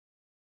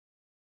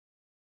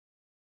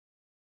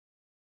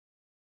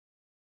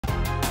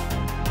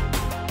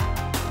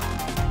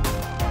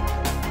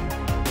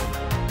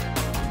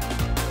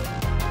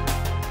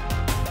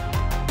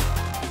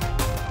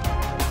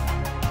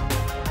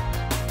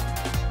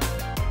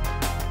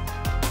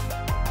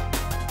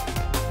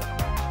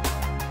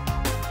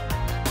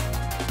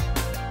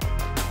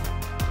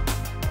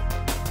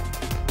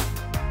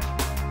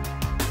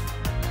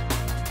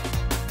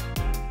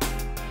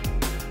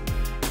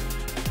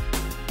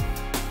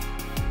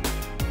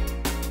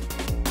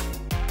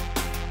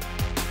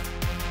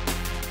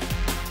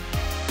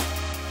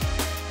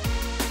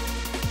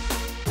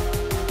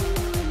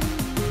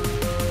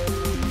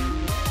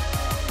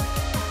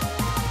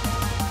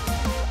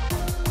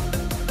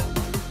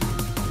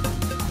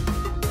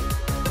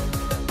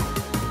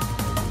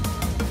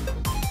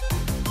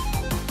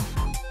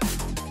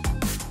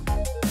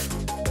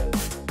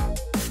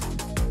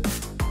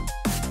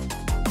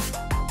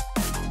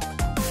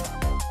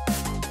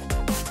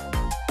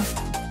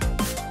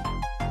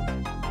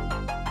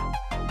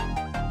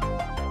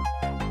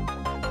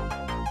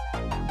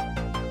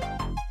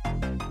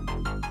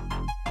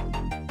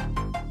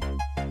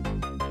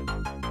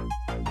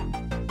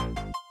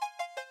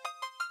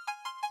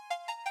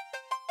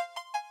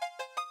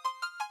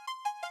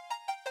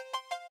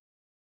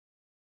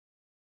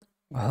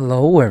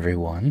Hello,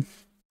 everyone.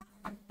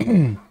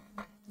 Excuse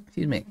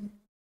me.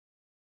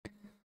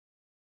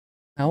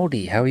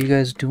 Howdy, how are you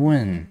guys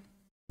doing?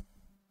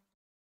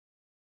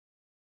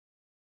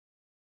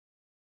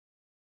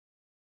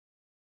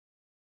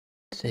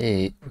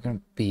 Today, we're gonna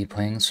be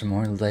playing some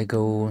more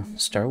Lego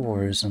Star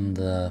Wars and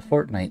the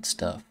Fortnite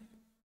stuff.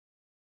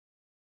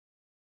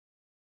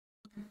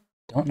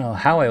 Don't know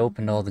how I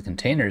opened all the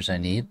containers I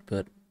need,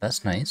 but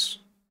that's nice.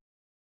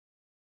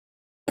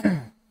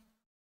 Excuse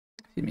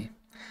me.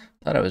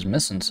 Thought I was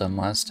missing some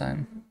last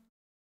time.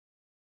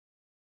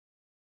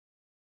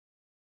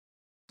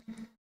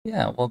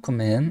 Yeah, welcome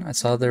in. I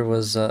saw there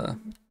was a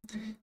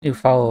new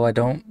follow. I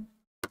don't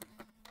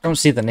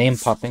see the name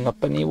popping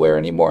up anywhere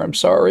anymore. I'm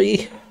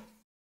sorry.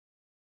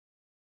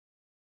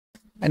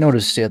 I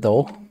noticed it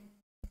though.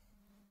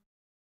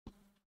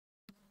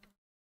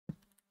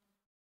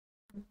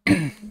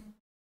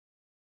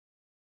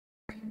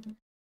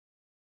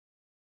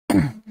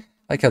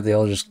 Like how they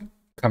all just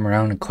come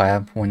around and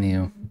clap when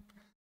you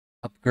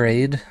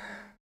upgrade.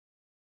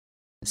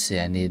 Let's see,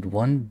 I need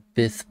one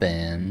Bith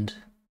Band,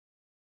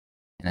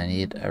 and I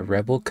need a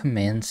Rebel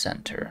Command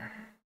Center.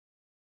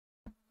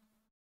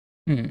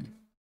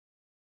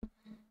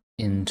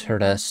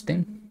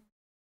 Interesting.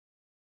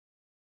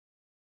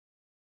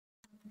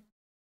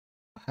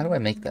 How do I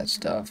make that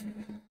stuff?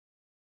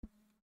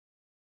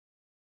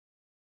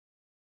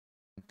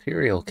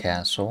 Imperial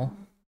Castle.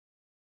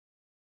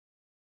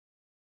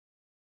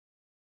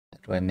 How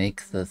do I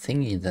make the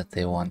thingy that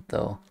they want,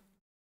 though?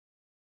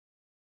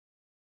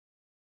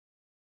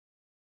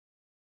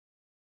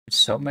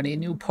 So many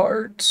new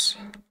parts.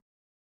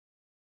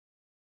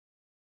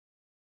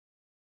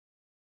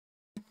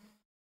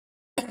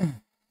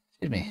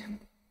 Excuse me.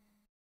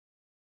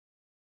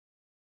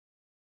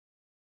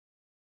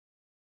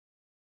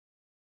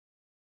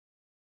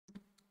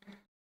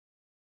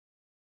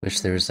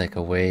 Wish there was like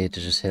a way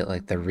to just hit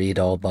like the read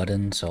all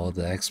button so all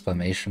the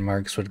exclamation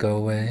marks would go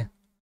away.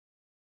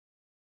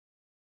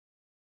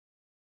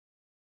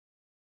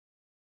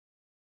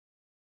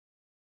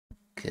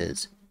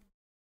 Because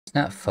it's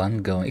not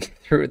fun going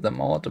through them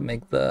all to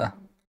make the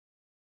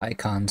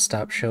icons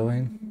stop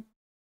showing.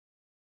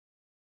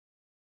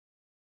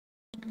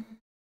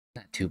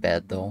 Not too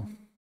bad though.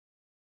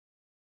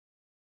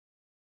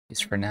 At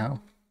least for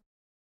now.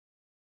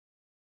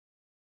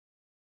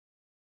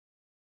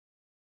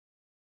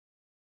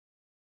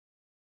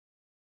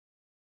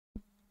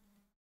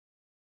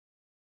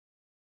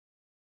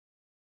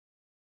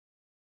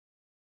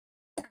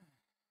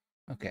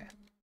 Okay.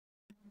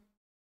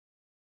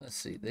 Let's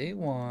see. They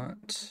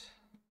want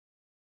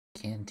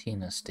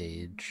Cantina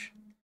stage.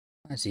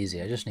 That's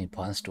easy. I just need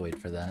plastoid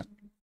for that.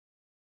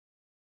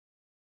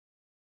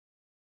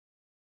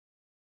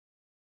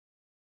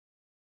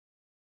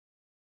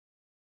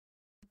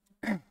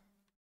 Hi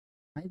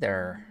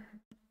there.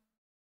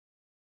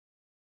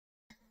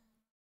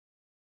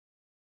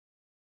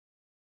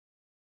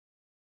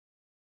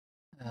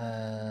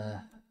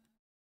 Let's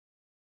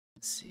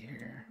see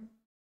here.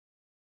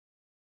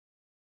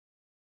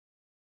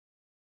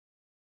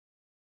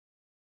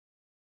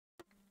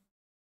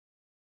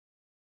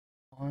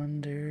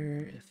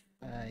 Wonder if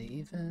I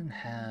even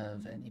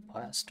have any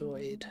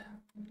plastoid.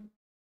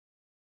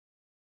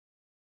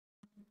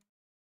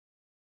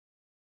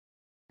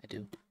 I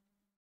do.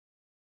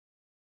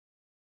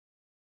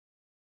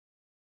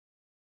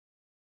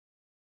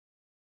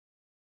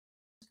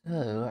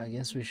 So, I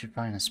guess we should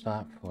find a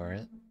spot for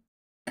it.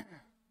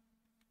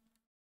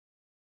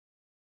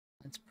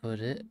 Let's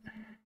put it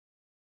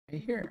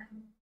right here.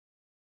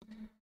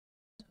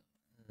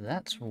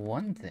 That's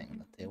one thing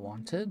that they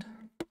wanted.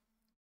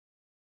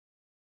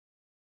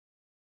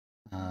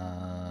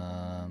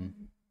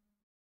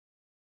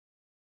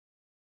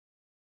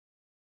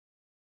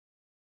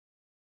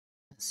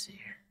 Let's see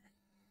here.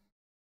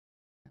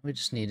 We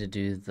just need to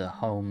do the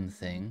home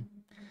thing.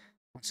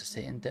 Wants to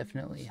stay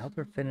indefinitely. Help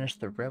her finish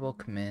the Rebel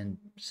Command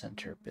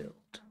Center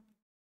build.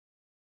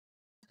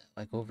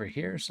 Like over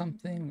here or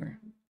something? Or...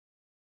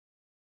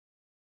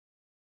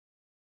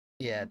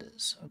 Yeah, it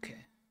is.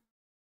 Okay.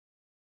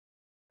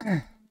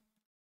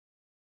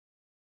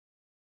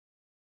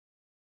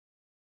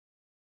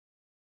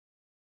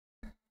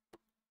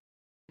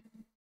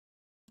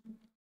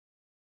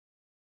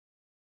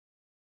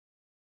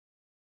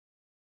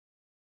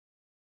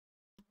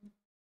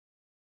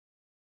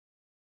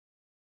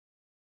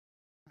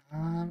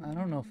 I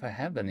don't know if I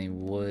have any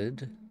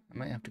wood. I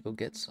might have to go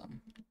get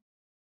some.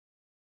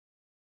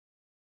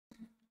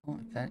 Oh,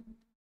 in fact,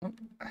 oh.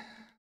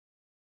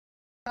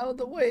 Out of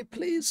the way,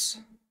 please.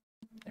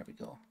 There we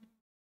go.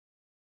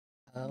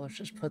 Let's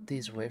just put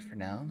these away for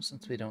now,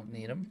 since we don't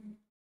need them.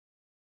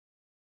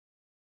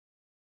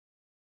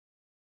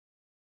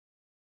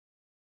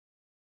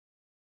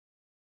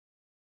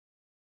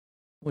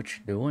 What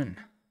you doing?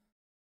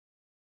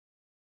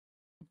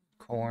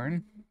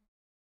 Corn.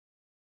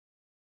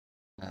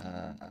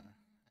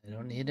 I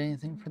don't need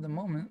anything for the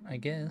moment, I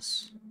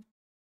guess.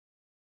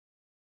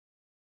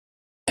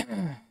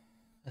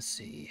 Let's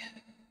see.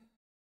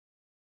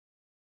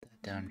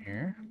 That down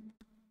here.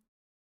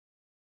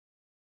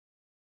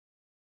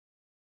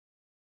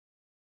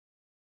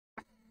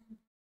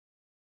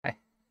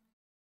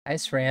 Hi,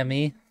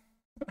 Srammy.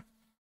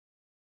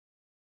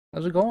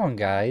 How's it going,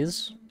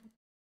 guys?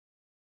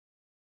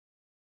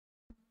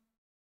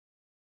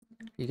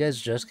 You guys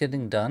just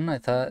getting done? I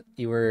thought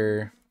you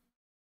were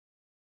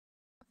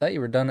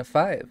done at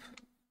 5.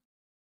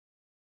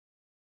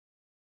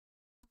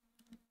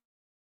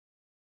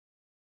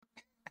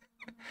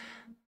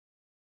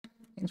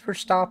 Thanks for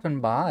stopping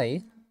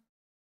by.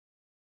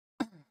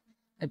 I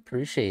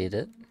appreciate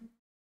it.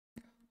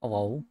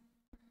 Hello.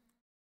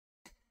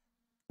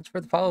 Thanks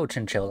for the follow,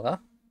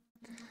 Chinchilla.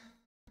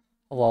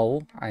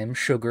 Hello, I am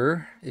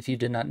Sugar, if you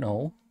did not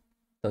know,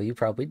 though you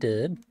probably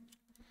did.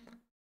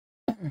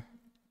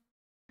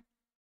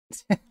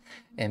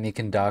 Ammie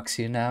can dox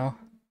you now.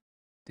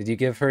 Did you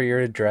give her your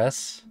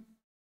address?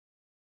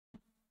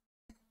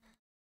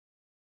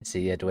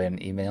 See, you had to wait on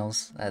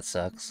emails? That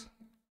sucks.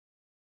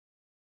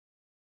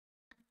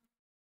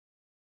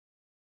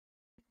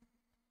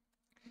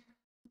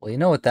 Well, you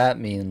know what that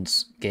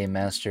means, Game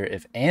Master.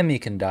 If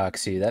Ammie can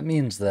dox you, that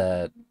means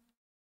that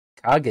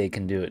Kage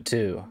can do it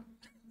too.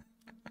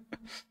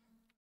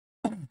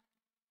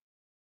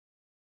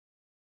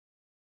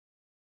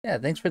 Yeah,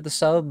 thanks for the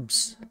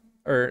subs.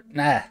 Or,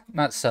 nah,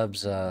 not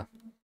subs, the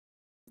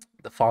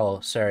follow.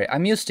 Sorry,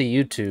 I'm used to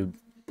YouTube.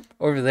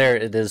 Over there,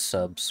 it is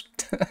subs.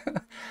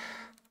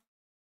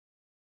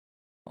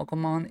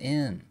 Welcome on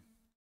in.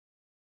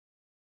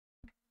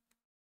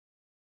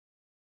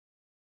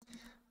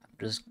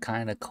 I'm just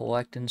kind of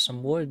collecting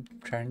some wood,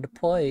 trying to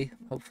play.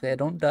 Hopefully I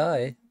don't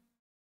die.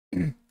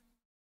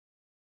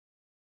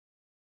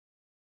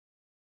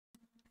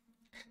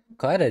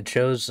 Glad I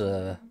chose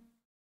a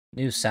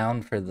new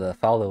sound for the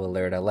follow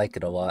alert. I like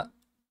it a lot.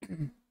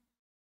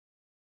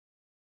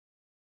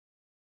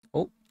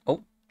 Oh,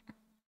 oh.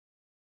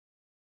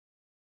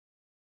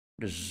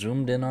 Just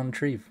zoomed in on a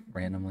tree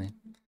randomly.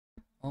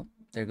 Oh,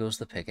 there goes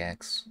the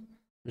pickaxe.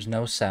 There's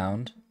no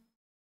sound.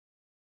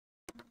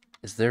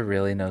 Is there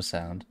really no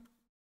sound?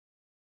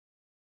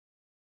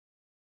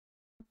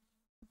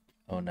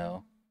 Oh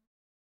no.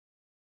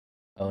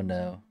 Oh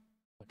no.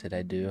 What did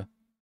I do?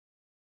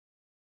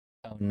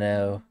 Oh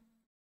no.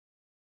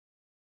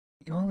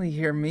 You only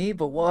hear me,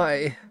 but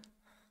why?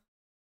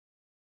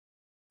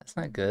 That's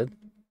not good.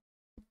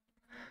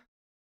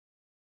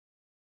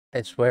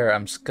 I swear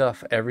I'm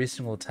scuff every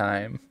single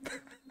time.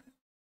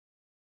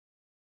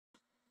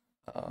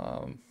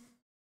 um,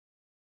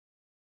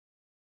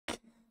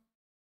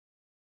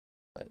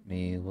 Let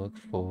me look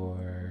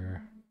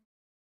for...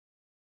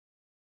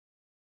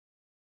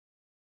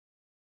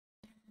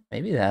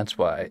 Maybe that's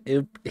why.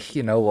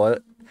 You know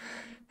what?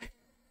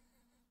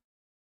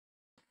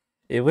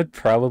 It would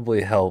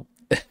probably help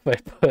if I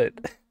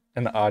put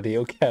an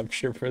audio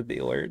capture for the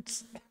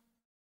alerts.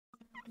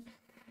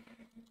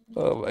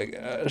 Oh my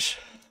gosh.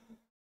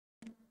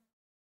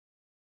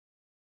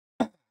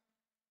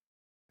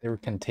 They were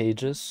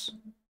contagious.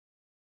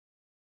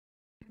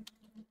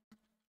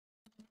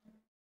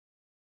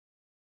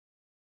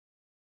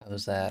 How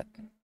was that?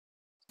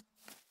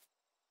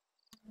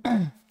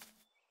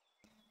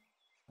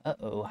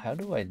 Uh-oh, how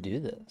do I do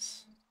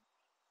this?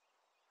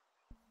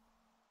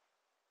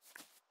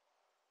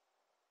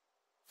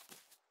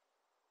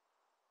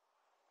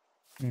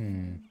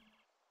 Man,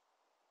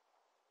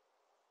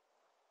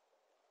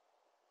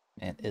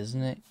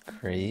 isn't it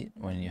great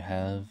when you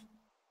have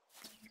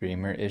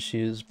streamer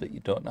issues, but you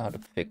don't know how to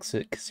fix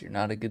it because you're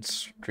not a good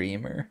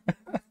streamer?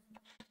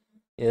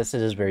 Yes,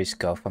 it is very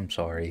scuff, I'm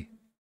sorry.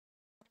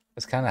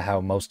 It's kind of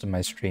how most of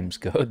my streams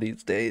go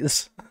these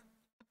days.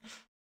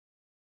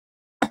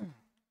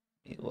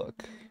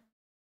 Look,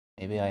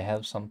 maybe I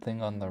have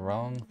something on the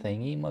wrong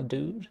thingy, my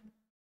dude?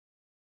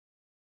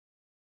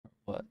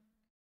 What?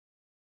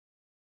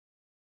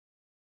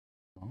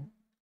 Oh,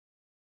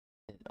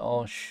 it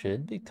all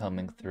should be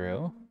coming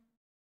through.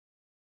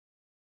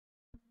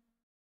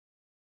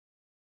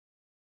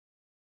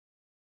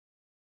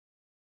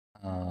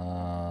 Let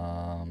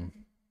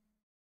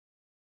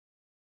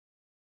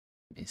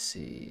me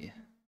see.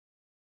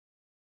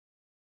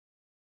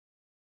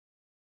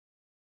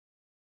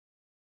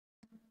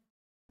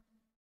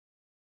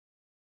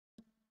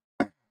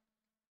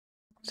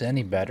 Is it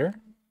any better?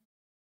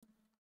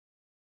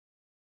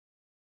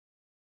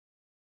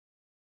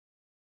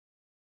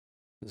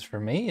 Because for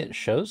me, it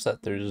shows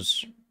that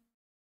there's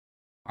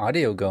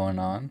audio going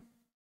on.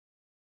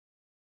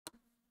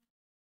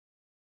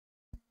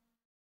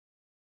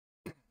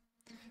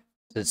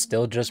 Is it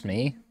still just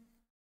me?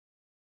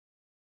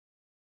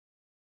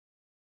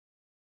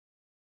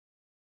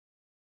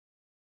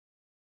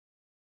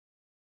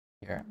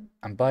 Here,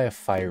 I'm by a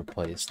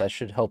fireplace. That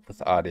should help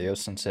with audio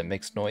since it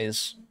makes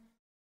noise.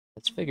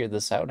 Let's figure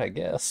this out, I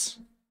guess.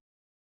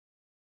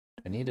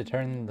 Do I need to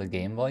turn the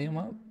game volume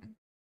up?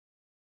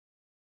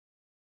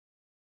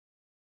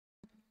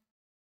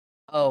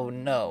 Oh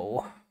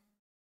no.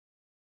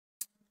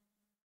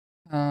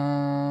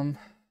 Um...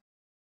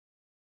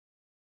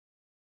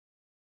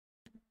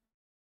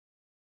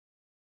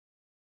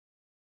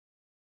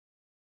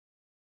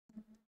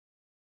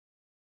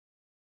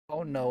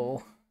 Oh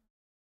no.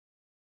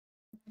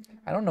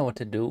 I don't know what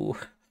to do.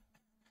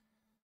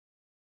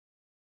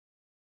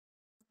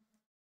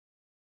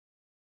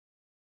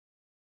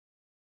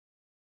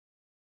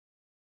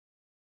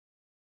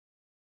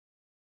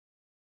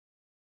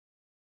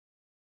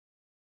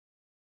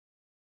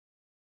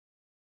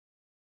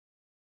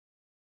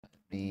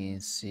 Let me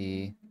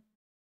see.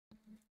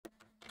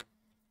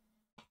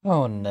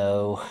 Oh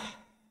no.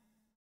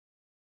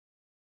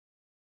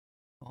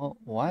 Well,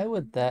 why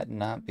would that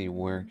not be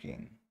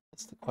working?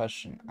 That's the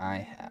question I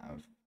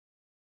have.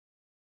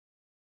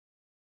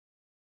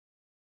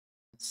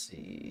 Let's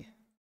see.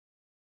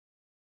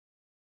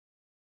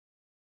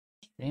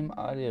 Stream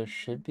audio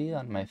should be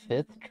on my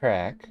 5th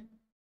track,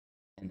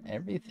 and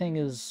everything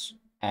is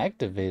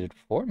activated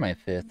for my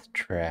 5th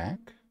track.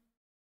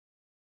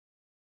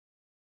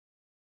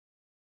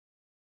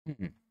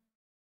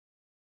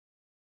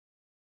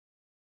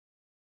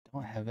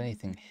 Don't have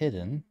anything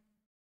hidden.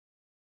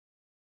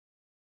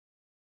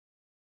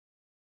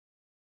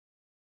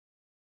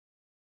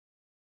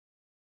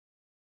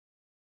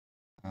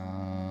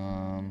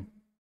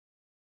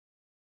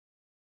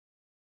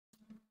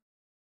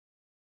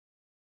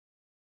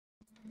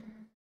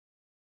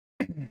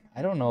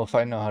 I don't know if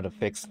I know how to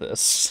fix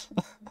this.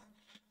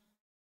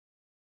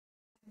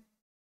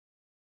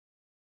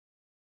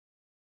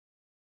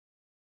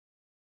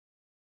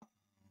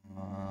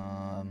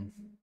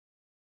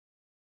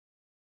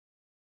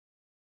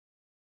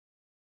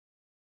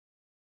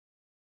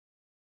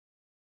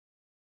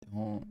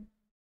 Don't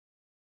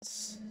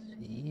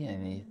see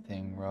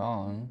anything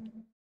wrong.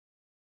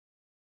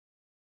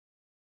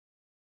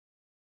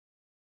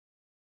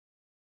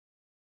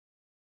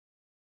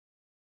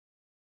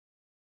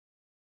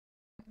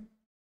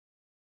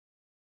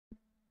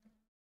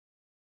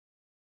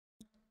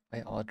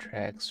 Wait, all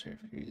tracks are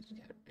fused.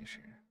 Gotta make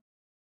sure.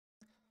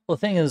 Well,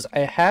 the thing is, I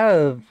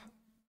have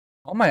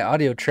all my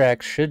audio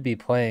tracks should be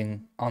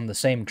playing on the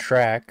same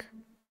track,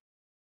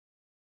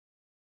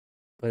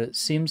 but it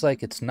seems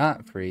like it's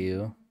not for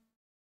you.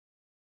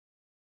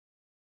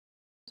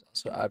 There's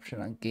also an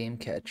option on Game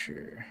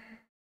Catcher.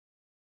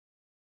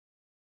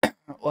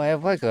 Well, I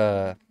have like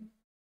a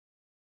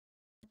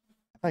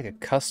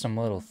custom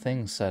little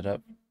thing set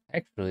up.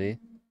 Actually,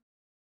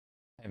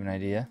 I have an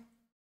idea.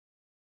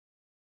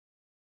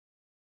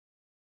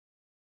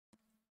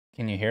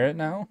 Can you hear it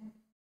now?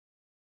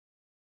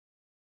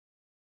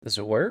 Does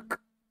it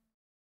work?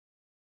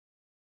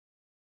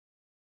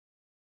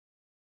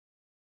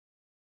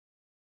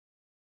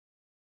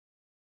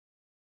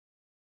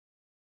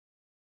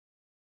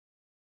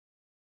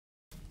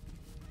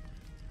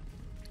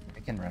 I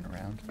can run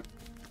around.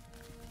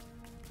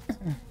 I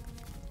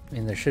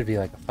mean, there should be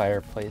like a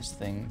fireplace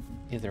thing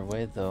either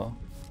way, though.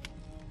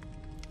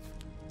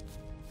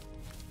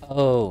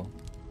 Oh,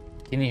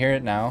 can you hear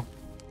it now?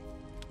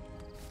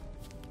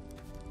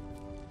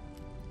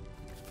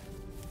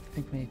 I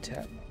think we need to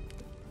tap.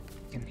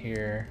 You can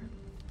hear.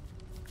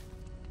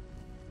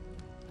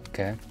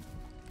 Okay.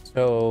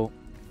 So,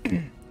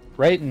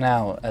 right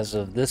now, as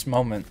of this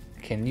moment,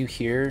 can you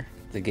hear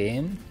the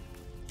game?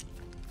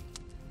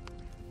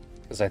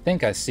 Because I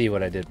think I see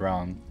what I did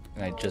wrong,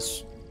 and I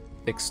just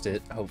fixed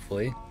it,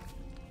 hopefully.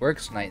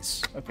 Works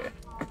nice. Okay.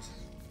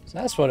 So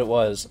that's what it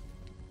was.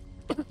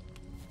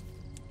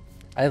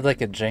 I have like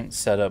a jank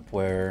setup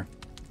where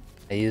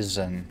I use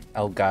an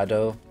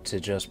Elgato to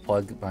just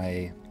plug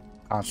my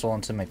console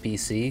into my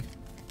PC.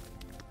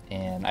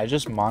 And I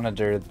just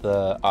monitored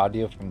the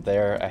audio from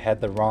there. I had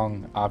the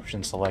wrong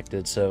option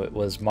selected, so it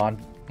was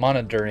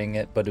monitoring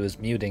it, but it was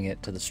muting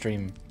it to the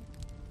stream.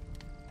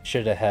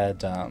 Should have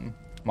had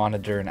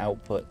monitor and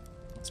output.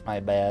 That's my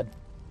bad.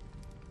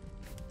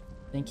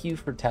 Thank you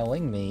for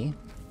telling me.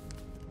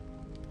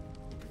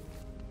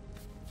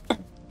 I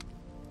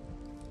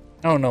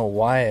don't know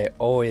why I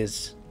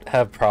always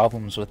have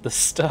problems with this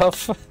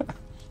stuff.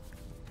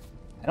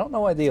 I don't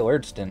know why the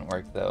alerts didn't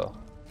work, though.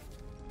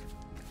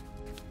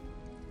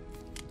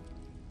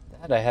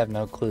 That I have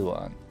no clue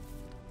on.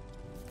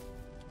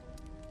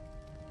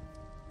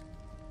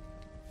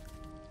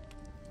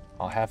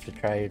 I'll have to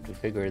try to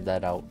figure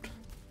that out.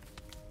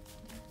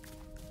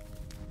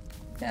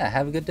 Yeah,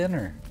 have a good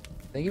dinner.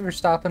 Thank you for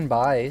stopping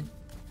by. I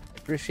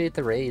appreciate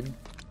the raid.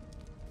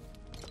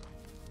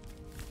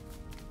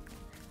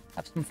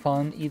 Have some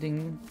fun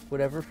eating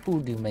whatever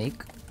food you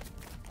make.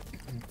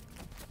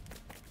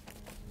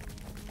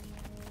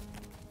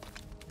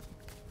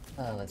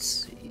 Let's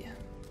see.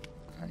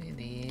 I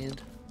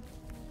need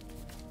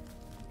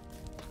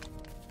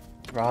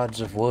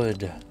rods of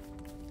wood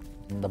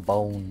and the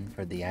bone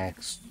for the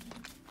axe.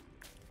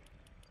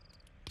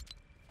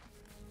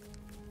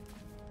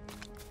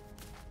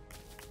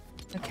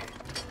 Okay.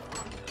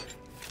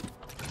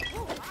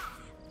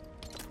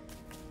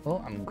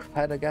 Well, I'm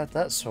glad I got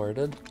that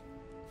sorted.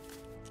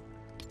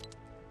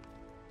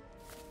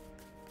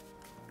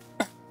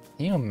 Can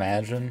you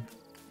imagine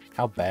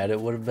how bad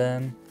it would have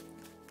been?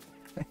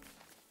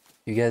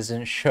 You guys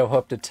didn't show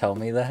up to tell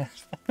me that?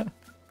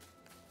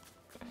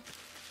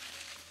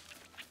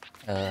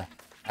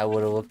 I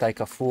would have looked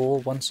like a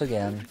fool once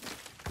again.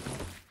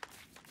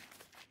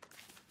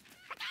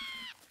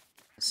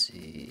 Let's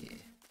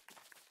see.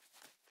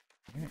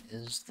 Where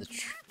is the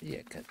tree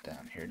I cut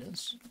down? Here it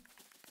is.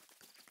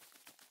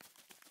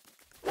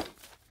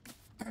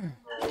 Oh,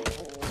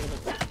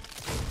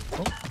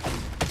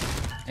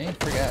 I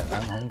forgot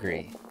I'm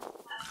hungry.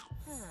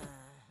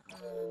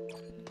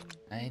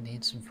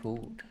 need some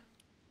food.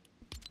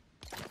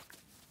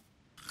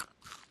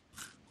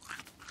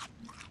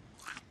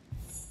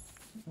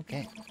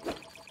 Okay.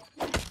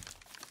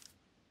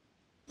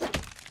 There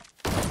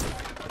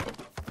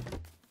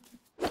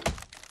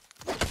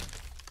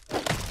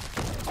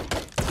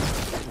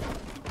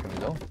we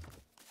go.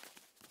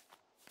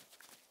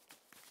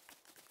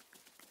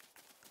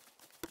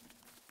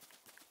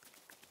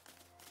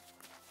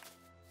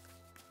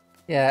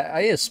 Yeah,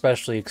 I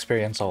especially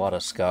experience a lot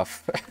of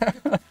scuff.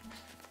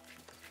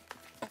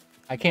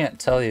 I can't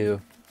tell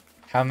you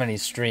how many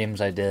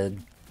streams I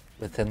did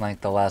within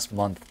like the last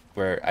month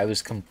where I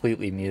was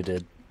completely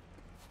muted.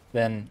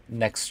 Then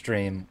next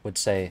stream would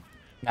say,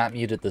 not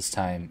muted this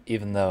time,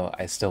 even though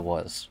I still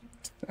was.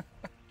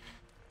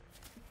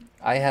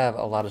 I have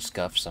a lot of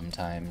scuff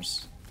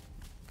sometimes.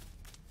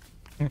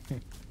 Okay,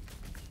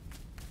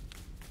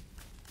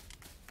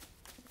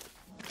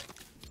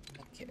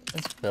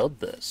 let's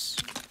build this.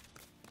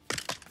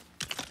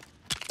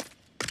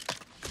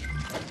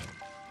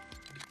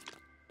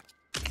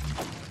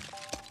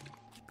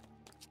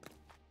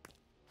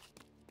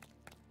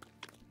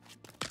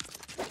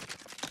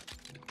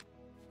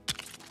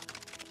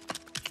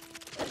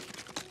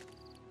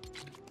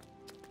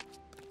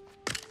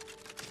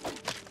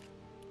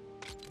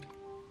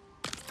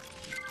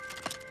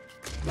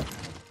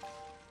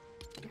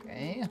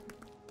 Okay. I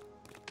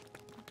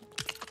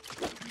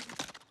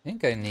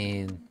think I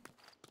need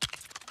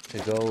to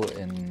go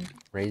and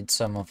raid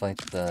some of like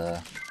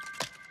the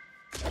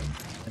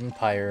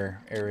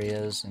Empire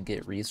areas and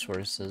get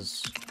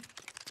resources.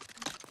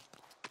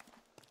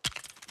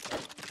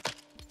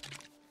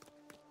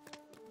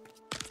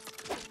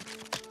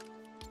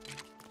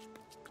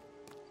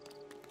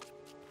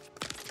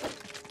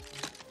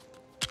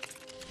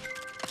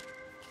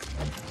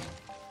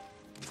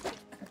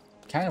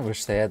 Kind of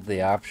wish they had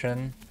the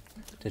option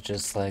to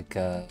just like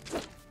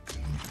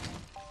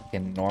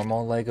in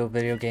normal Lego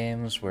video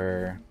games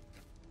where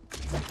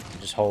you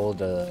just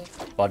hold a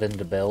button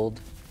to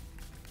build.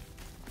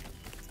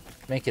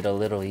 Make it a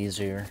little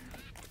easier.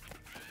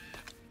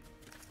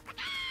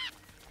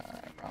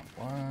 Wrong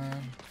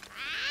one.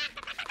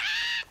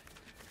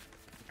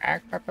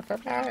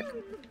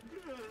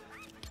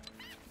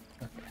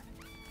 Okay.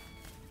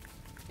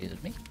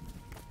 Excuse me.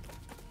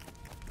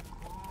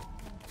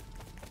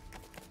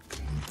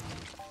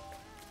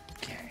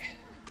 Okay.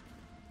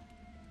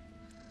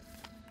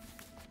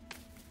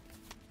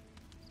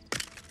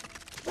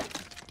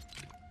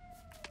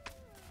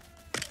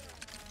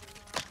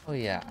 Oh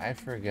yeah, I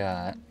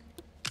forgot.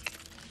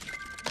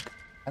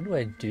 How do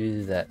I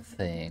do that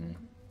thing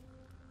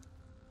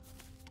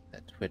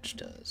that Twitch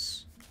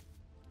does?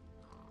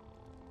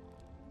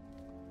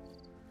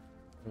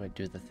 How do I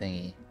do the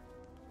thingy?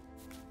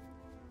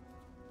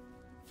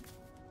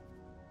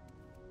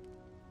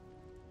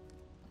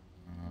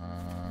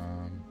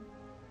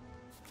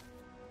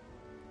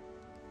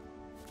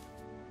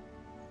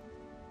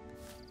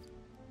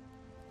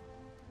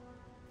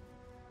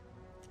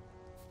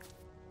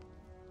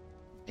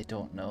 I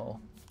don't know.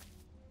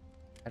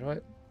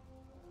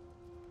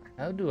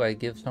 How do I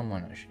give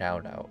someone a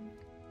shout out?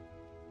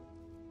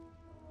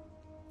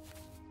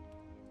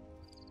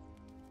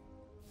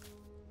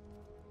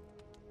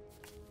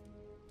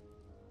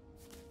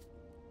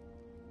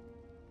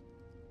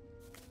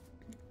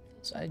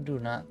 I do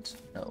not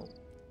know.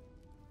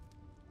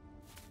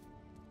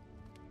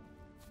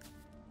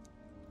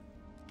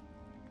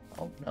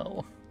 Oh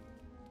no.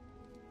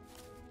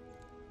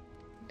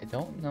 I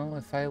don't know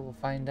if I will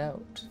find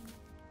out.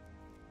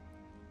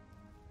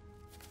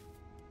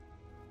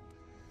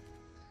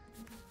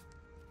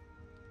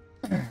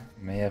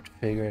 May have to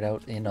figure it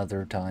out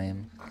another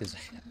time, because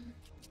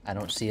I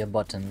don't see a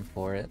button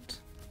for it.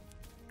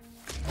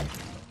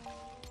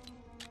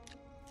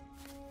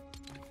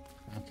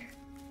 Okay.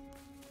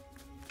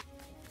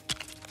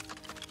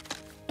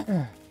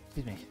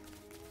 Excuse me.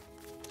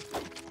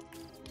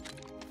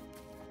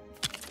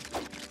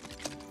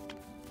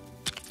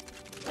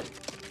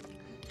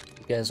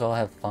 You guys all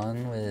have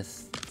fun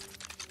with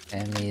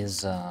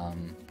Ammie's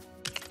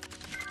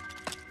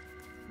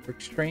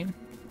work stream?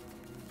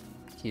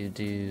 You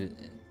do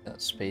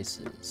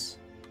spaces.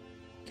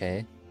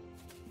 Okay,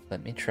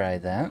 let me try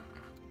that.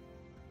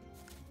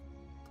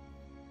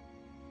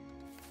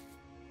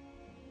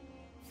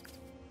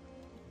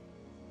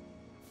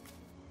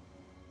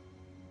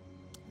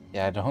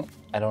 Yeah,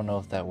 I don't know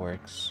if that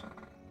works.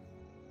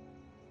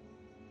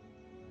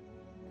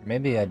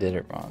 Maybe I did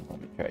it wrong.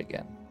 Let me try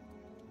again.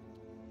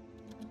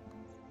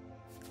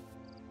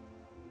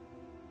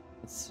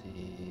 Let's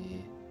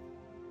see.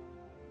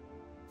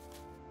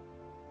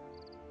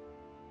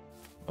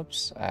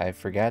 Oops, I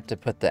forgot to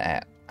put the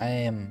app. I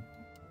am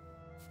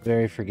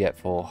very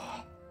forgetful.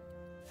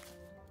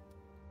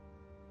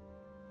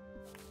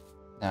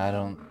 I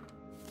don't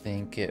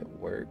think it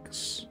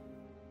works.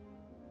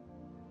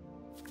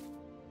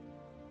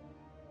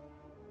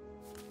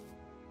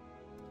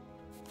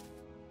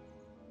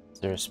 Is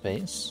there a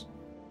space?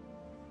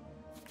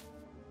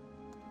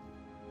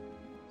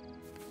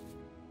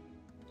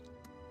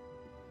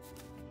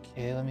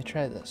 Okay, let me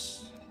try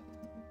this.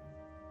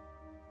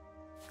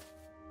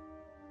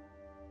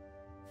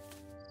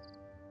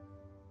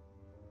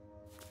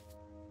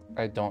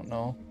 I don't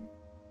know.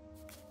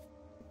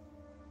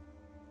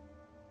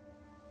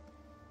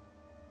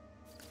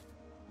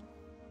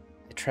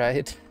 I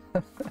tried.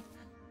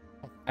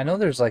 I know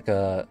there's like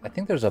I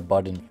think there's a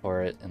button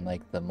for it in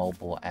like the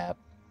mobile app,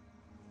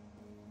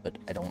 but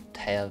I don't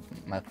have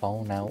my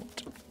phone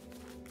out.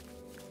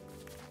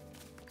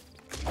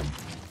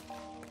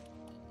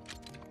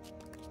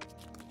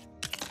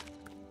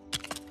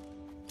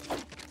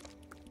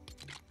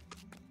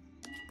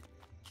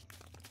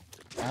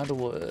 Out of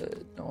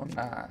wood. No, I'm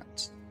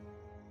not.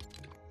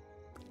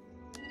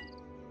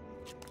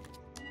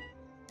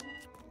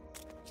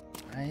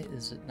 Why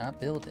is it not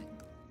building?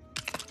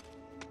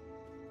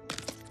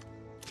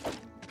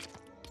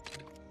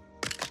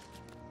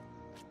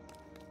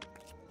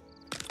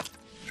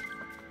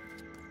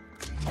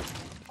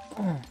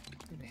 Oh,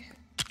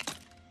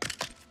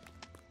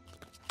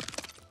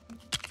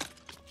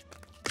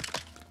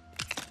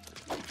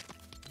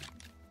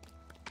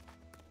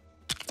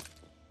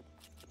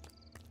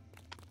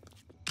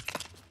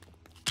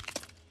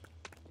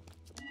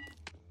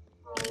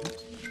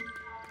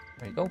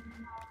 there we go.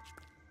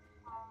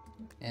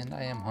 And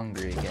I am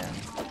hungry again.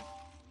 I'm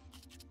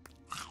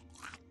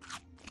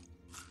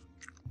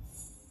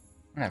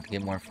gonna have to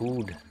get more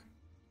food.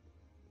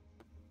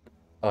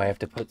 Oh, I have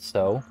to put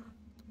so.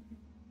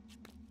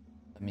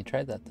 Let me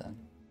try that then.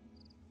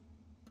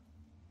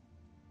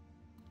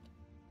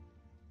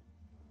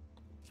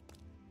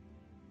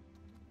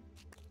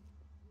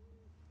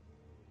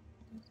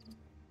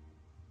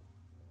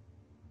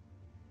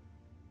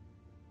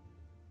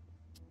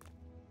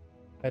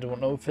 I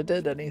don't know if it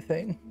did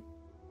anything.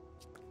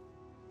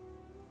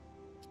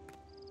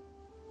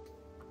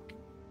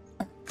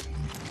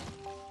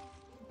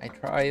 I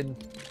tried.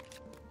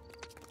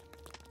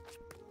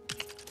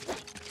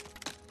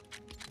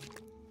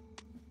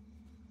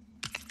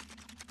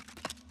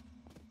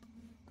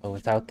 Oh,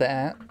 without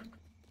that?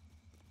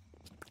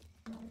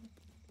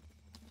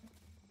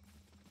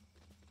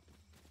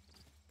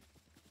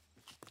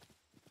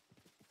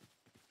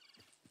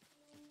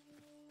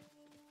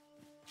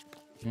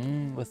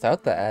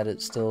 Without the ad,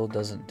 it still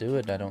doesn't do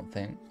it, I don't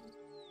think.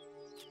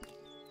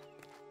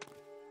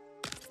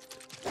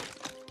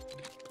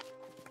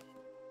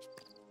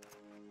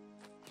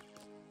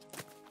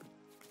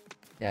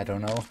 Yeah, I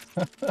don't know.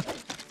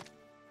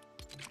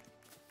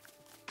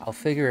 I'll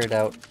figure it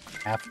out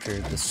after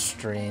the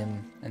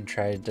stream and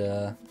try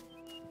to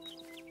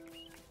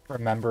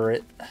remember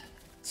it,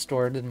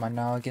 store it in my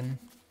noggin.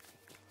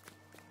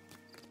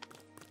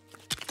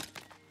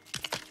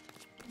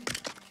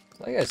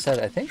 Like I said,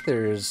 I think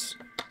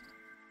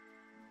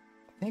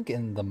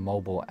in the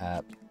mobile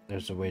app,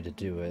 there's a way to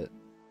do it.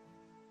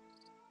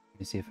 Let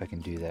me see if I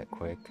can do that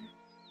quick.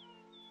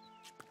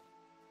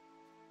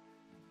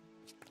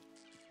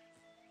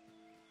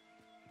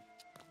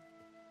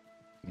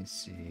 Let me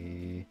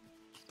see.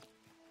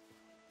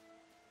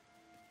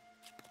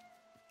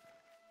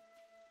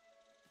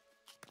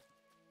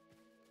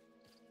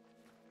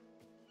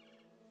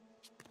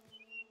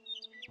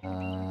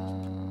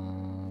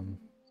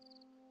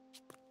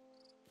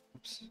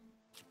 Oops.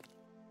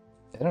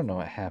 I don't know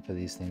what half of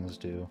these things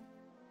do.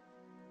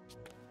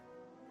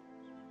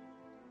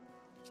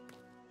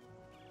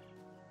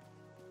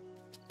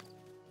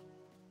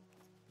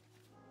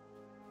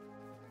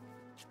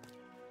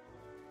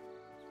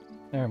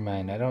 Never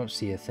mind, I don't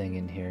see a thing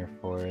in here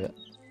for it.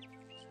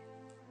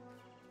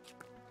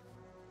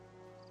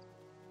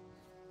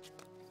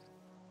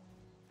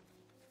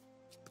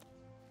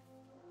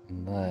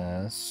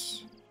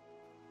 Unless...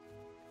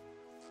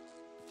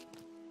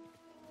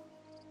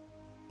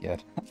 Yeah,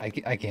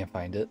 I can't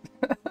find it.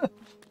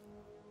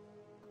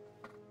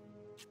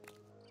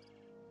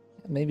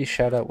 Maybe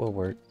shout out will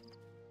work.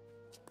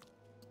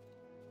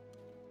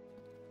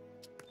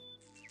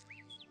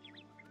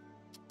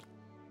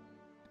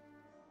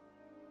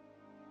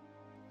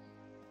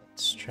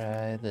 Let's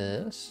try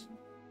this.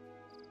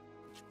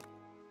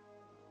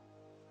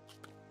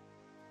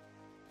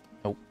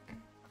 Nope.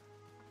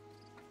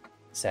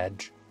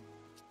 Sad.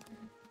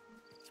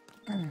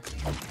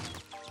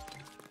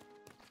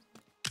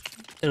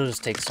 It'll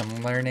just take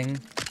some learning.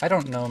 I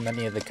don't know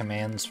many of the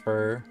commands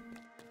for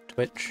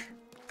Twitch.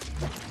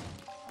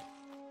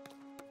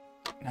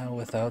 Now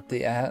without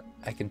the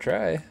 @ I can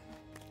try.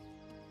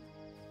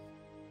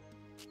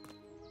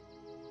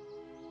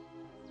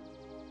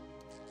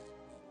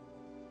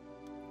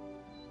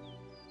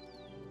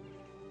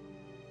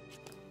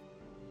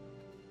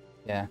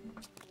 Yeah.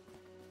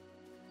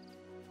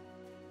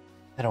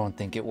 I don't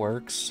think it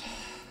works.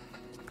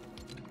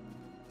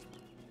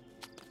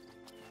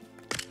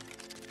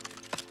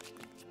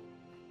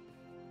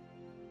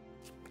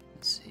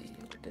 Let's see,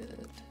 where did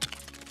it?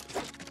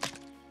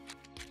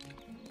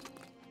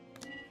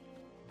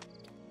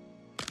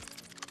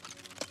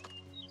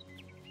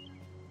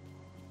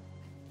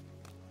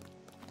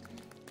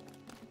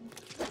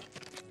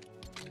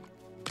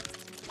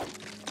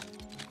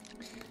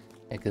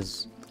 Yeah,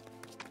 because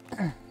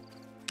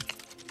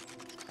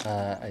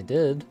I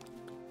did.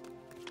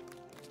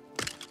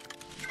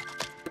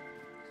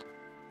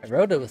 I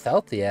wrote it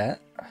without the at.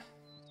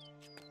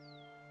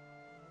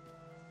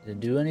 Did it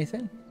do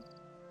anything?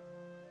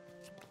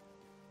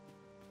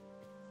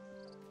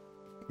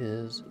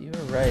 Because you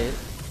were right.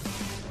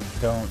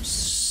 Don't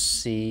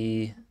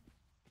see...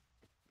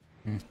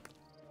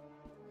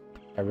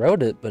 I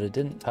wrote it, but it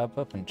didn't pop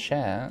up in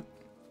chat.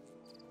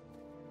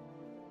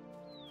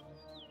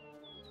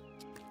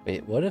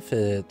 Wait, what if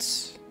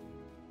it's...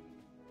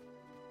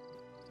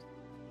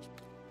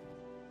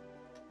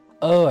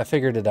 Oh, I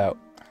figured it out.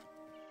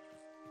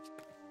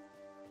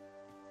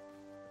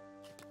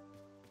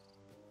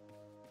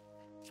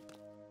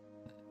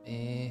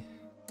 I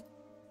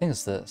think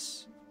it's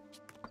this.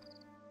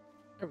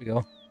 There we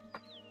go.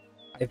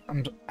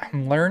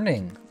 I'm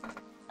learning.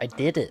 I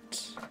did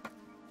it.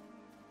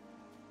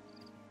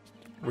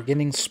 We're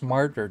getting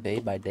smarter day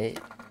by day.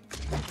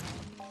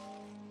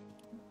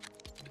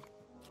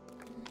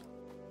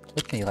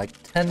 Took me like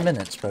 10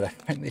 minutes, but I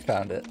finally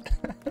found it.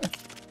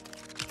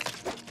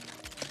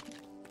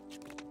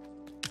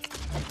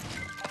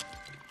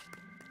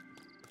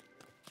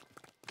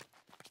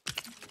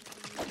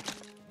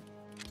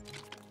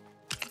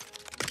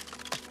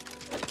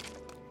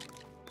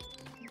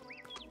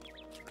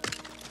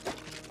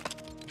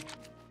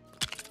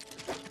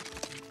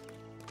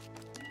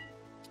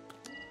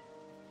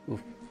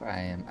 Oof, I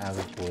am out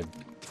of wood.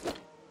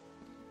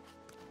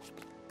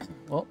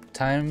 Well,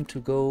 time to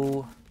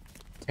go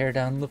tear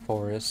down the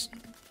forest.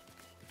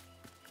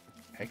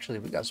 Actually,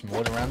 we got some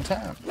wood around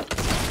town.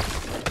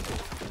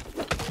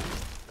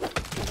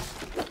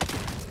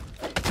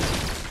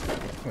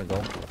 There we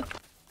go.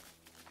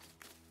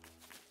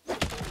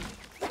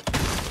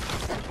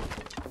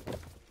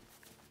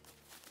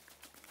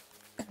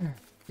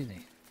 Excuse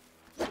me.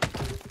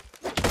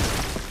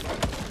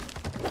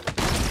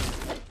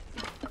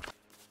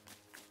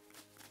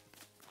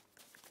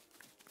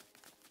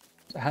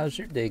 So how's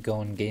your day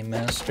going, Game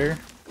Master?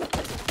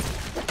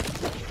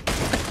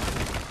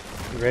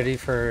 You ready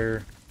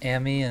for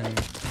Ammie and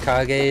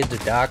Kage to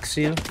dox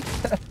you?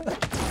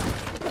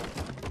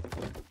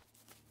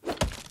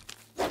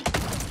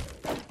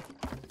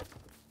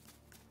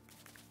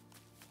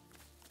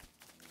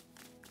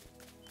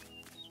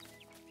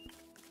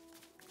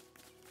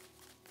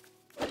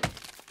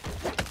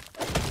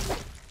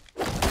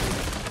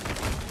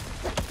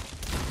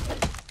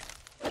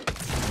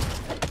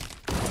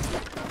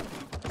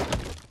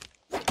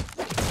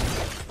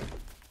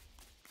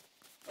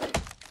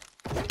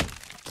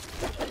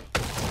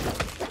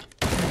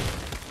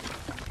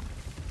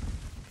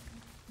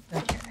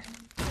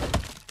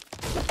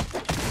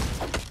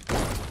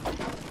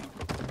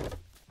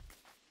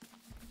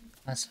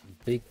 That's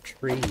a big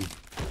tree.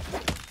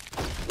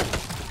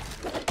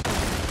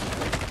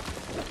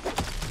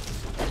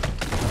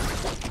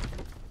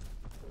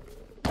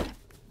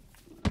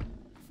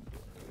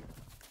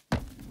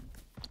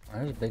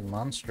 There's a big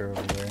monster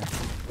over there.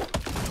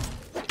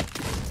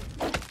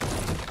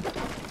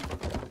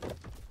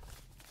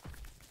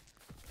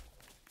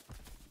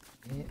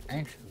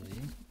 Actually...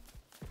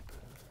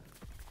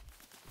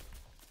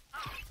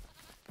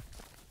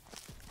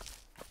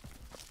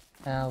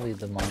 I'll leave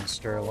the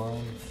monster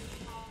alone.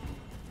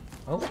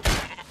 Oh.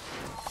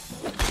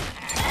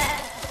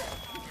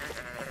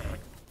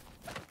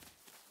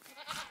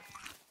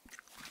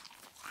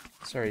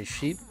 Sorry,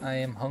 sheep, I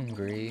am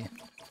hungry.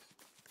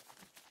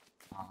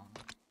 Let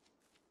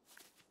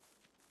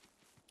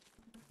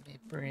me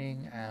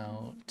bring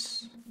out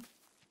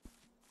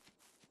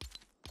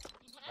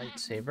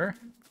lightsaber.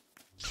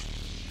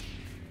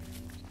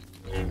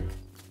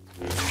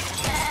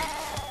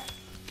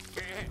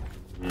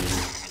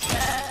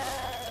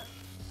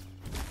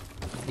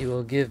 He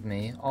will give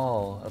me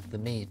all of the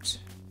meat.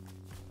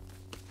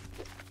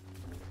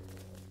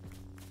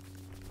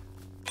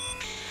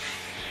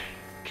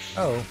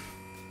 Oh. I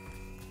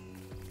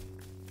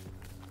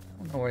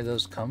don't know where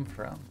those come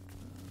from.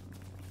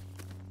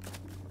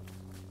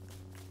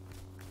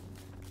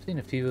 I've seen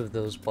a few of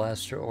those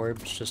blaster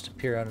orbs just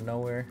appear out of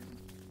nowhere.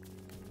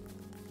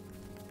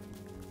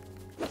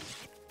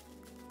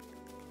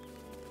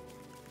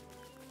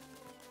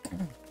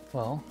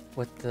 Well,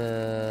 with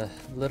the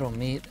little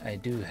meat I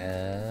do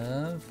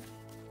have,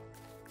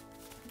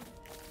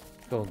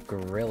 go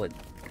grill it.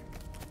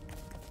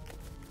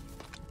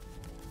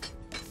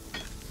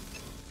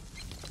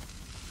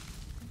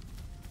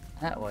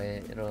 That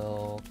way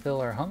it'll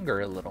fill our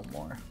hunger a little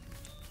more.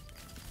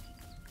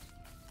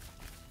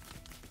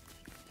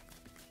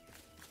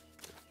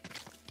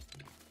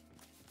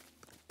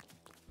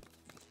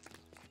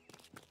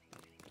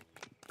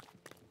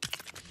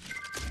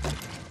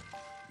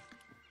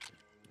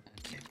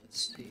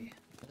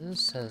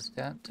 This has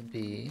got to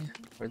be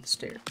for the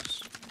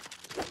stairs.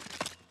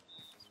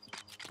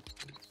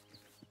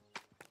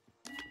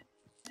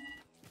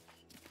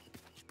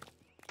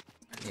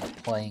 I need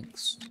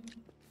planks.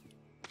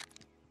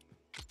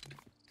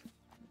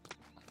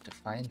 I'll have to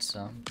find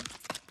some.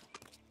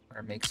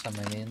 Or make some,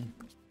 I mean.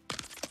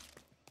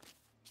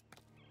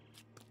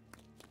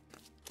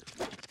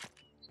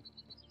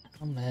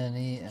 How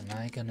many am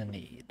I gonna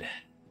need?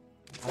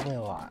 Probably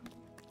a lot.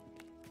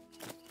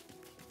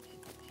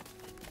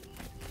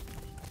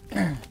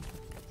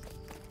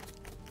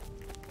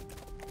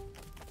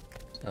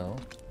 So,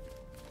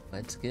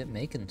 let's get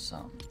making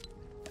some.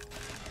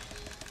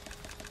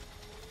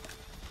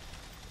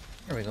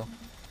 There we go.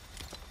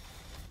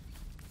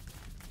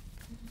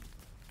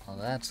 While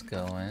that's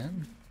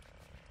going,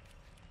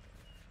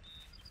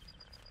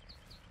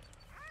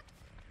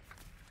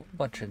 a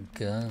bunch of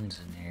guns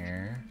in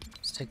here.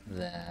 Let's take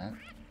that.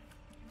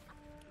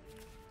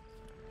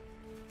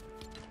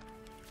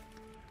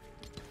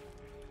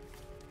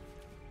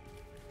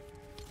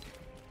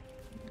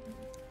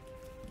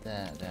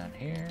 That down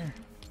here.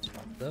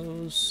 Swap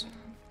those.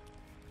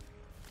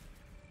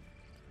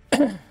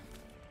 Excuse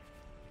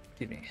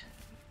me.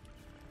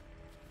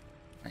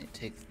 Might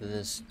take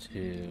this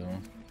too.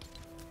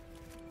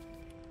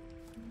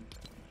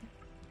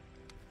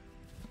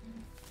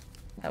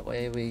 That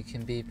way we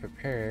can be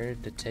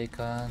prepared to take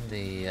on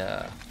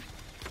the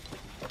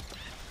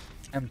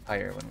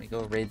Empire when we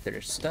go raid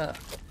their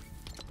stuff.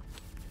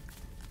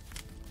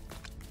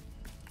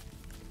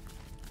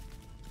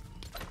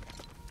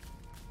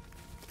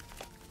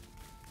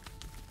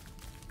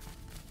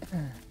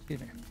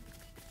 Excuse me.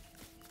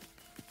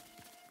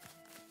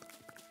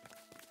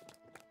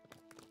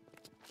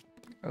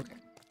 Okay.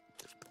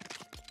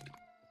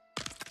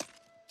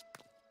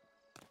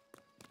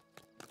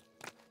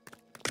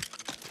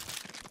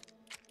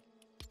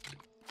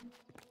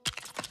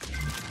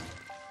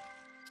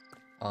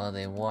 Oh,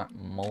 they want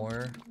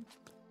more?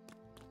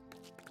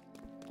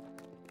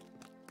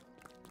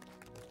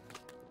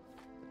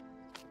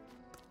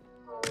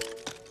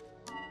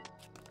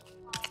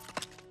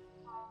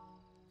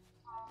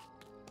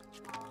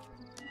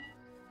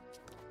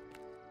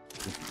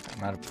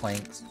 I'm out of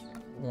planks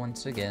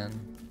once again.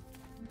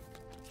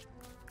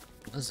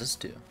 What does this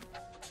do?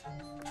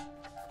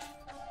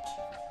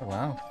 Oh,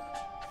 wow.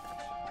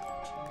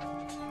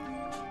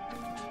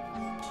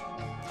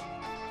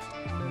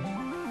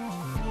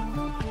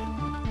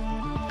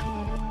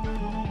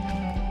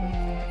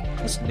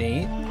 That's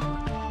neat.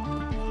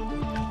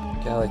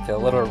 Got like a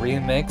little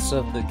remix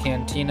of the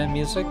Cantina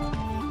music.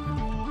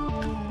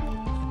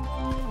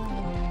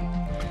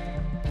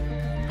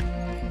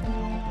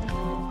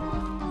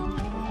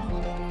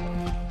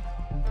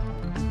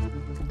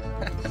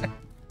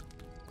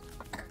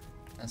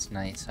 That's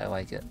nice, I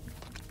like it.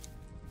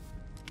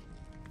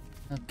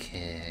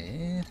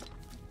 Okay.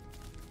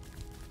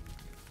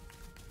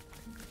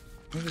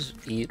 I'll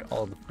just eat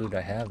all the food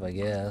I have, I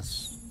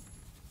guess.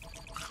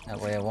 That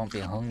way I won't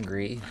be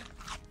hungry.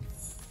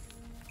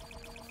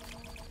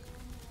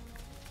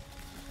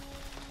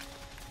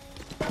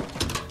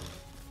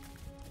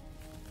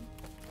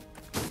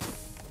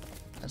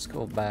 Let's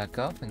go back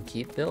up and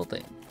keep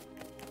building.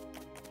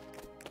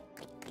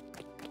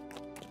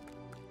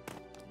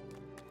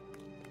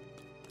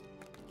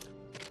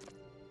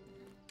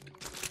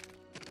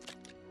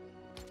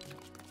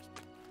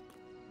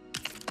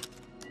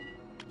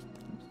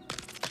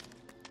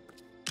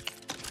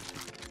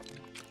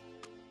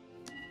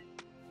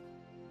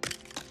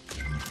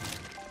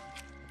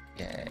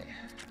 Okay.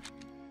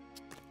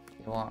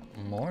 You want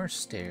more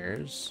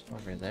stairs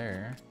over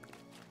there.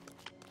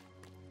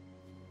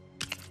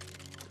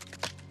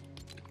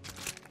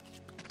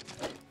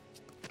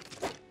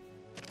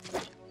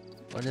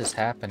 What is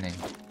happening?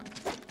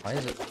 Why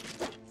is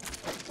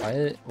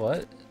it?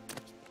 What?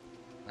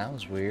 That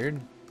was weird.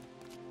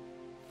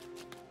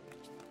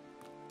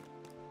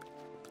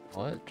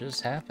 What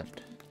just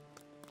happened?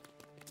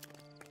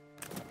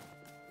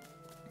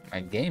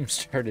 My game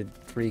started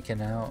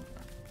freaking out.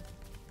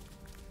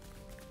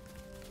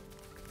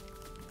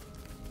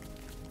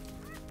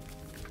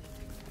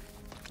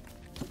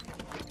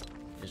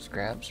 Just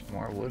grab some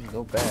more wood and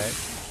go back.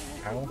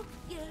 Ow.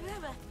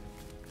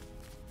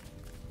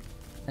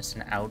 That's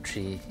an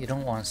ouchie. You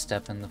don't want to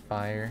step in the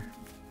fire.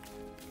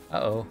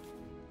 Uh-oh.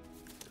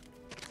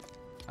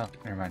 Oh,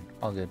 never mind.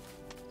 All good.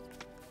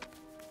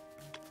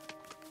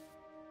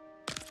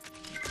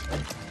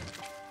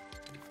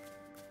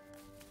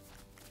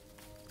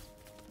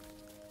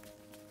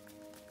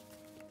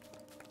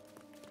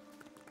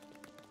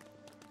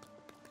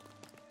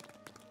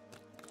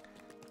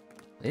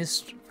 At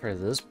least for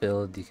this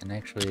build, you can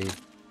actually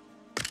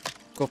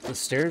go up the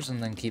stairs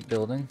and then keep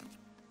building.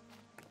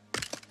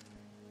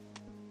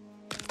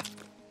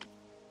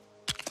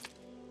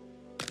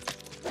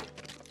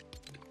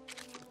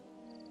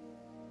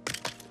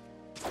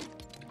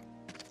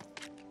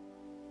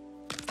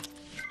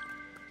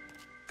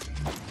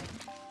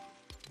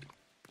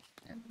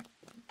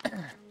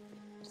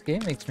 This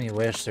game makes me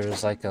wish there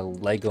was like a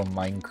Lego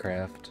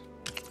Minecraft.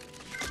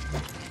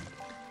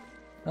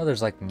 I know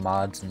there's like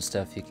mods and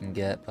stuff you can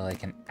get, but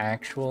like an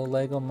actual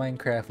Lego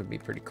Minecraft would be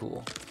pretty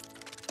cool.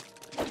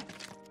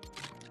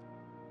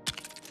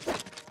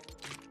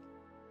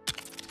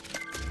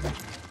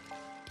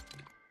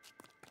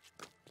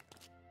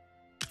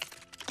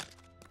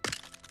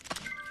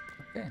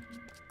 Okay.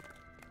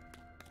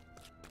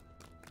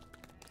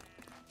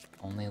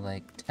 Only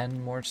like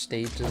 10 more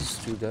stages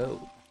to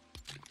go.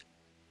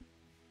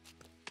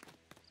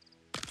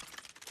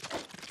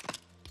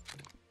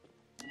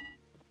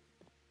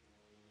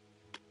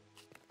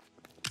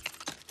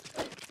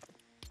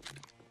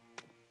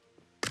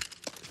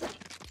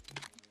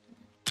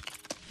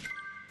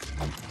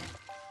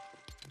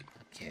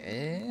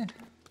 Okay.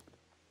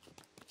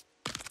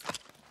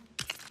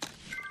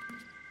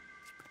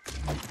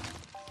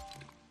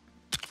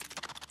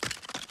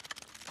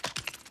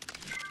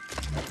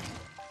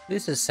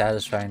 This is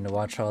satisfying to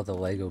watch all the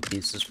Lego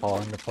pieces fall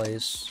into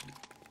place.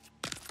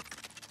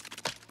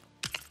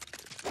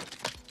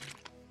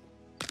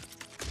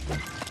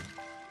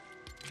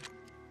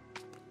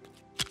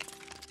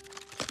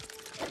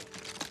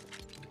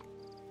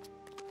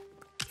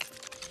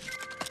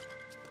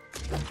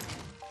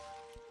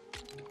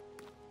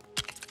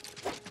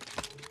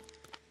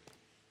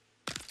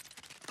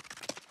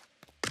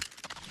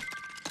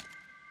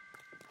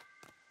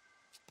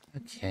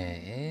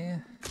 Okay.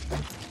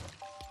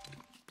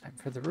 Time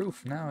for the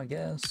roof now, I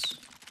guess.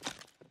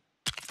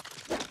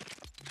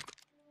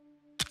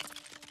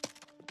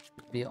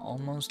 Be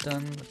almost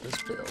done with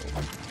this build.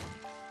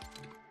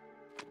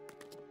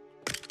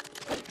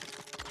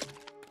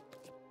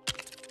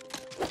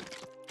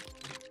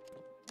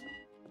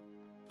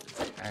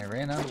 I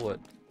ran out of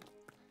wood.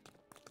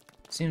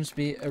 Seems to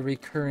be a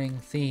recurring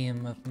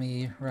theme of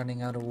me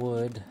running out of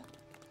wood.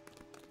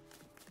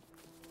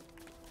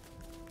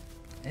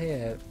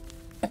 Hey,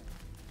 I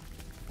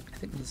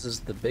think this is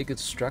the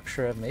biggest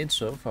structure I've made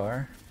so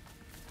far.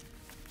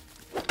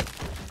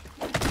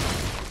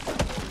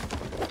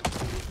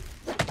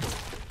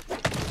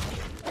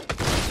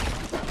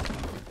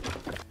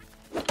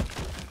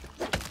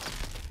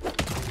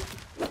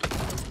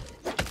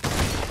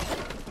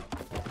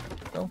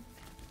 Oh.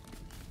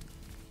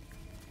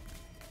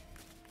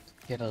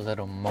 Get a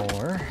little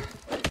more.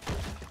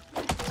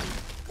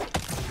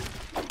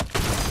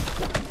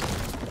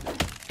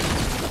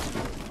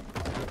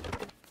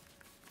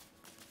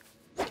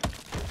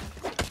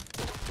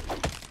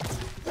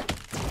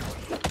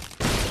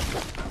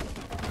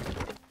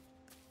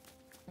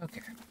 Okay.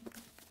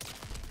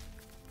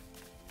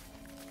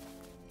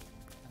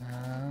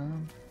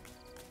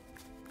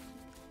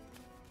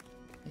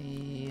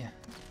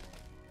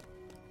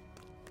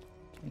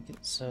 Make it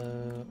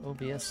so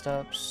OBS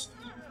stops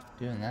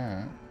doing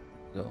that.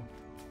 Go.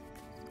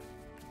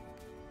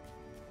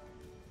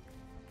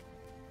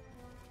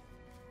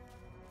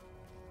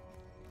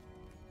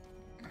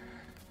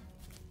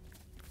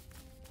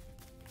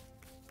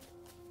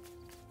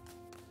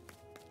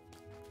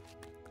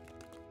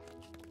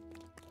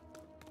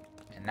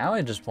 And now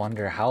I just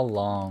wonder how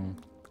long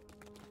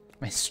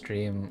my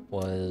stream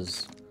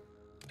was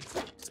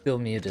still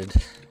muted.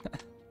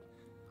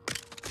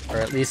 Or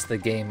at least the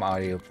game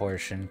audio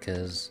portion,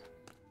 because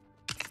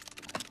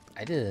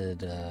I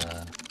did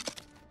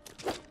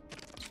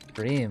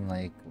stream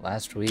like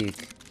last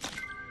week,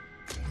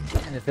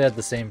 and if it had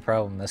the same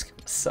problem, this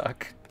could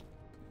suck.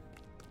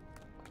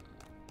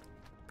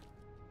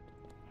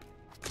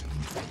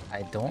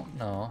 I don't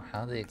know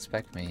how they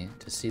expect me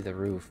to see the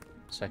roof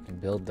so I can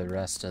build the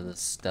rest of the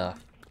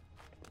stuff.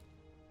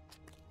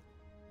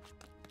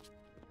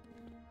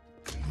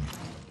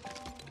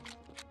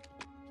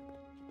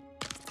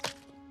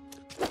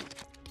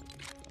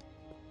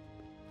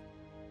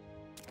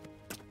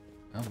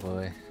 Oh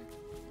boy.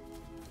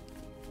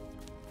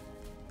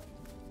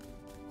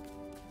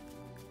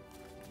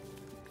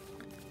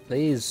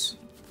 Please.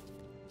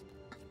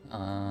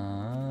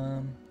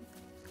 What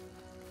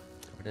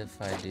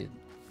if I do?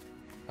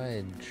 If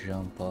I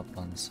jump up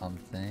on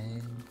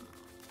something?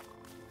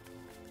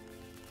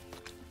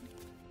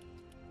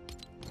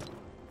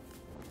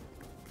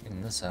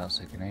 In this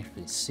house, I can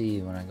actually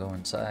see when I go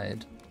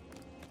inside.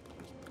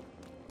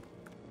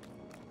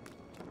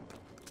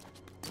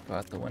 Go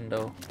out the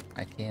window.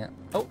 I can't.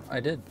 Oh, I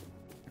did.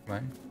 Never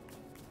mind.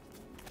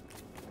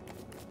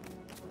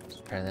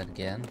 Let's try that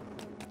again.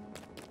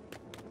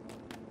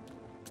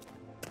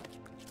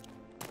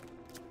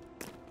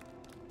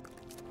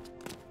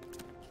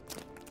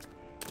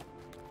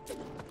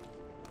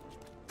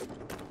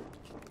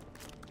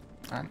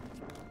 On.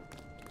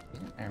 Yeah,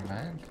 never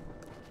mind.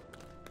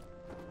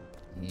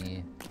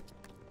 Yeah.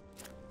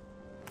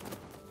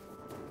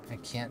 I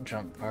can't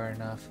jump far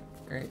enough.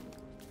 Great.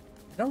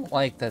 I don't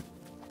like that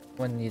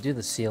when you do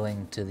the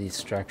ceiling to these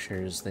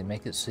structures, they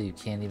make it so you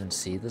can't even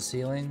see the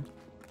ceiling.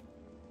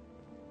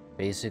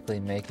 Basically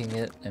making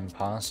it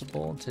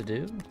impossible to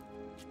do.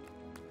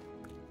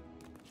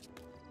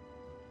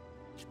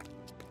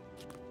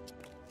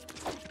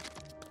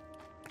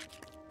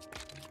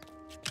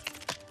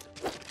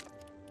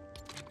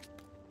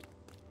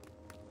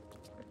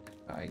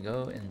 If I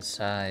go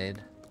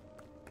inside,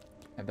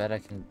 I bet I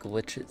can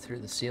glitch it through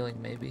the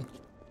ceiling maybe.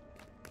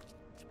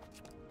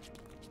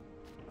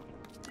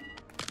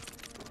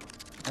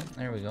 Oh,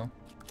 there we go.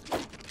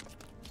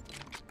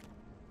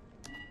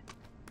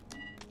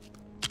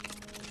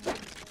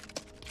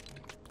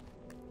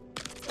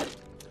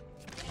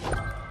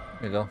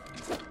 There we go.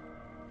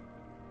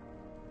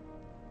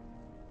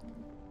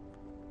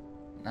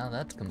 now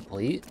that's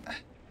complete.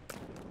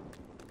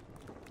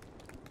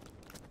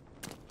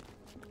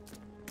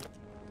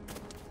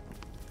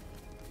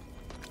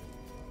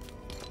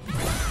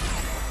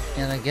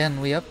 And again,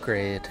 we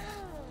upgrade.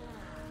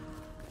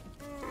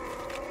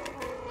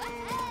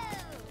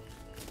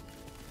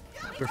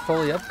 We're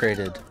fully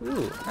upgraded.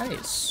 Ooh,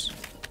 nice.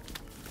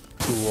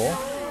 Cool.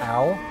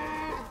 Ow.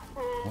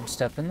 Don't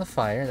step in the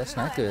fire, that's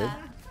not good.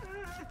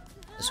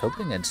 I was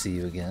hoping I'd see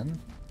you again.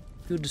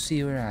 Good to see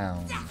you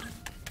around.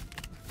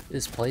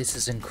 This place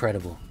is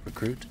incredible,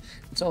 Recruit.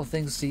 It's all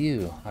thanks to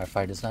you. Our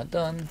fight is not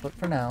done, but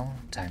for now,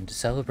 time to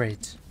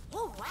celebrate.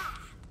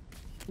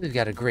 We've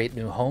got a great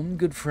new home,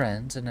 good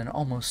friends, and an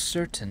almost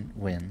certain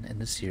win in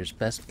this year's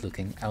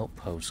best-looking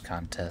outpost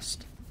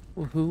contest.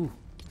 Woohoo!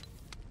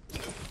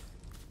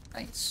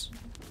 Nice.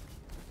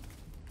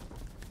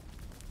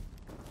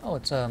 Oh,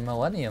 it's a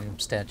Millennium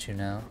statue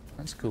now.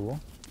 That's cool.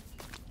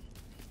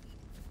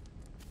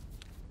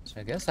 So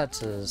I guess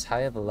that's as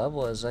high of a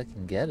level as I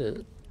can get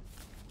it.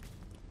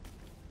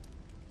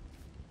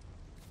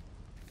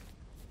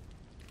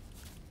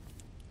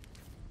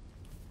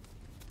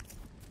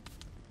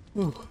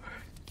 Ooh,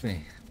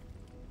 me.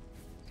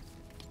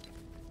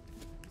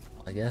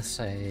 Well, I guess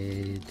I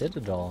did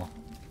it all.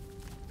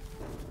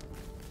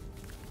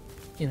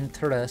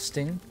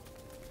 Interesting.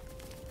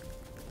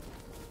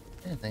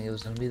 I didn't think it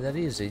was going to be that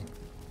easy.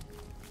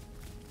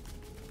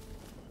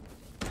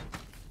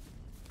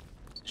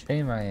 It's a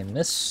shame I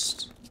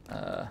missed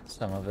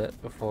some of it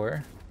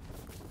before.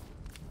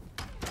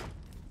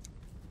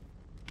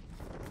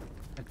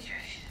 Okay.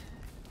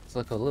 Let's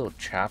look a little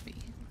choppy.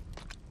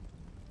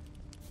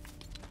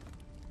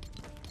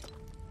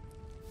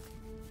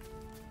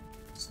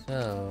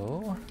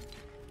 So,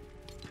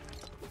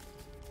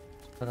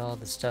 put all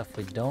the stuff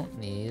we don't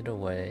need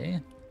away.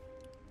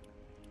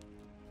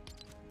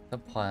 The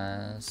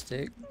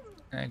plastic,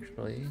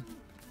 actually.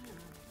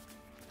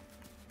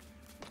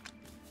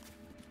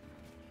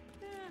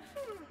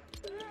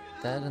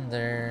 That in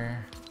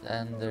there,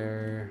 that in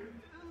there.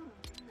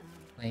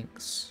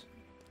 Links.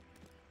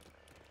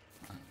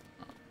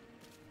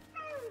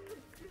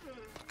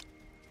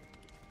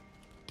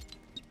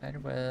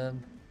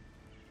 Spiderweb.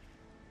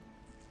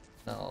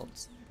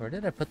 Cells. Where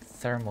did I put the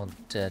thermal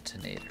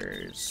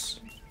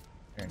detonators?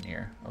 They're in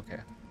here. Okay.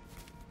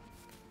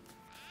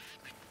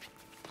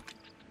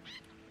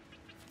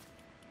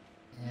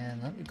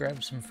 And let me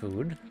grab some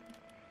food,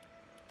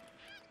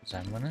 because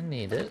I'm gonna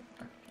need it.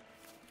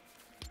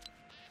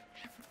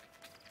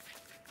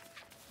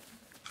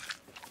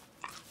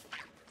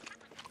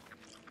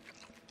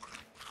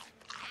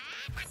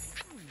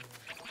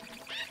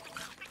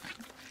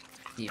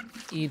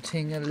 Keep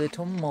eating a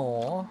little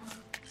more.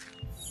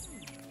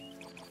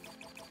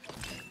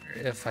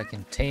 If I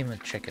can tame a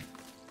chicken.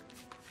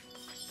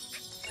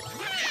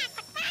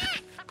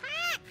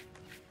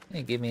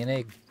 Hey, give me an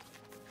egg.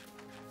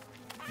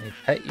 Let me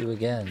pet you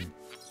again.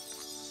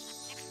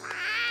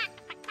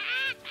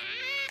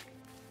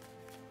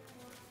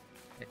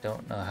 I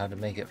don't know how to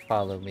make it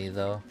follow me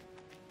though.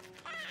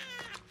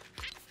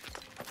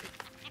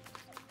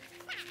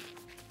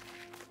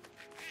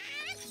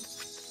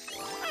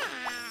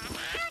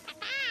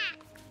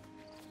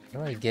 How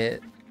do I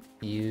get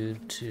you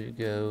to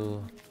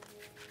go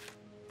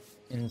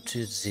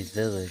into the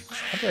village?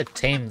 How do I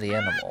tame the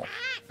animal?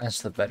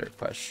 That's the better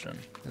question,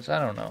 because I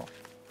don't know.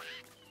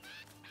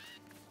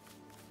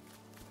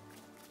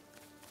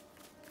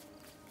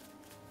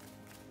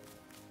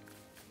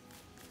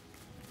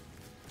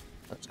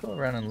 Let's go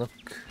around and look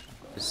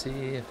to see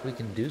if we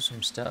can do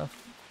some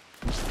stuff.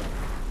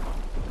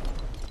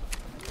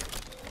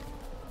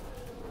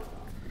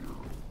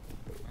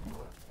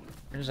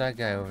 There's that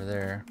guy over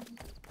there.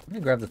 Let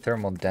me grab the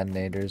thermal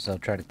detonators, I'll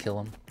try to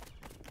kill him.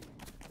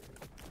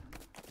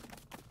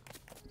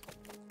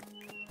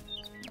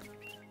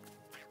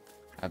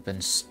 I've been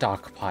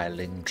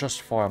stockpiling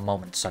just for a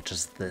moment such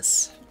as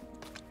this.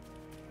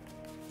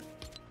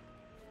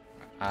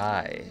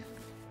 I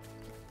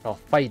shall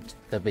fight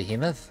the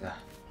behemoth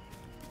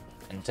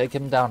and take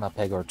him down a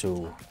peg or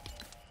two.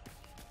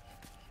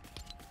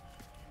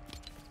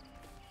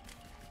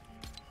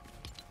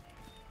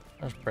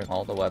 Let's bring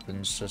all the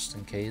weapons just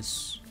in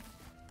case.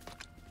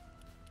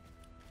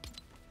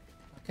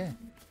 Okay.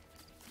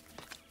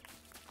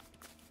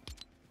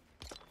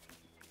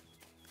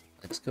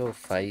 Let's go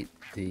fight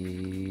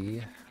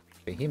the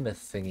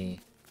behemoth thingy.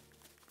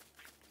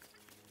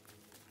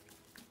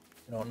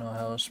 I don't know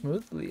how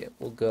smoothly it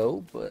will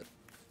go, but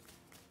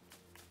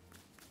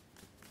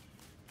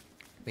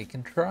we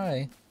can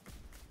try.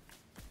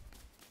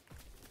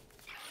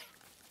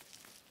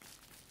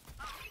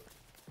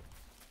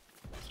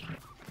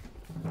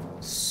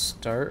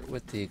 Start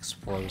with the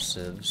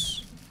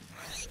explosives.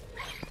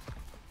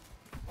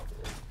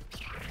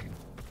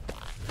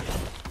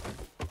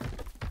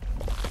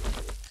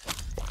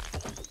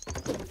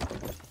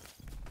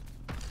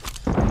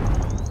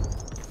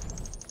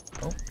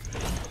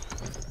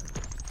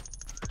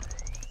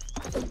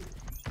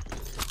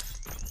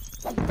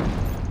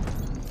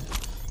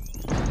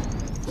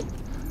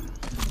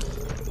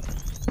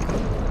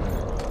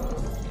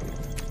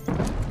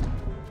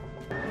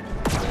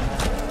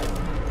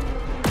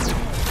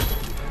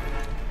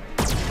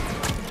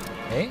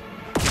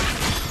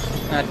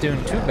 Not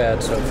doing too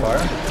bad so far.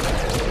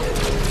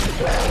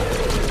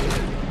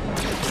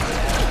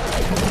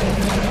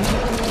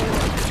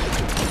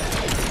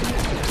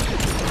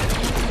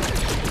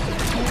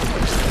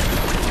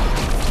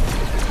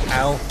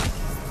 Ow.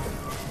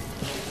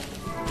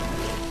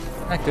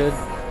 Not good.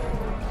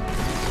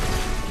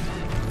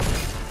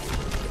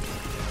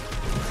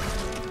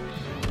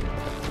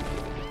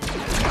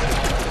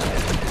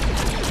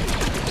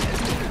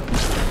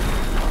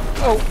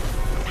 Oh.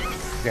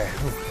 Okay.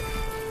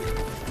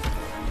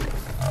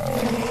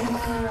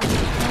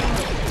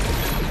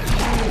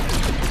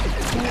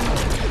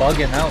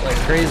 Bugging out like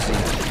crazy.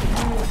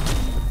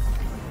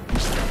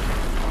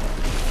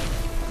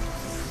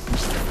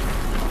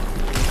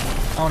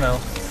 Oh no.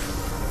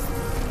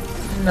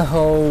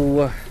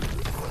 No.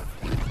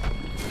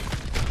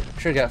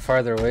 Should've got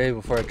farther away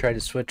before I tried to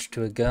switch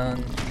to a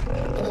gun.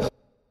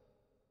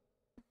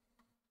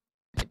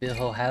 Maybe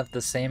he'll have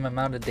the same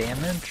amount of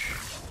damage.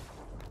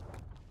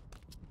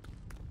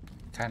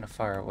 Kind of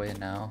far away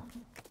now.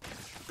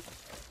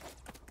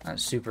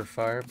 Not super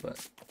far,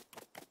 but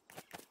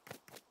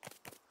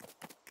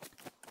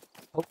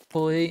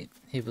hopefully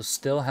he will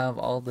still have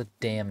all the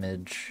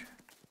damage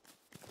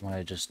from what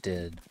I just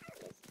did.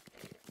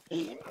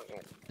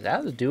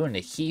 That was doing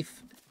a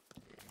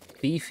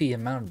beefy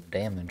amount of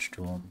damage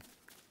to him.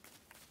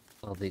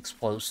 All the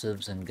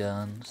explosives and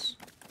guns.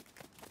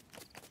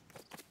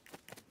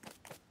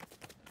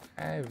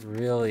 I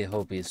really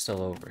hope he's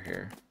still over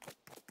here.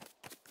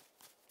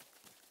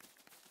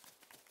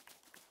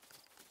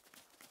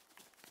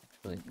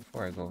 Actually,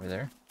 before I go over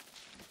there.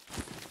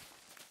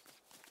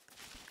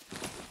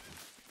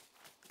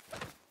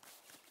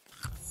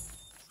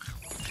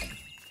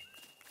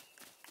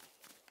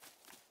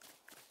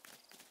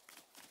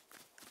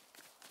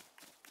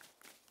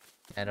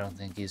 I don't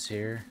think he's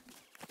here.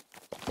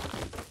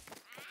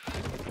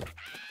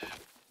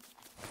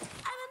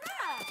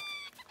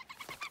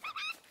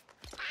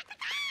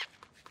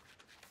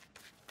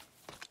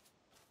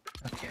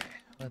 Okay,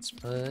 let's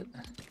put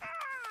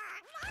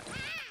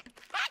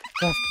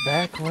stuff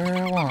back where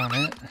I want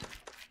it.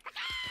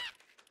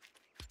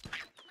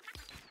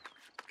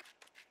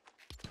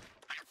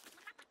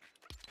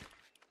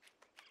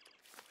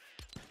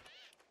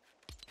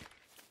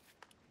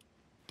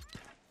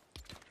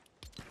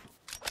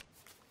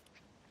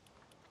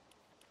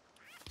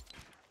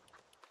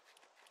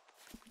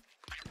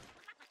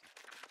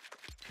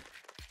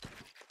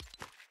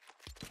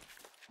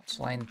 Let's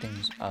line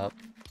things up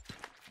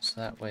so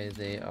that way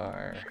they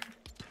are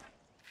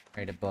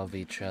right above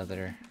each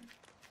other.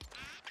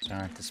 So I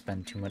don't have to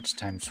spend too much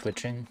time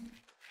switching.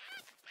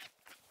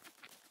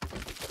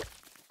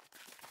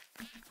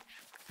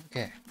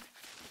 Okay.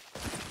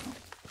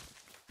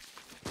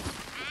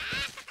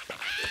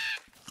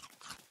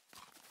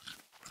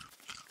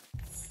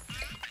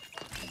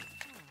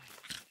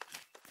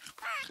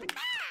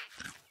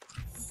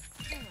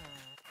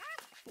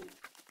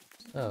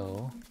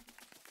 So...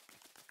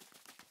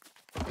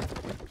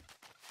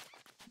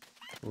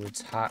 ooh,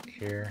 it's hot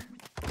here.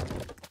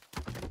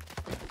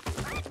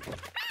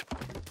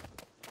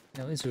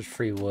 At least there's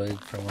free wood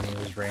from when he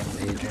was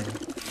rampaging.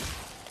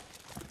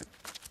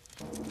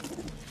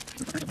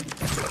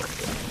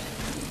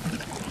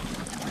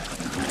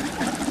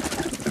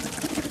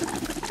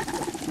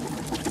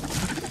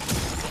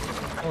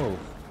 Oh.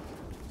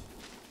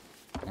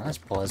 That's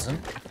pleasant.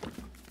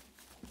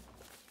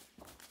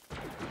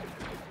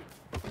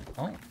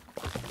 Oh.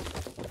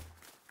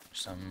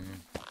 Some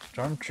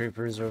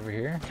stormtroopers over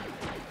here.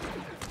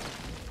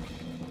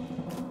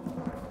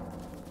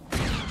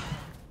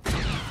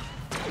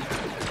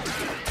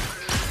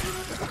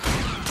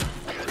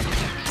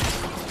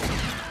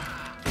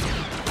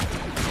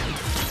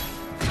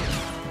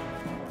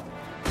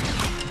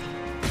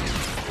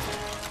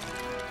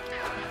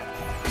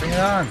 Bring it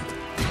on!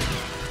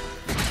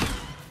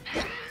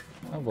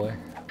 Oh boy.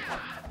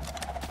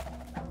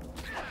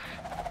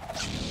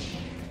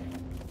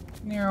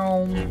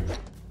 Meow.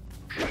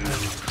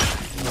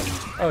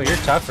 Oh, you're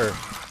tougher.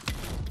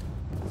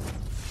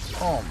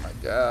 Oh my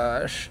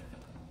gosh.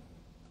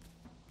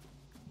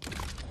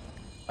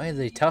 Why are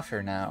they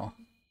tougher now?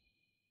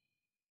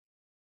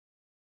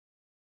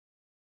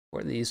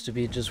 Where they used to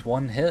be just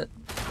one hit.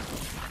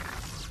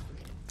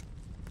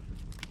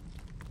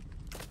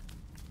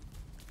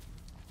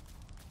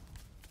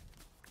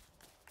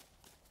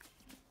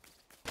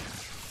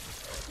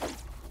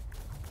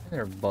 Hey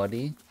there,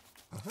 buddy.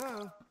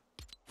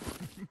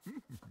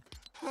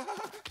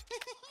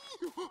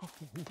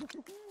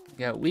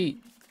 Got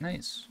wheat.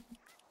 Nice.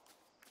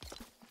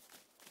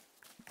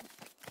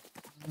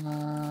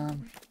 I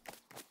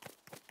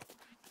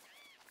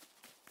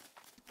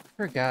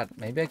forgot.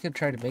 Maybe I could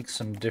try to make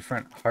some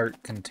different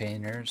heart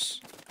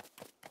containers.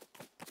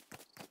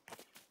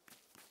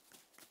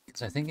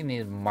 Because I think I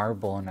needed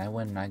marble, and I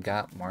went and I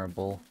got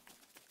marble.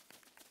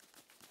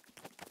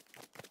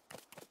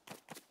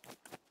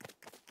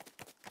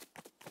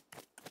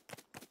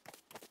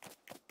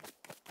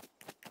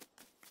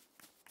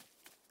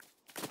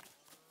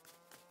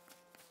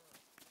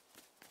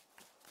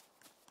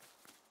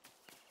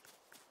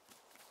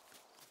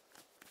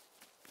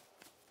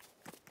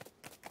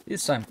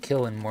 least I'm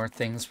killing more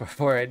things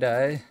before I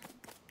die.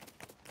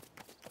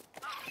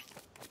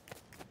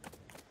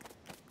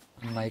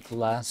 Unlike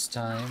last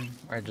time,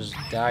 where I just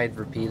died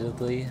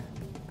repeatedly.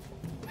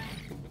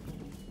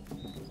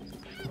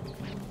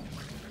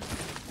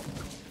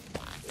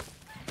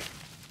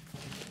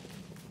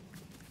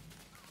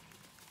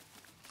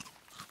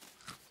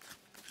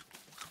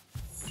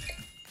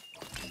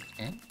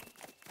 Okay.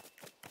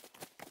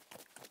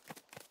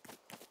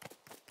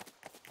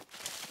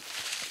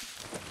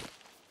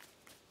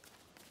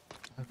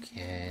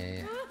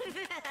 Okay.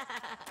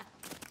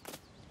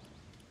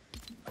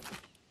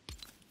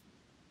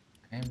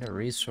 Time to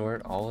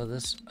resort all of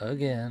this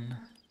again.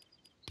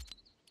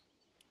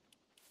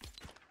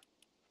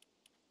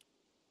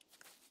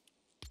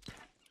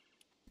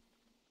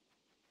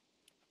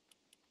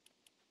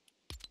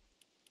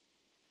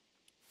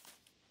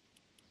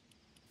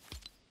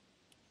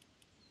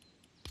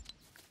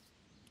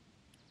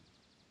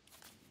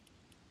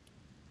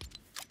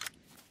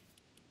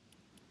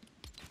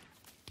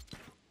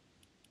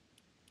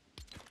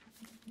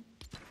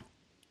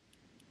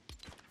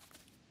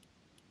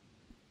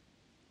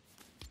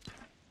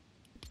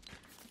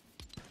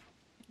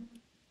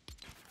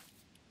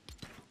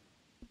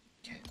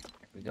 Okay,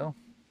 here we go.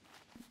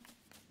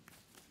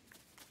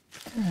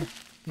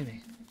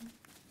 Maybe.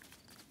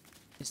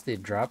 At least they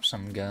dropped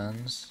some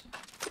guns.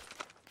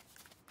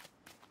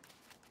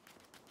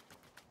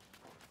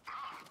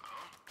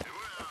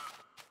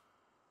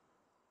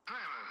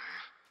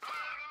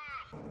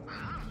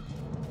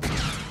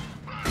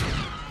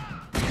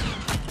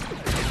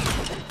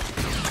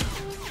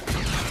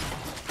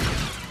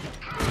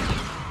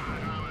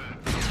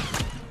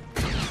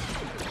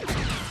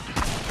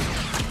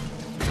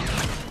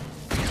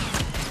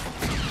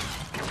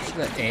 Wish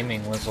the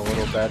aiming was a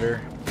little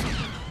better.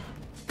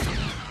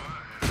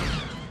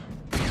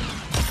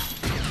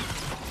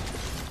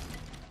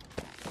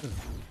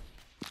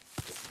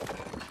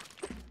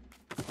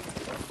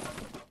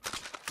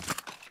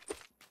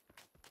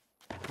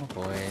 Oh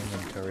boy,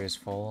 inventory is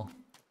full.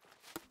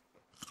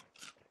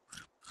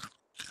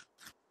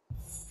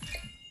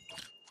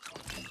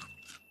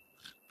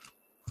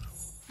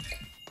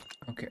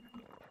 Okay.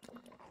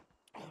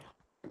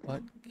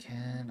 What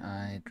can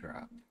I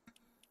drop?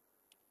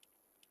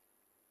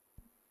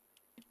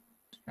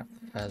 Drop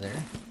the feather.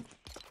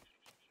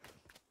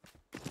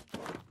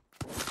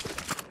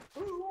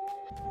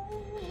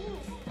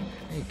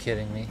 Are you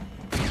kidding me?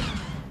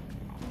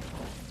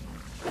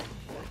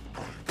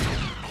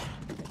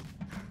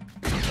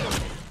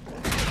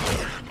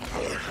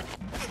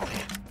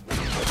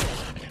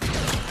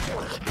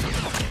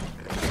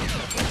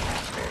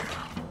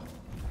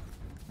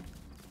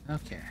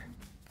 Okay.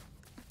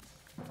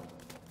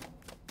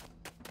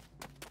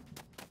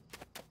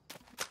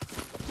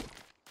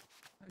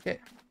 Okay.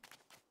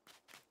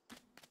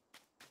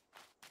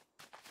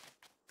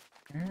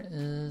 There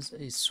is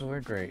a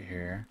sword right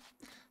here.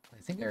 I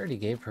think I already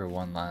gave her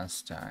one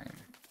last time.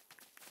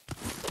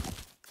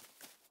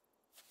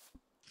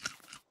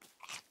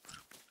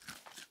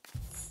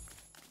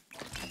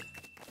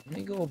 Let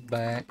me go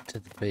back to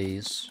the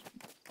base,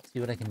 see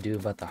what I can do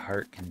about the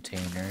heart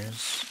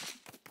containers.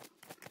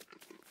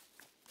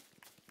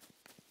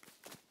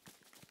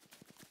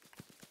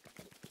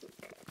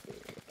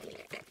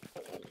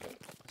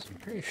 I'm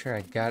pretty sure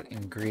I got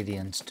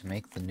ingredients to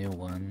make the new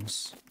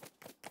ones.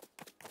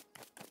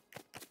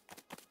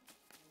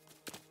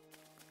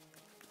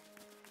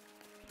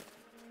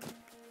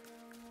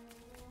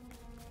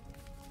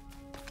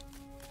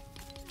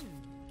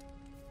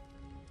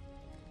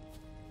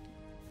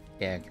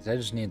 Yeah, because I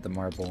just need the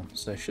marble,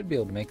 so I should be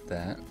able to make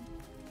that.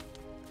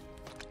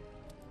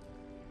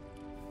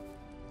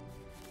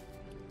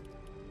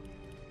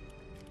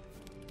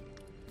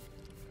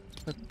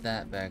 Let's put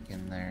that back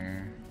in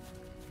there.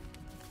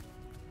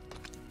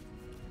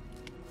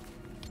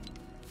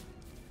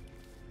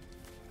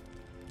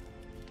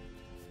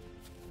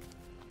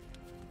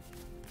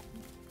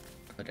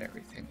 Put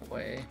everything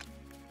away.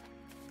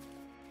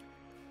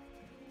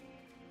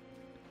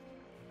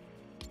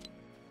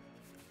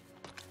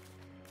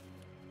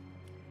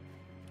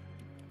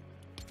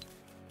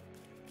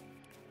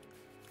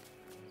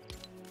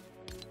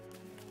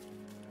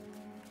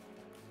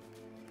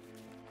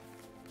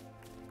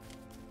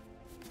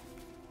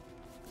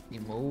 You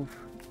move.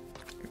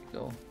 There we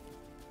go.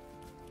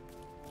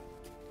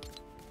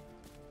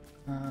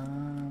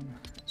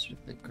 That's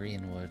what the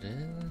green wood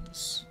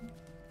is.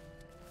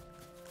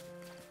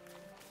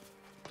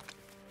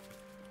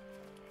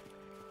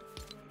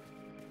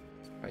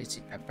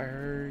 Spicy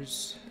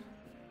peppers.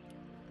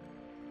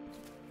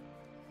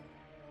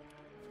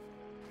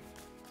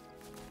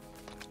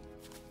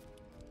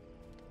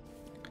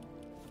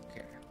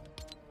 Okay.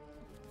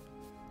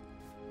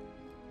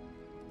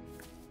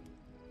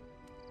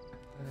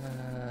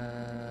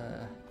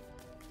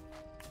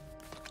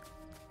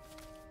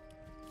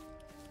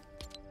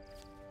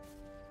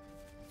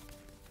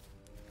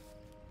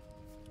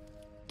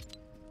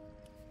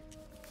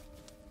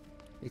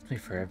 Takes me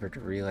forever to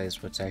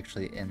realize what's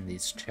actually in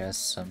these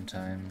chests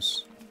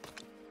sometimes.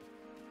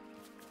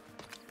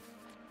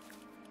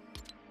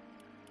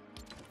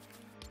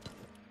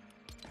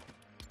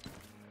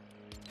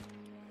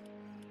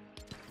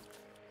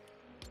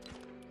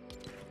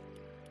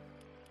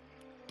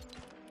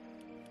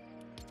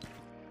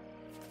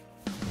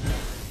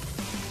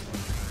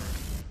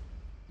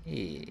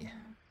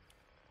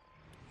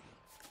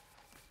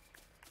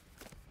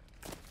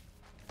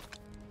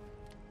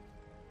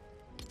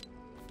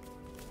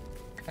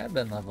 I've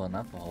been leveling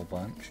up a whole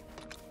bunch.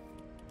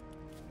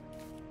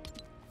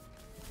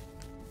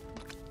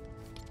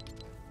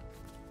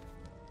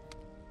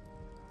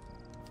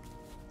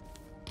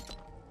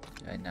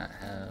 Do I not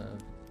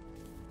have...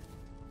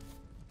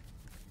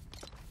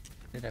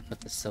 Where did I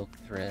put the silk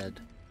thread?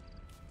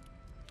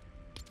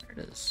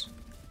 There it is.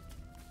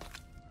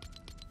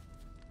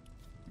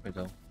 There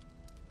we go.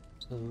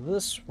 So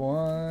this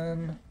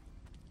one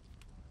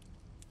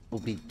will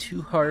be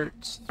 2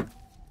 hearts,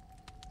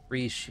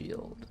 3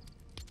 shield.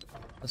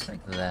 Let's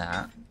make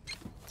that.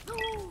 I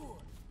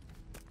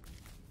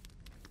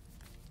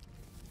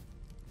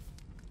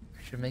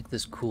should make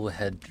this cool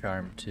head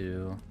charm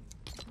too.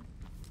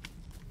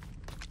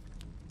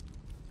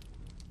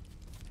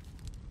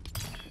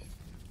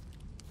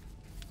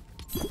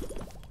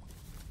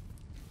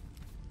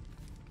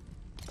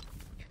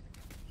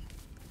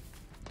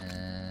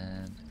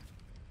 And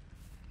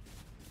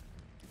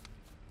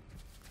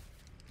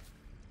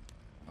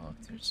oh,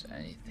 if there's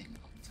anything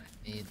else I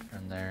need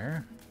from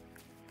there.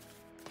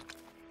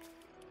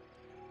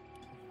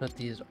 Put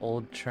these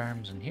old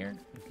charms in here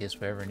in case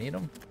we ever need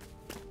them.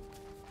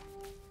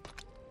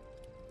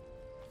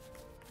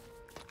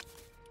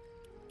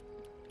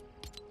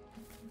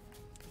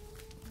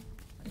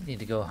 I need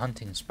to go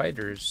hunting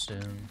spiders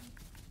soon.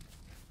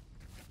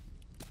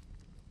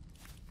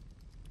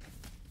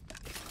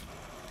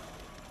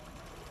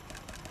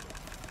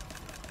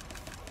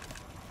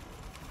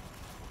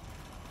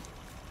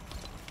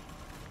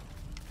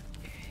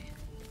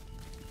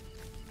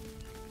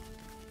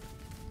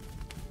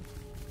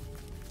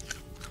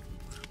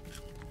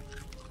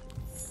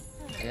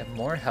 I have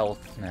more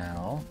health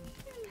now.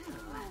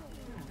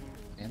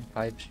 And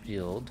 5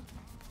 shield.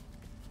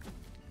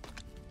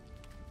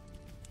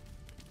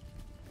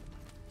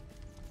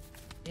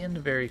 And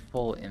a very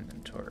full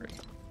inventory.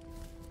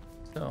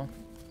 So,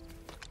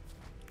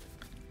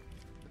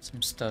 put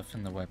some stuff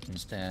in the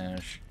weapons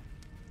stash.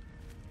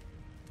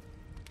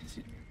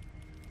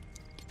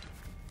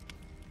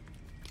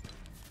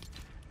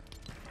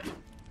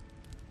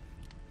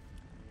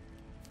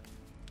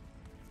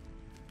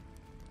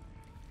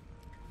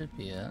 Should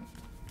be it.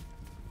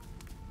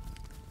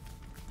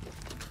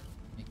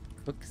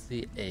 Cook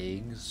the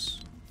eggs.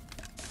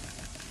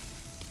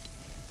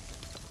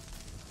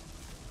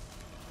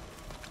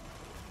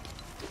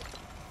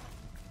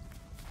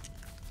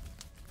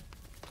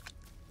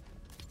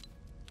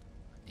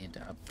 I need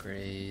to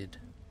upgrade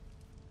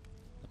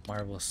the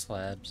marble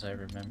slabs, I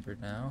remember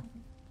now.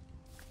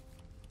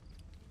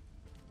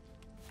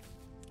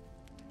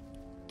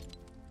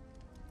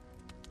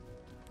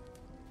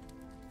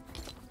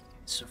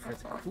 So for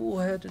the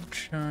cool-headed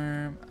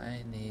charm,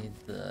 I need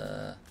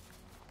the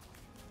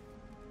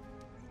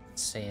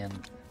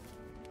sand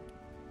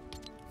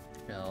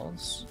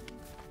shells.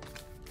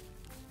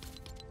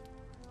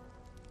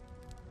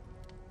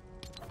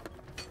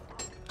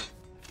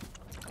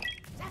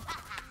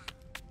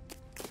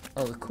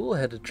 Oh, the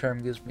cool-headed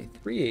charm gives me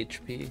 3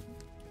 HP. Maybe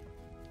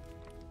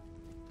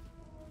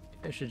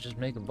I should just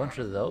make a bunch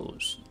of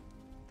those.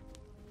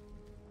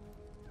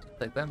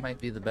 Like that might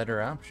be the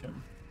better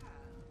option.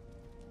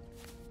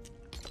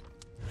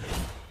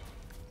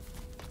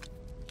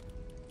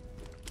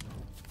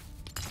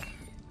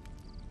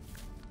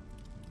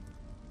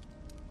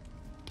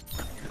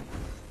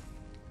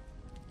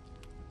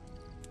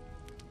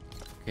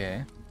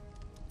 Okay.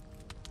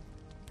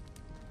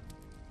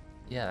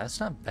 Yeah, that's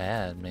not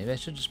bad. Maybe I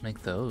should just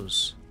make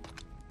those.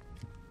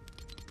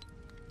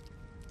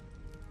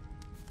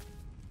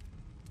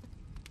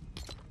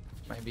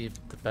 Might be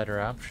the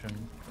better option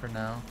for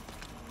now.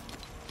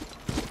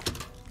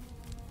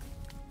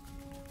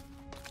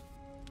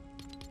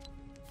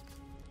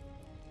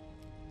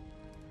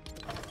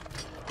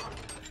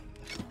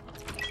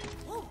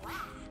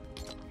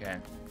 Okay.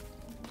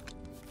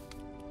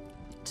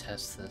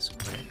 Test this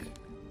quick.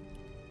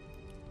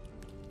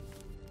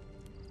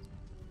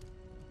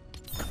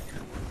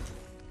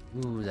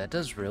 Ooh, that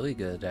does really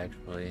good,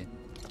 actually.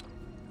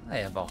 I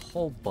have a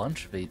whole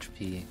bunch of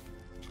HP.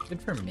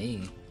 Good for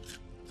me.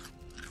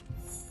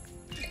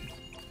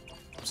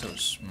 I'm so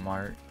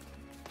smart.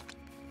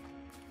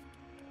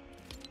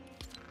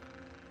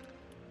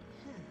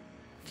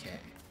 Okay.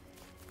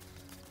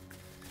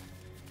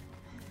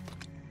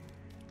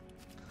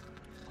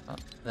 Pop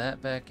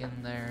that back in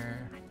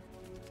there.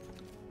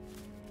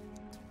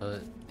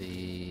 Put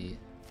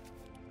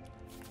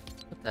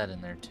that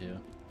in there too.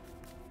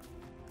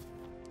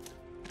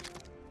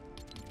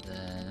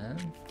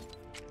 Then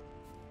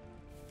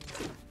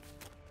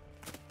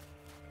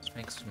let's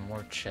make some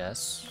more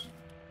chests.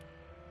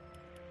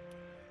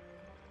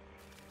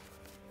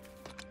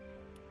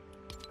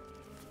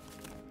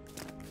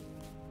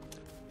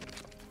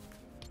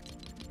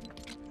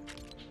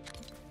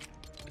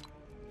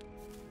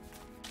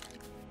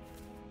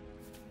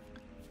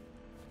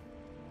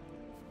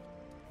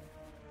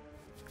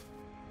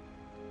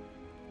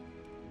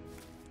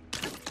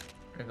 There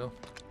we go.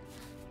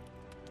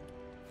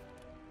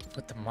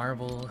 Put the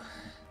marble,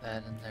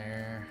 that in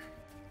there.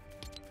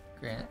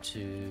 Granite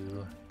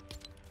 2.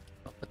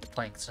 I'll put the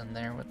planks in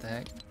there, what the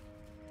heck.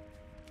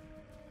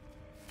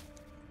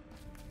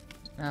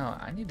 Now,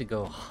 I need to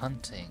go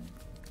hunting.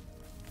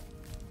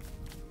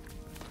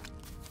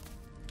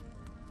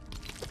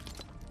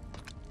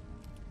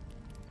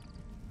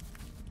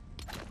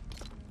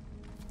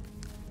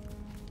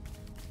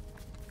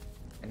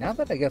 And now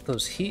that I got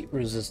those heat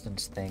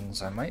resistance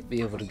things, I might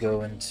be able to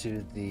go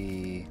into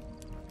the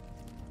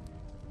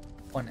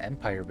one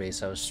Empire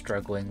base I was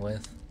struggling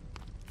with.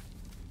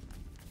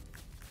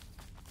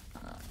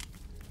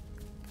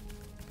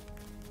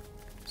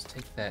 Let's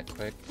take that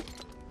quick.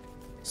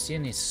 See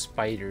any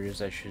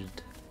spiders I should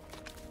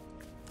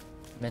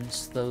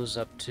mince those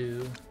up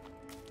to?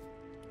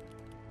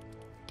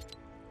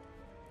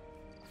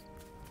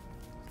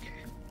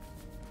 Okay.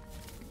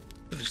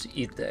 Just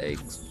eat the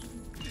eggs.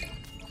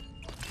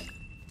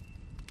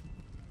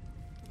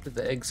 Did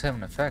the eggs have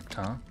an effect,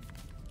 huh?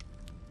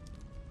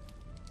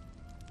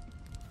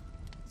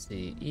 Let's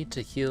see. Eat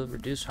to heal,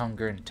 reduce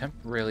hunger, and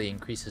temporarily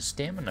increases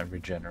stamina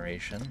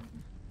regeneration.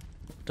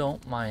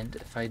 Don't mind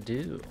if I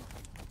do.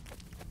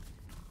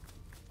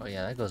 Oh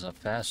yeah, that goes up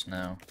fast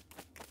now.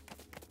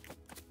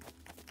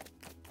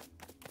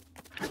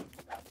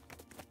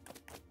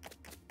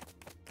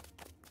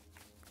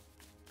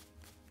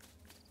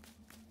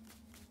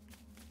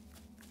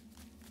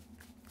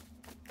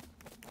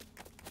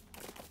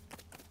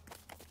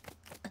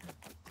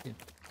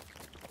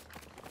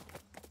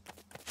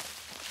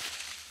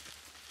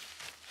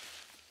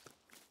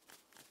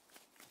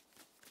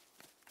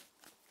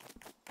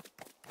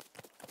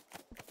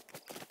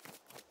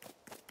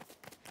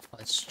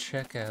 Let's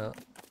check out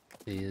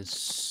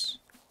these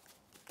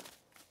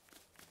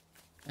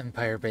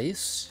Empire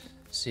base.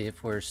 See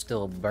if we're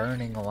still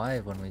burning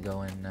alive when we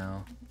go in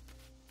now.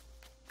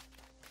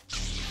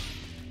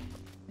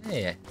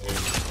 Hey,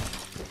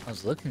 I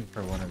was looking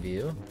for one of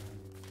you.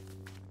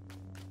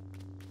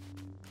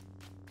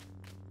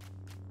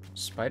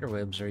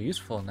 Spiderwebs are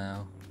useful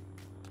now.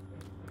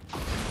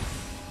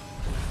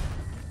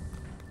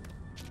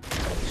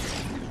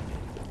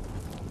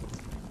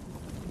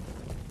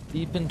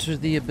 Deep into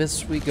the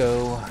abyss we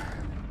go.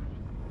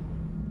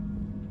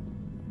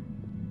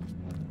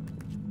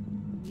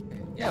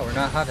 Yeah, we're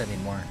not hot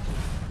anymore.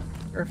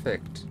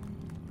 Perfect.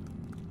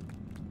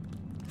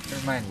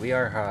 Never mind, we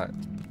are hot.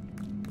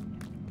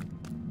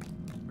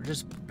 We're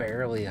just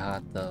barely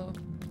hot though.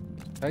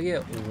 If I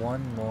get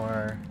one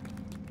more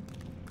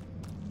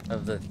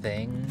of the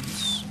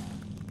things,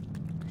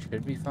 I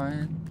should be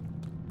fine.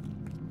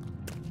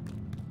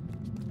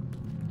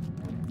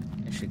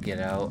 I should get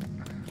out.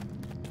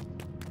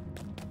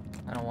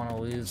 I don't want to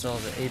lose all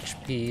the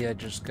HP I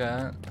just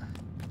got.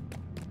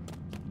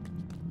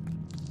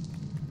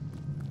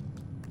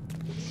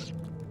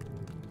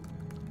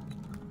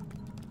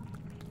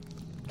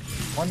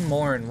 One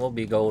more and we'll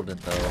be golden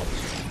though.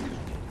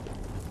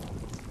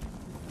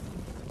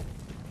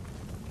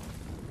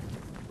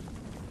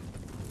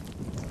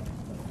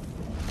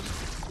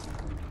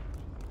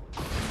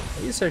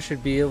 At least I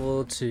should be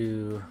able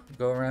to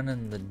go around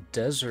in the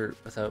desert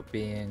without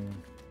being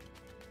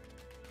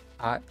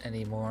hot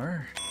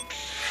anymore.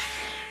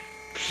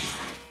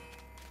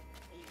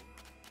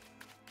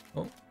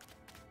 Oh,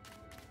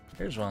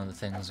 here's one of the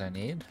things I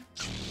need.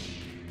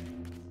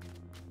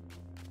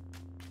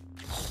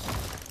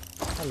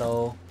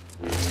 Hello.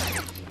 Okay,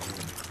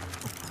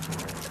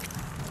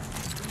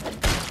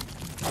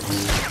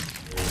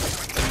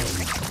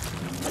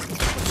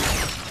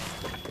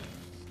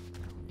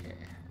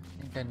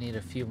 I think I need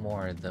a few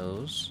more of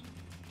those.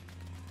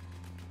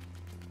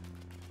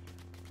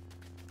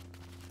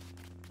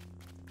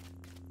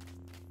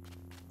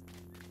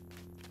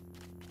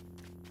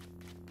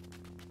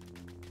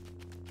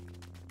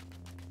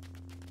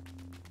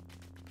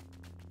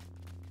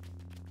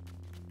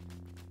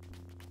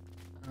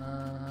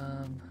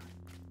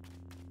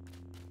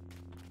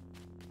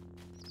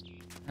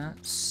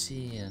 Not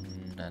seeing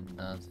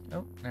another.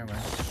 Oh, never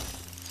mind.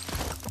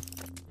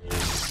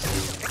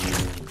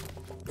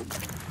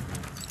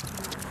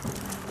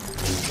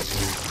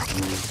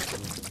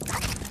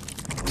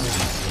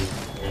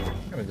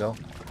 There we go.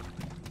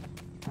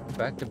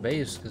 Back to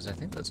base because I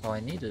think that's all I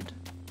needed.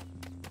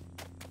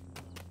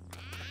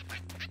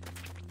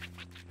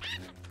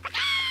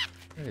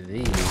 What are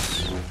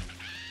these?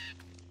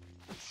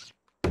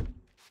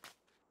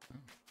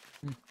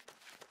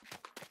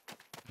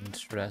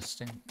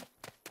 Interesting.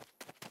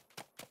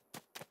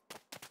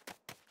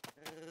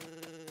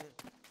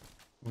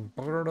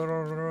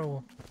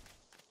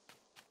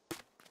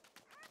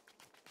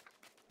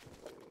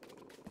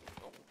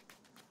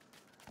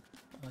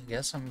 I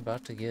guess I'm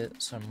about to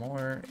get some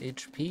more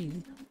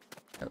HP,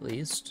 at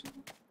least.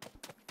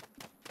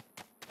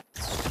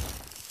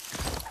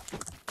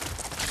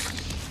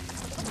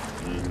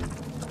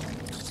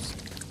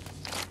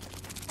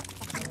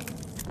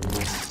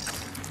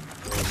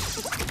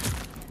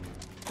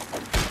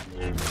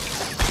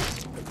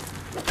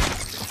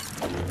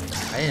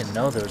 I didn't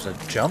know there was a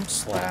jump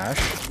slash.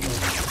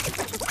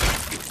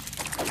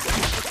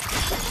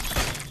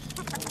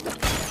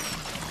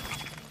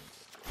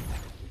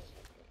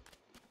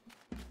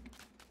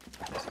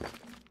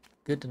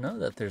 Good to know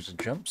that there's a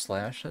jump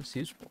slash. That's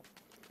useful.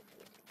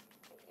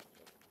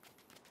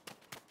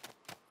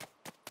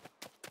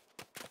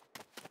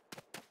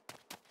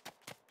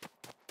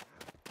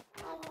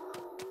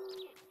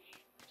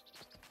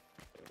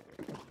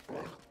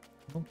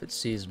 Hope it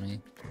sees me.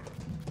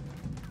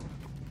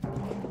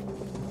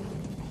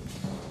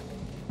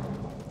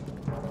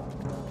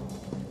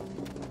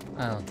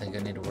 I don't think I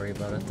need to worry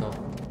about it though.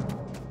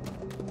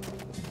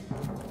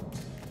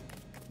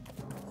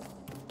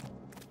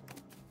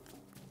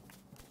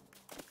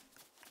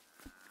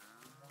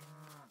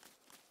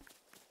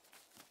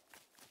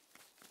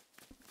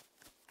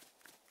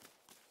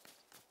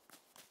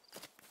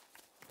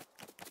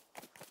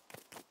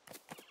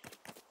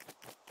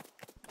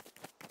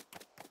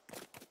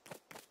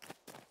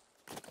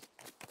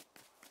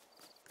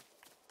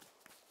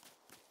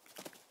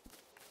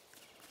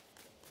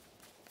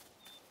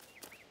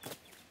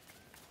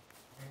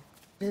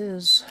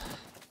 Is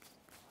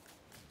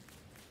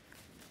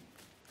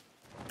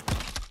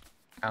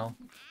ow.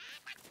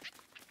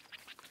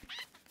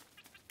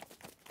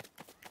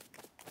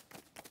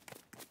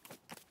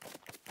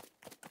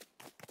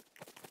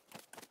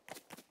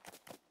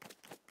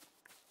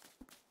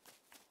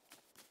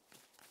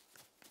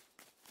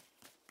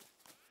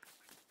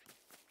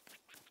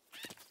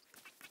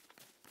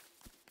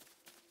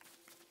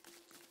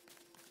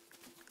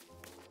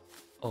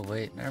 Oh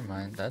wait, never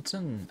mind. That's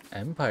an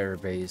Empire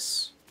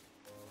base.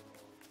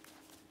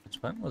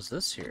 When was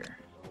this here?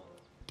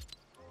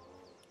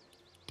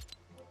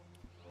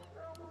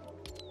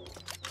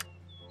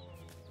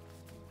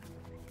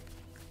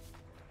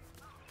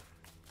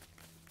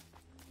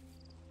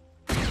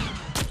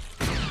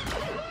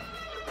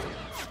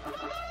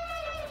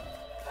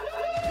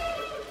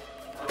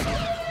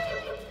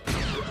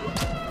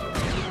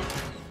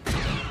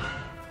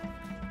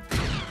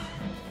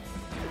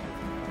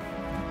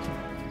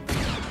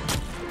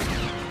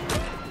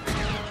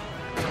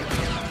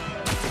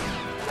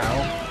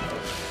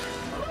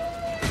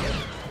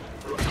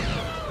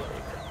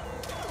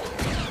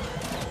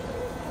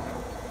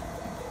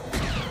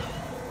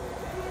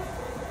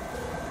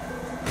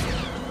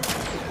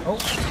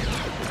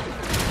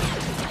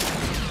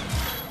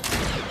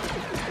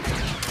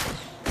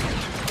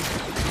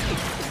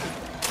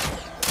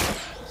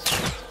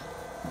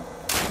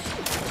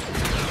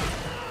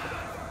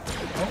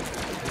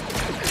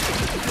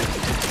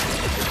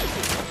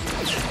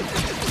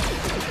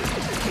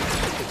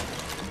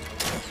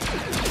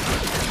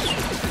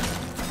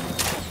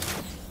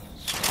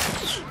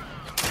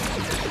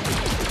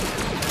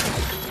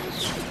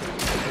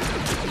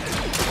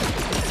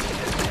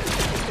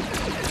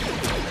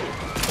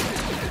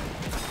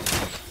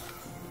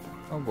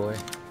 Oh boy.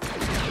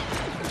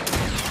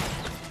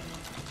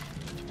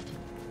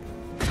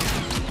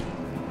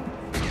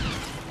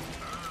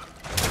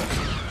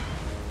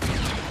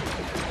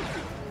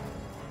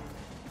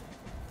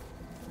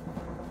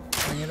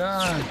 Bring it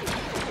on.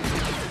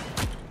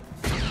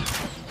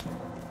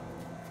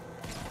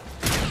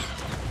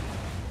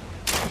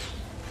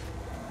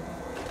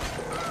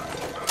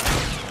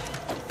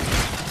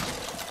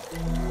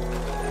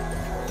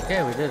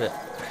 Okay, we did it.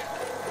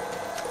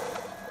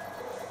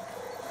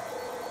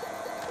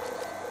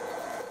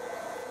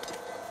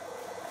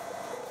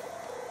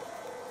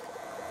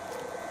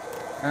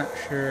 Not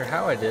sure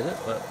how I did it,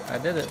 but I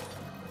did it.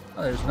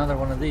 Oh, there's another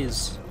one of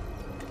these.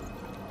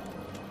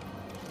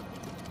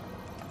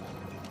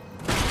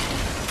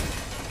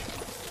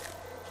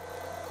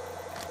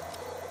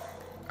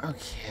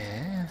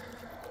 Okay.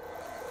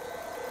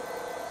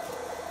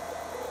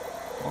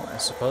 Well, I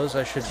suppose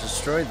I should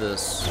destroy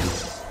this.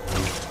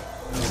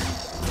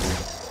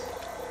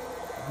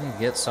 I need to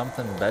get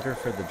something better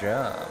for the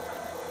job.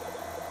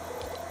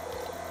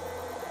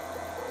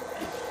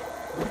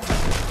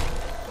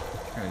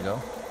 There we go.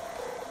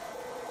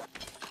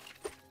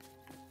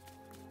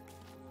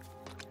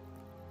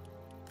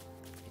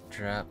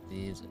 Drop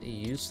these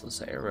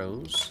useless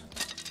arrows.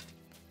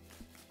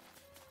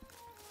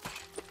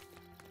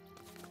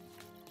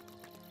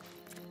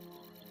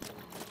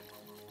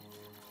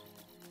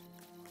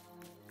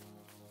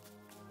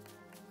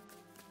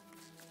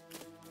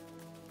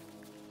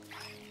 I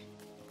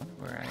wonder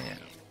where I am.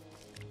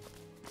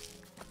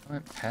 I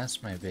went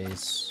past my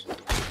base.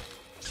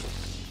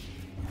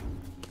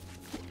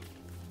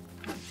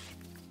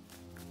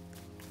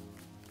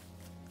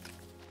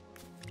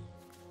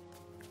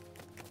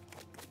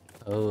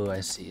 Oh, I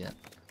see it.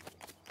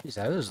 Jeez,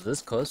 I was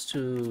this close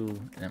to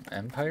an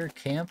Empire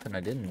camp and I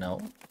didn't know.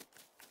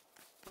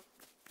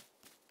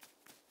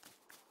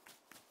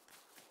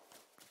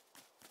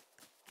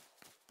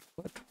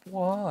 But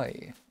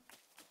why?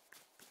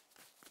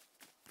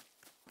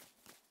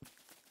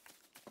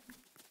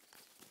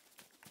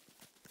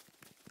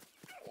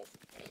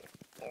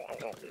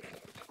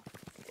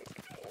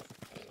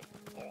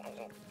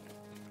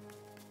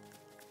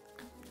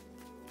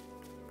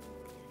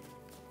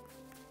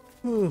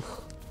 Ooh,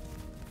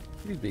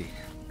 creepy.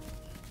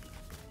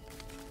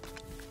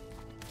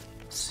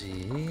 Let's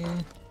see.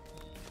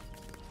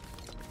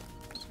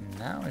 So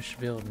now I should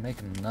be able to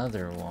make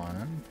another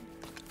one.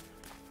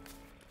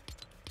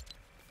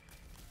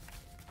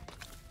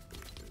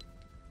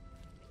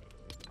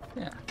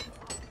 Yeah.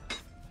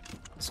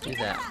 Let's do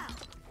that.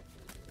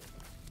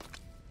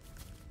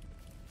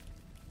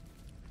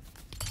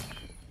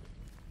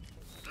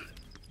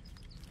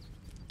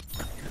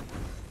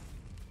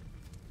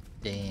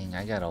 Dang,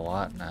 I got a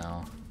lot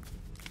now.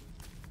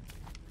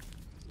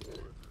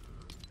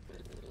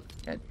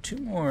 Got 2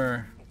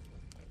 more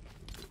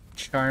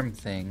charm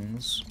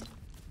things.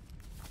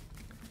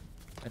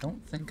 I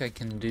don't think I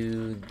can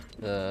do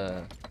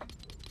the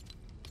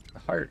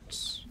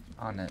hearts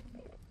on it.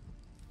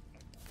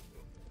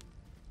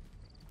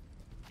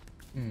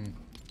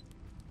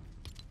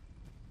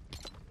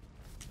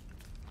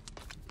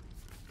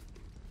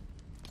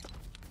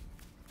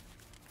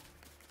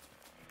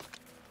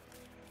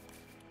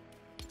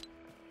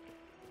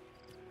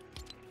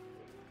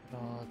 Put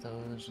all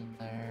those in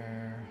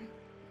there.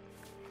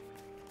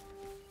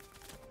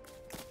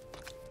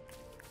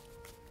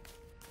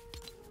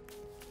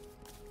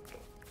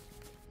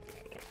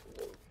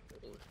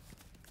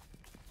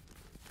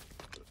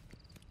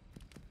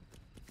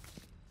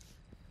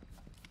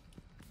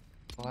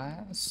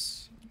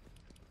 Glass.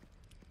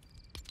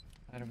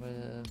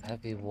 Additive,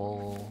 heavy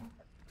wool.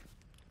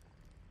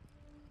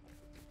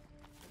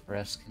 The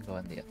rest can go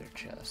in the other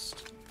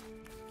chest.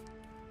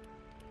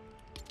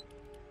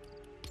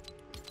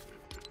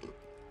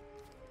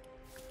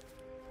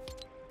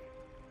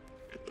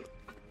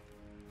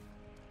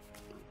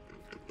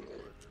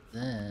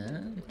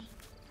 Then,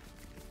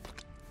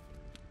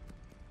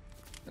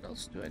 what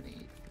else do I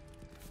need?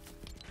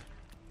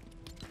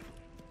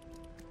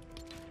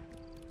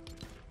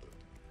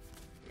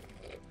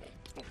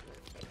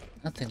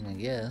 Nothing, I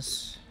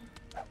guess.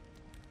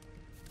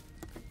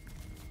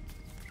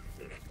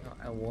 Oh,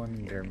 I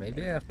wonder,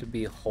 maybe I have to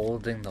be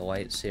holding the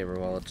lightsaber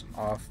while it's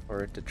off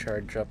for it to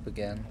charge up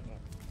again.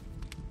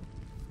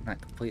 Not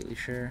completely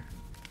sure.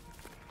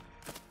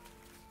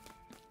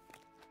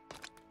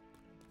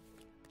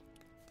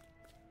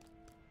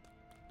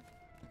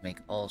 Make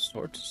all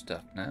sorts of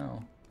stuff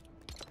now.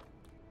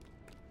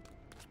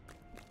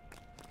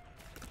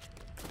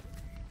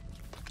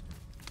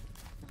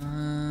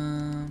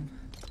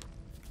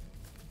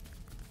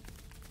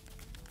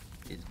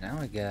 Now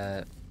I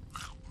got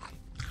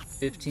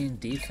 15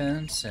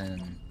 defense and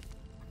how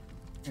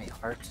many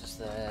hearts is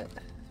that?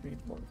 3,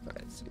 4,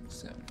 5, 6,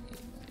 7, 8,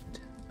 9,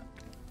 10,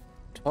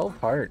 12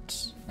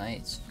 hearts.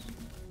 Nice.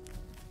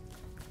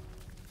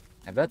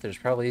 I bet there's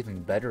probably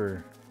even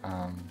better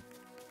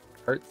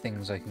heart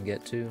things I can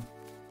get too.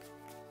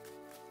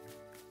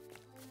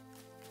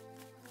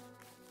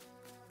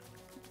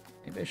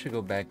 Maybe I should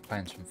go back and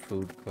find some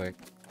food quick.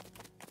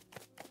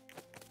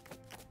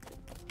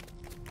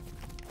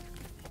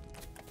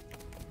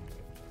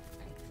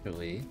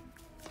 Actually,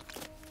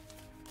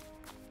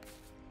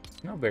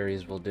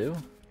 snowberries will do.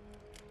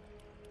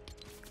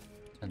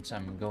 Since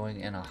I'm going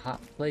in a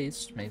hot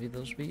place, maybe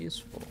those will be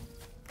useful.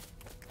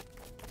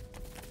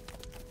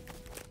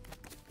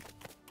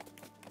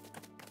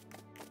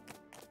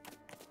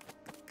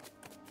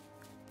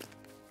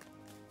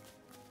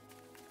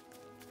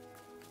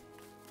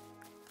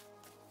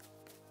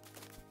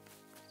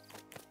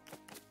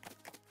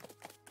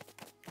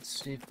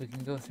 Let's see if we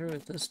can go through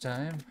it this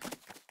time.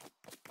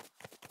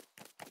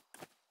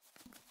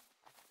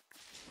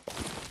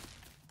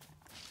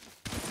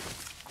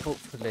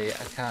 Hopefully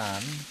I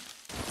can.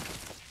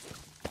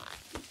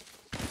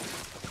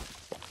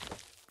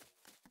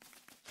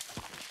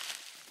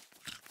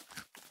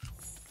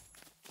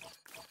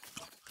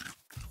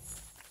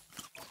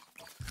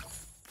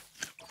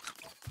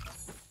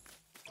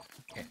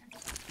 Okay.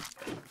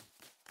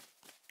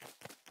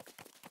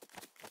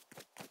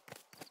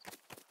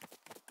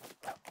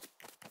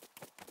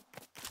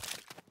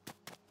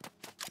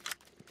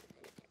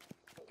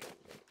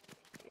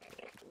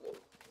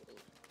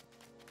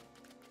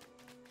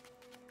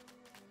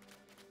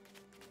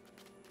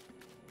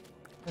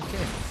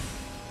 Okay.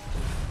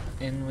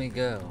 In we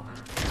go.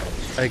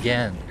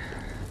 Again.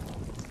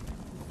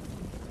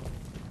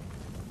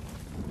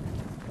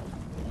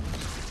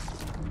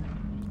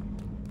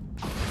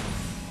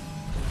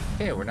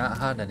 Okay, we're not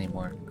hot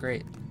anymore.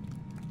 Great.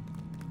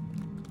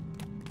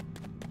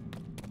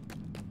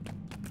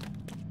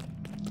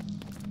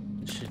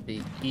 This should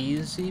be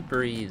easy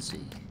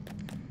breezy.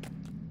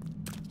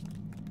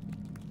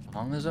 As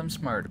long as I'm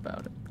smart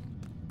about it.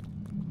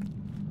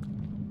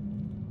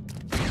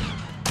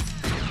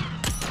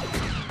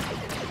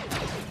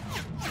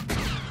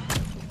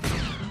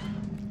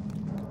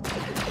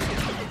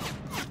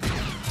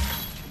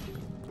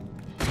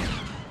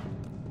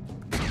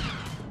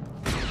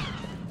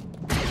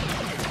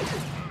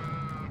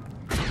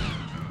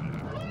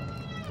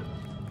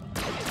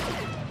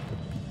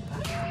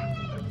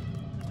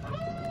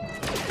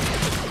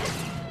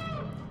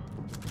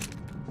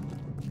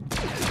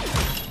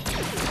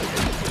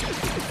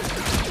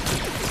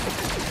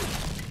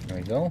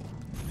 Go.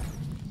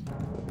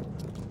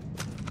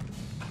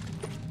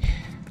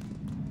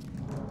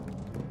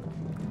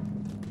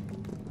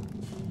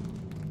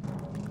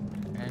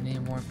 Any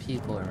more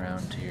people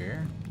around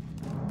here?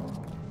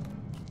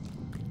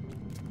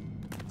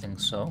 I think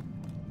so.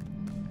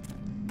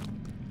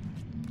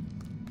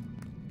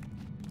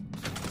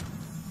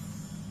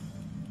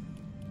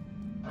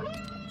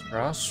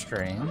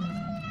 Drawstring.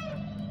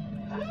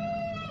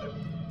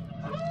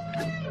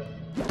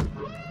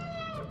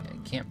 I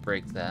can't can't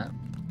break that.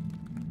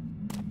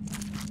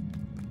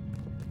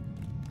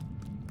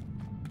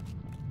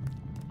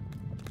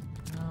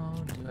 How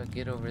do I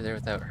get over there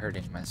without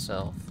hurting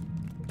myself?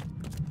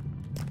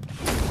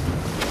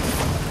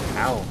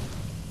 Ow.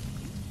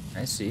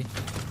 I see.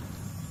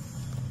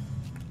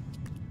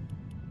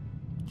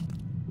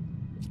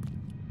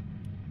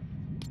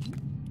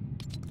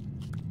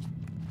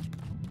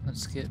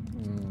 Let's get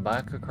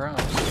back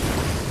across.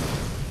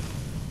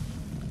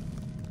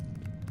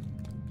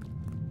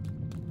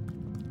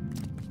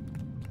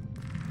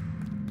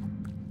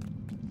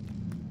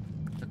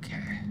 Okay.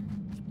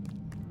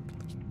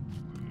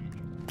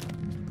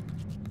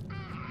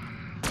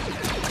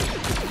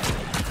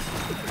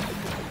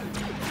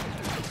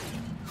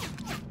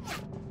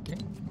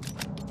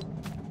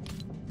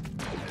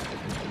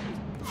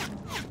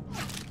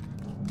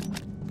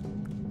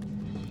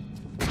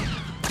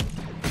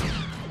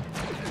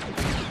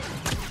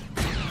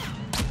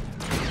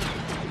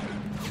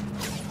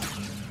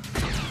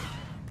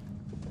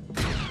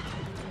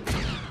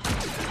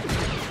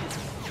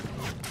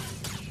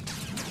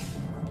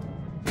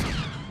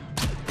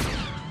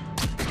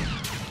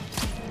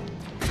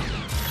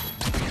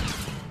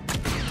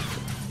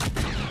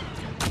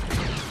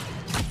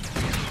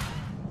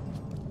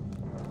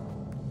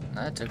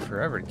 That took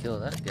forever to kill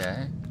that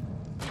guy.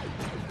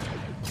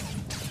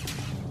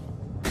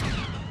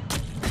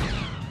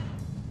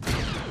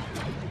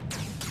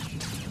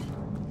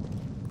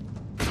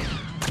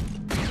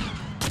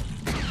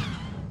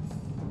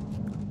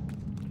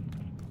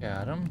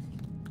 Got him.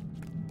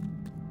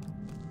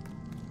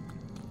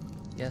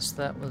 Guess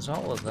that was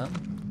all of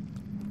them.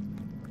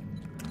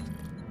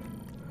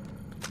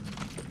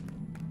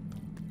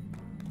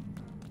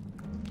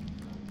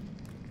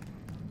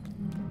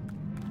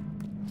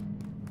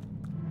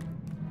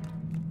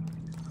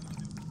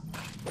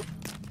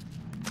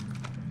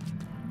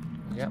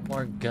 Got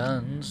more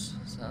guns.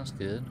 Sounds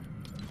good.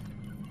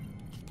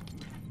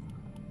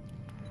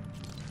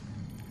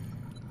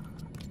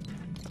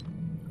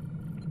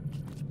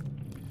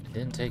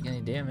 Didn't take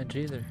any damage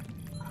either.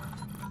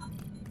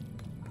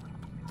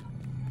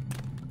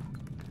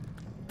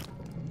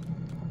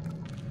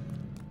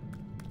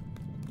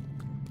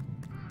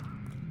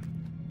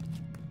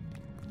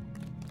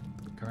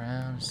 Look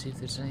around, see if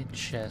there's any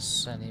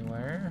chests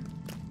anywhere.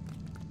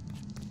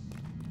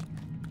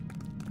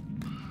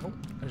 Oh,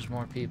 there's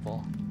more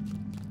people.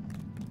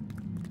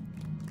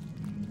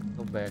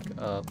 Go back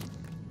up.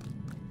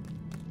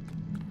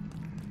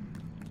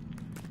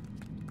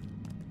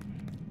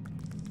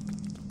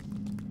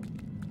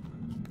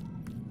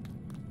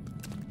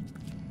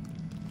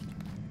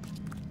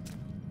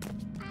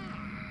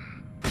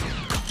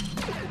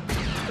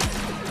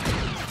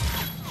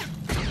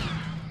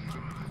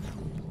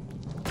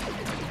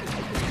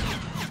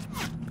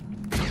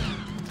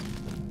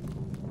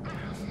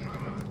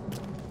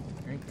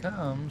 Here he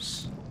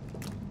comes.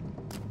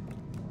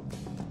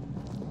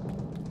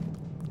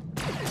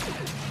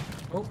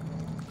 Oh.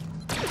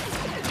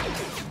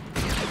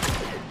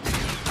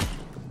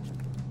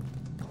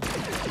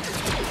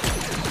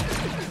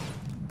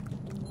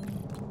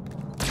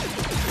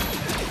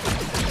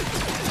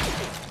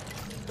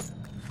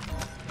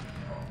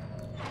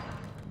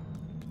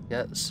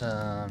 Got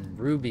some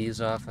rubies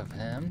off of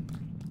him.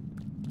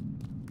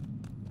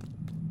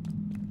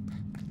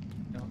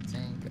 Don't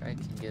think I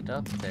can get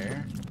up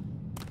there.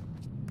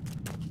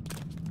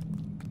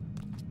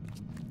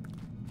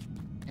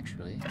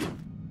 Actually.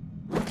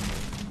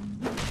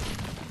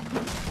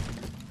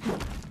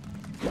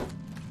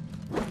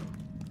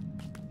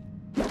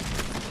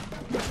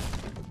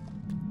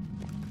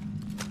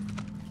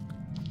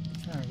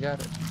 I got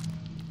it.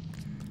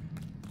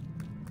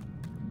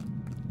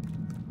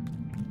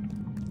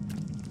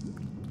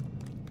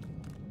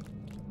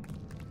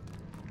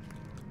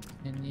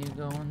 Continue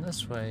going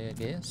this way, I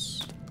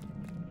guess.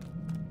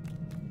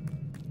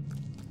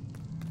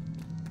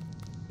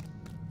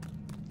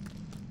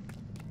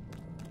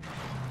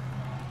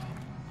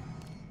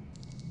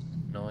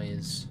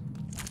 Noise.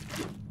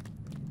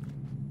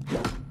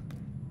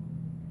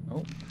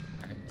 Oh,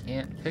 I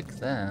can't pick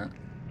that.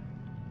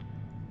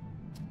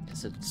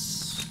 Guess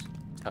it's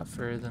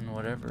tougher than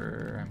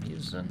whatever I'm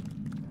using.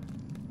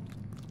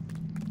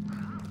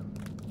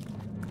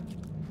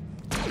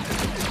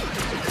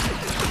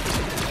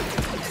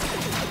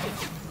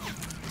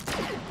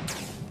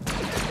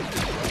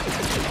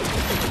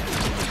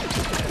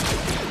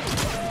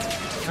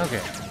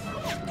 Okay.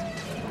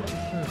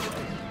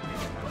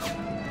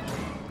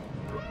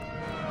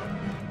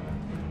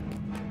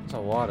 There's a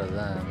lot of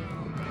them.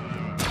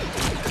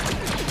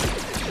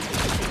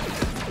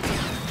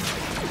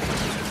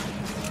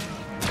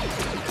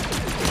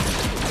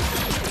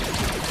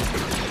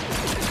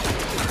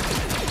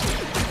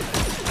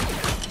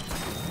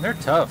 They're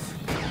tough.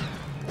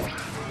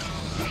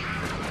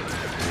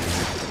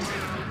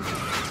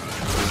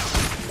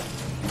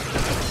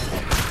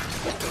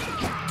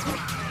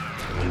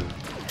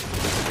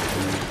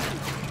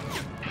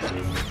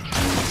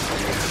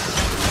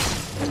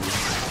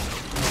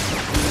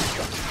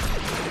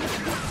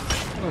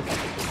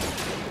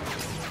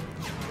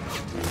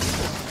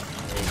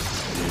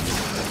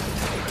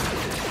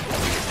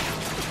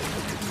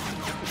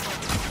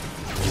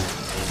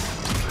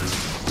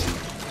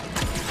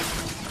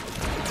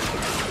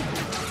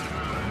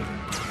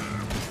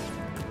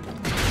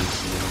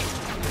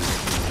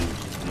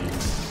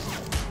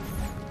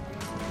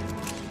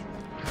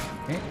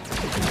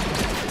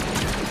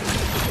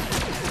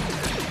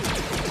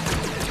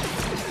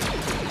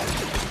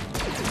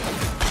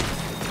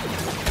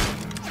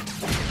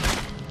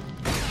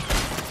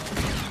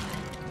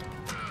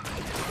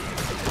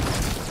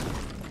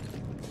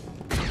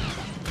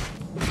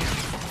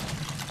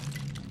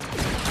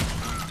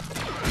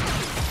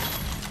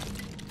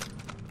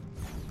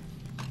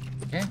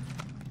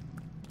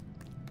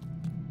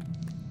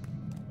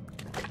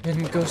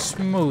 Didn't go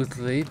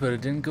smoothly, but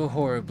it didn't go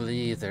horribly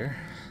either.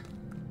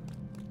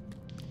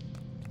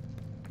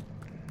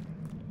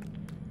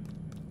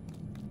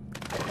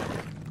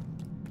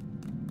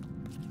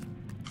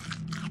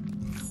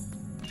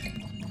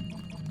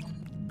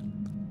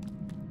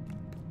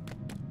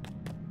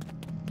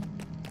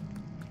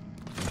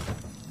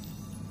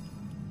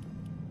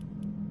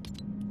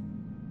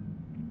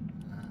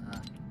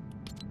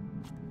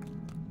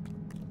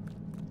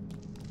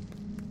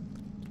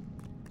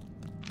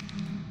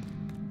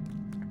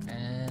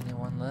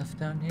 Left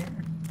down here?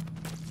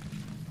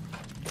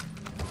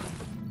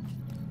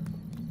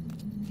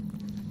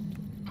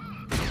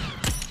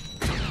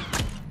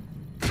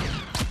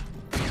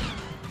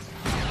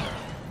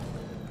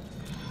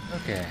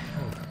 Okay.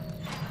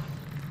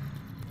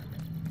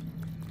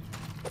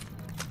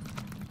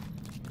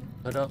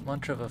 Put up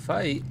much of a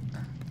fight.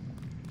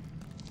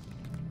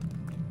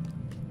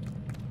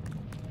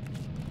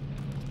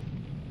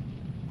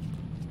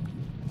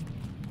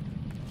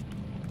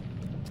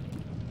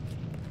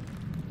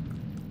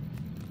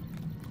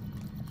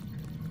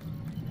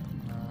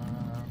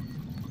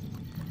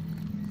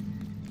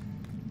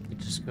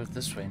 Go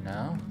this way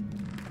now.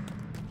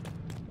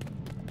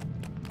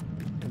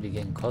 Gonna be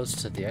getting close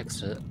to the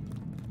exit.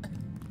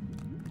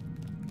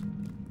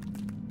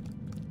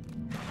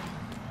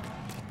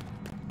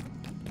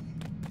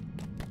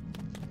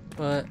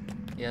 But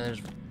yeah,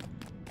 there's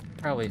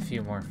probably a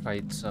few more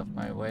fights up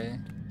my way.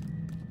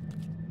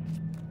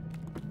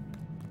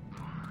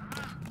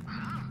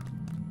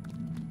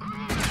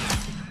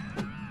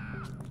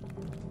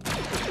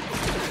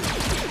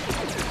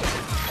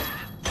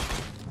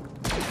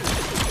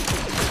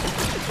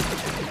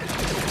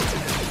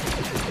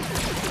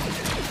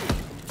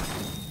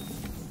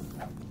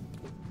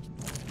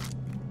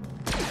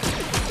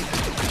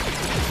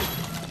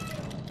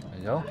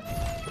 Go.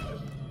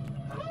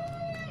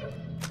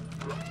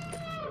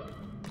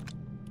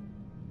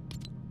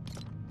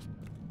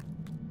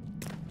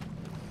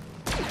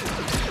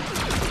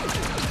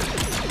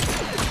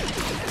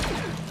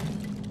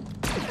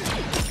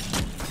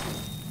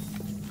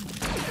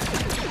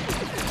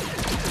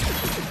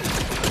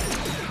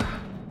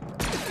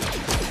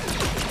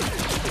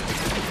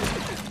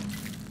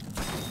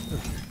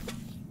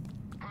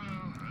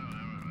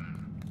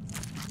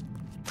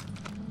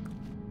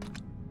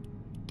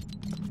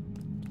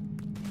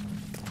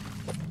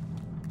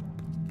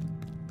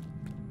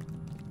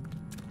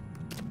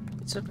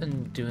 I've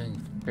been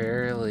doing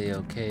fairly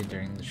okay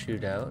during the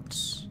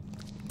shootouts.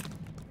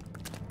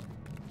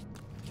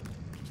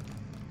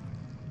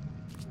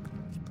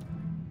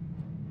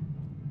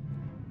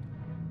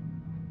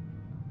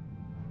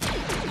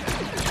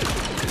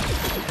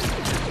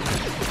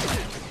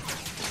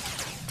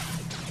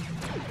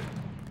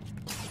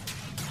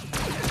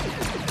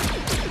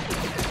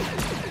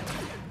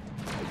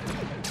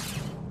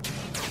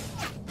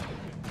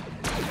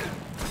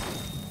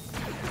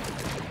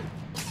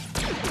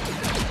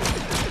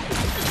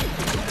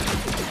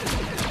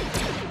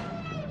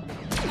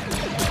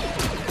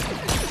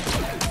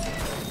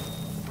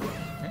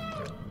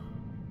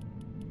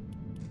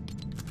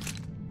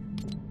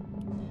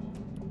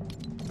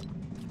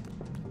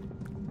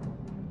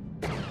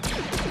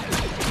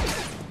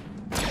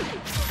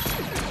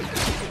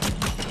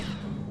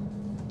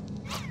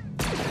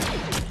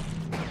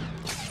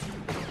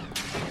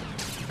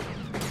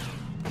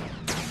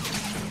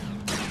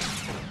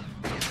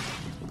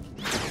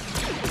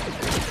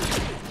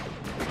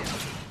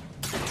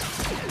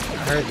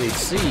 Hardly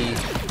see.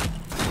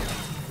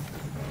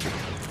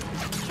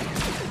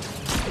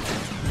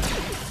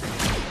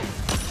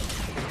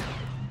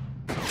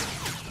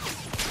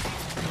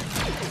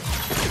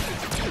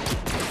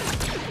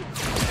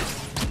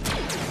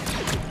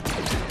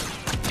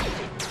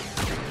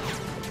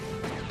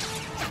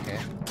 Okay.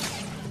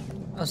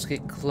 Let's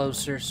get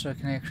closer so I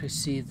can actually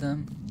see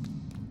them.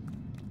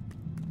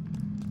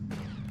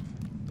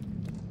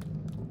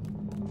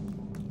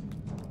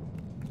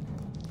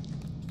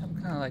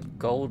 Like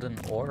golden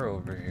ore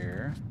over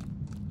here.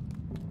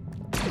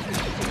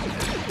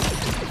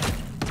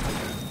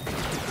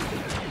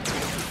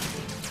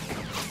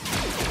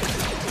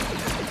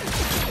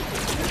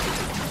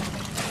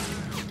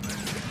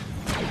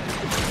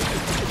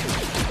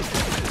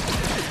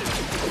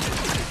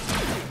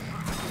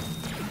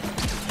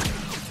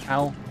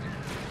 Ow.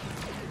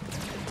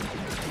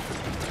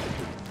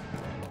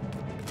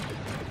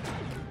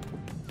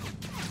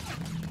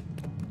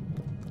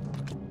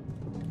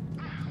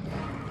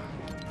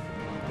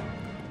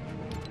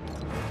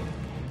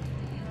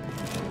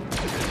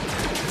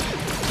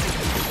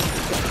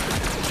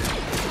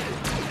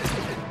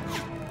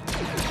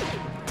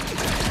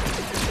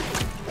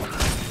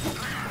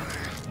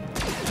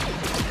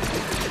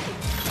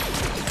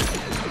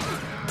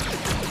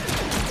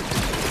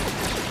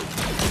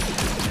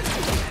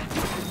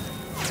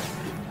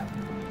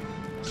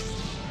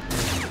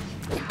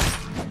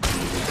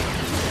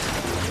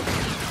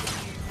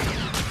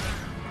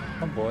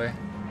 boy.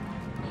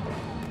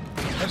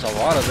 There's a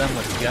lot of them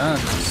with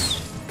guns.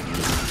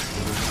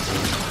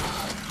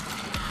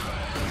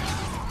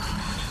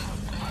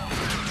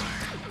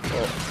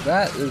 Well,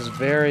 that is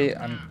very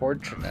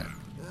unfortunate.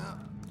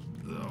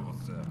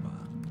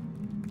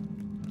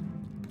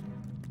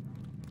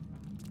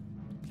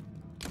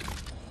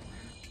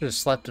 Should have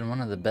slept in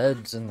one of the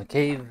beds in the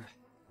cave.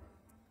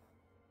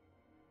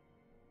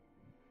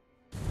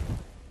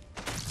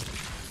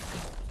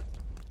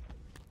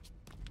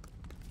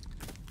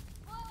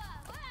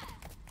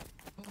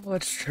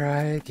 Let's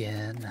try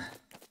again.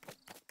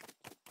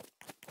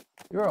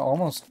 You're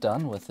almost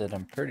done with it,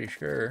 I'm pretty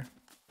sure.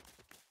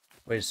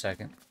 Wait a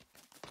second.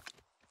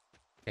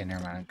 Okay,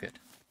 never mind, I'm good.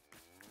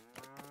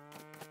 I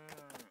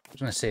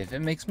was gonna say, if it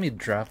makes me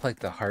drop like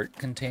the heart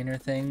container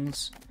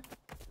things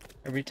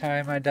every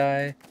time I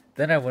die,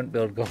 then I wouldn't be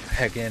able to go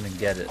back in and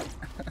get it.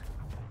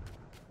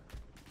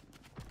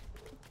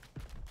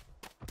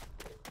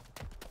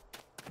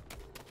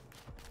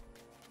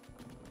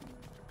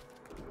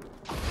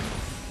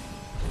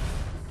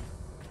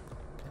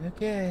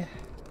 Okay.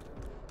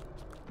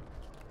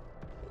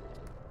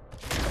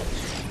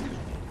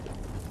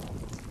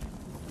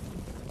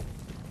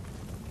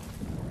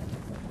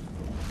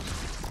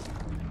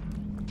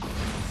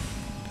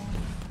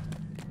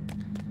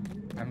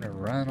 I'm gonna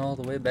run all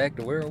the way back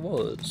to where it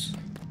was.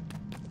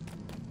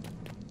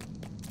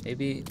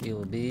 Maybe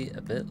we'll be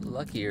a bit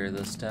luckier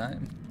this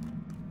time.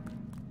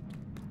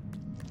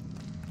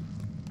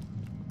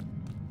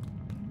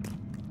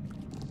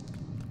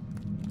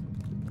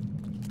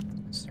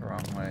 It's the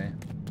wrong way.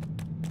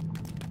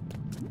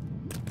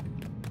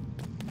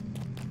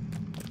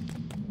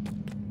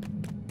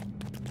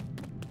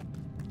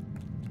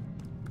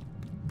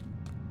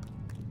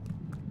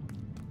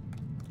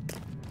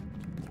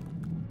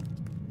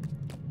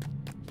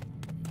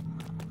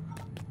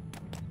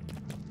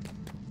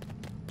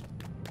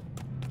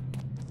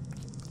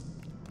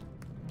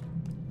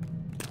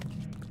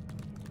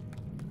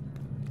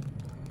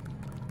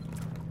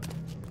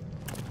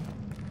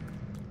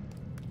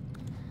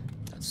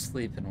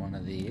 Sleep in one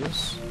of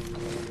these.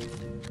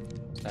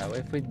 So that way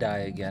if we die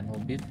again, we'll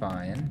be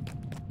fine.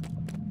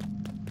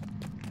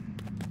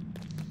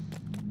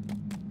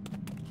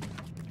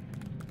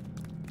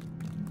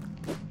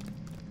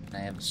 And I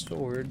have a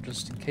sword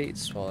just in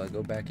case while I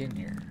go back in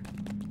here.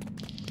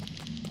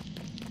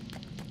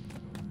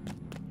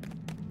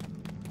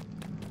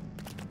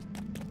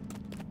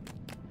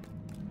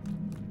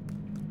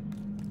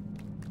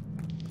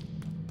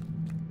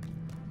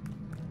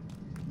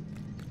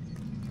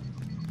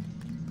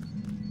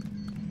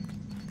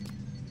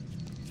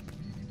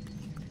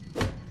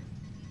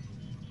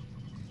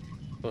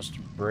 Supposed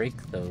to break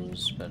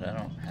those, but I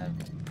don't have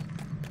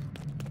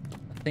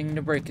a thing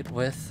to break it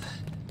with.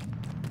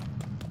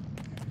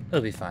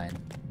 It'll be fine.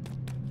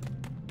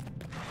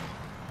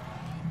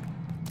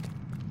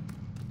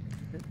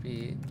 Could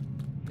be,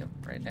 yep,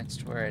 right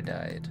next to where I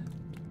died.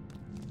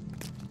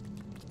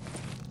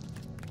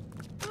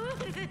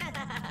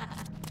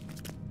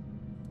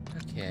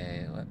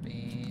 Okay, let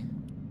me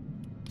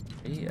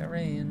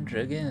rearrange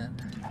again.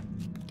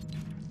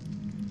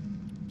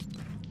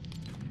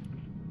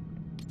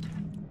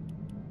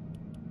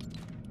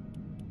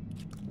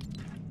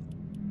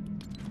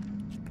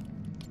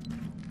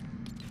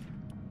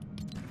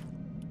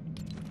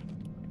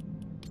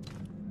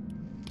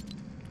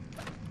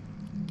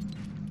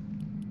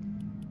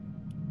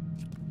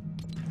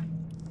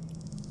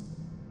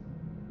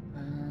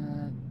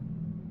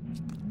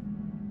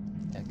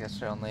 I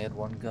guess I only had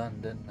one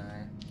gun, didn't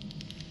I?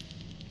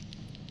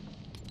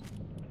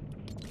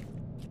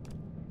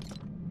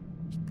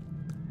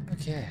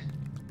 Okay.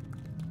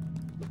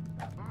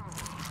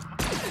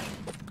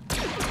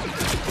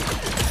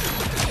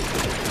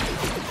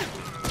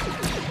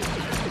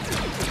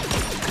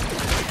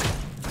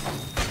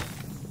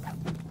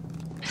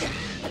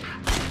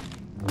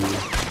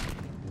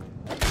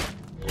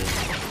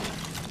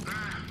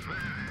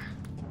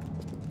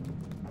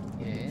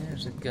 Okay,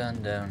 there's a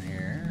gun down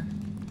here.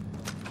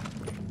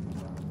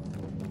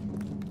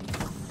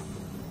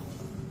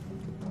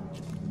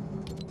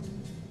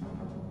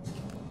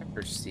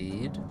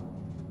 Proceed.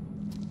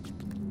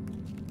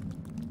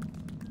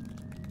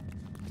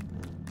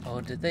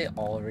 Oh, did they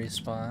all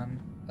respawn?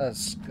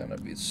 That's gonna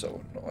be so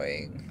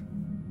annoying.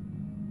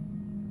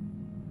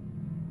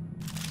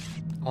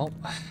 Oh.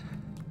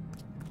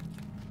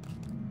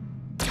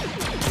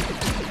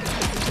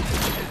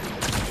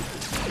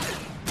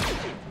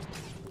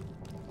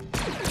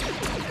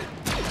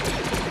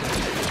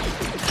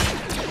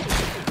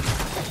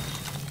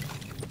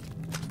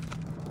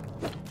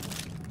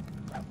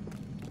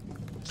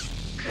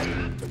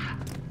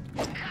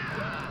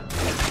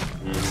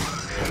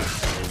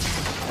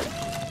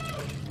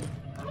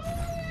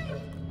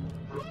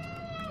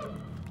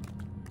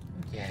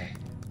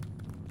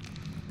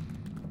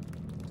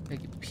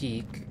 Take a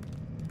peek.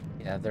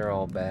 Yeah, they're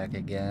all back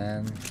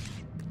again.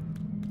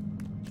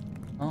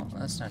 Oh,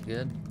 that's not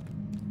good.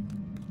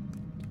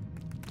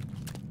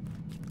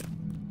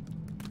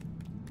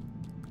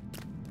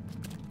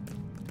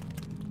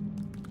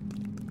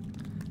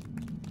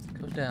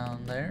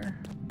 down there.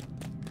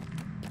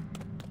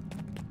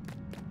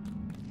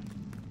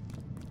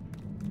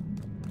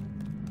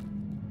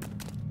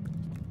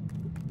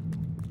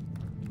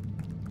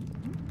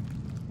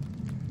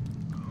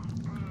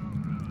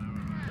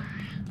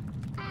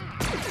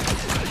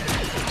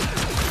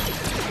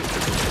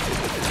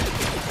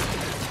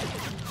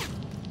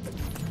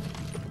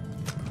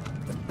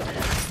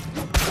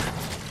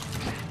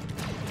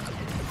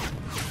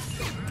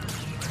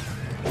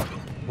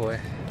 Boy.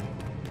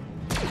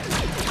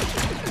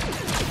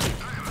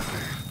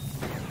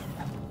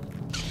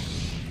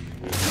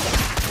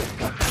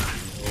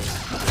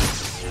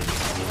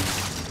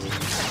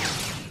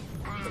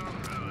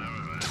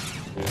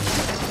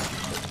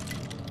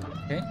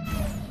 Okay.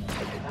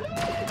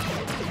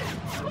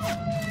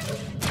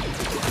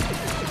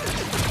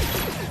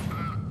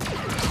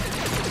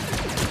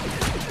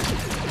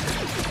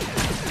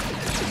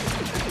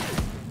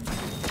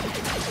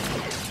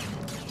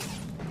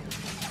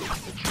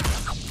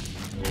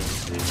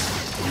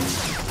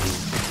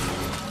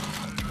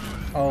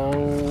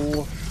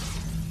 Oh,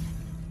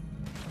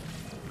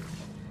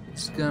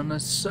 it's gonna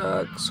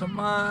suck so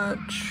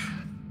much.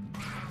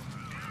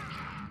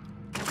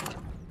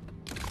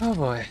 Oh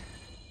boy.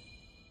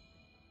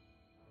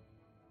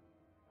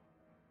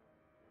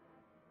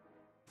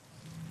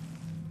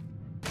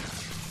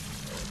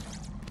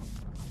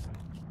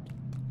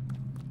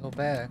 Go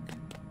back.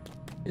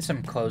 At least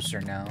I'm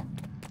closer now.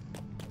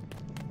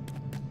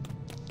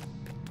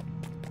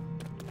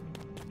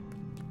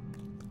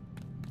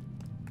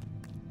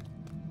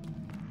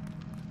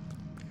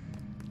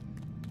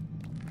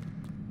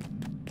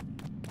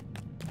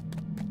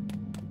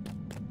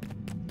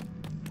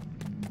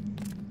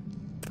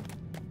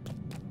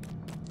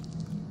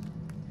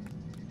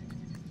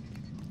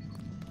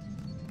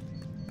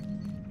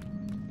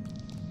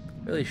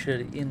 Really should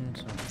have eaten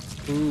some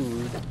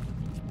food.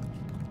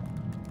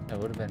 I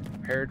would have been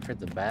prepared for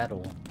the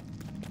battle.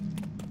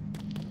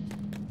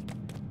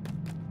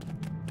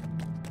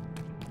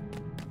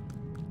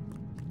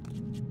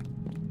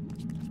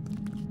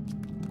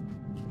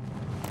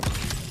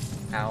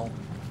 Ow.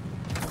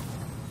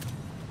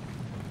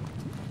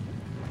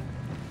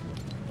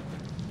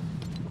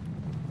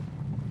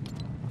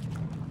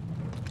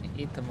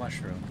 Eat the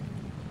mushroom.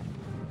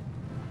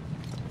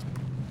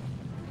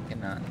 I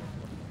cannot.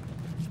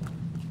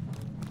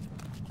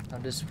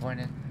 I'm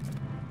disappointed.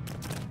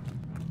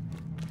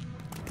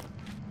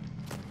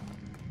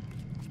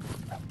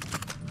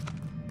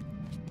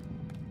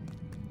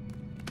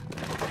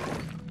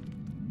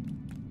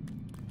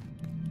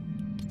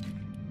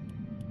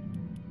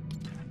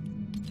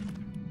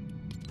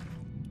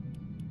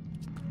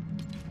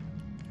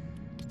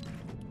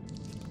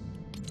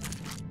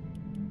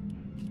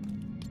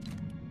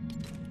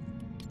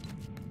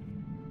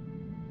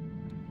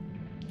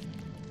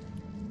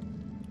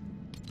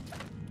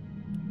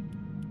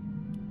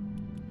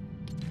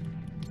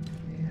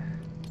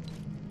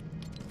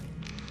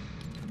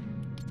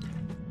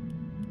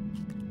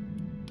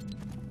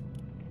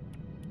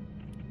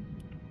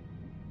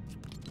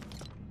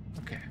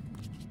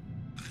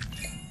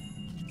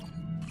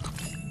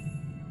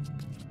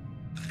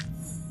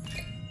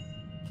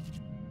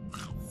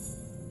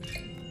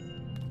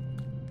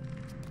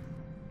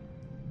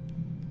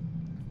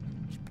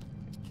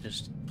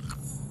 Just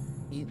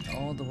eat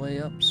all the way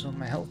up so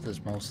my health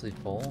is mostly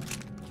full.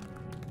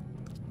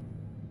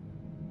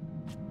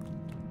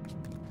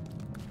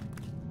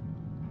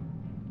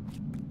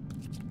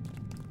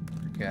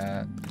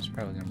 Forgot, there's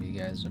probably gonna be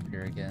guys up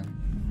here again.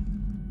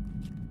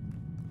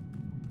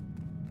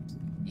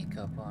 Eek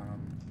up on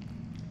them.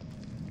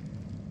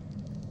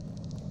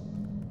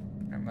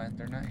 Never mind,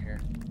 they're not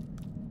here.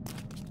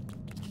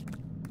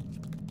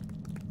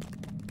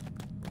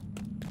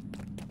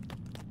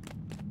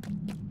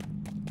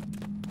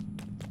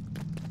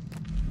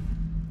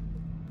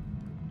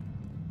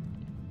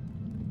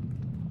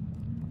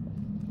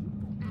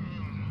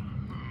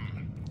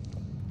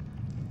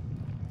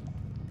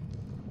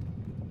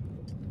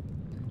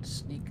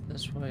 Sneak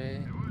this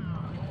way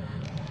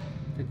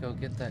to go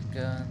get that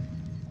gun.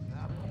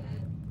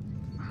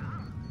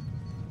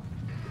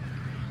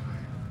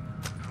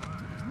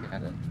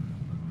 Got it.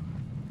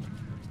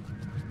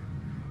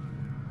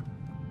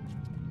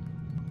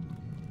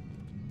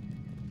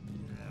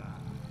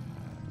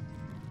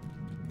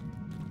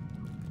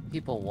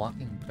 People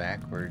walking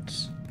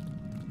backwards.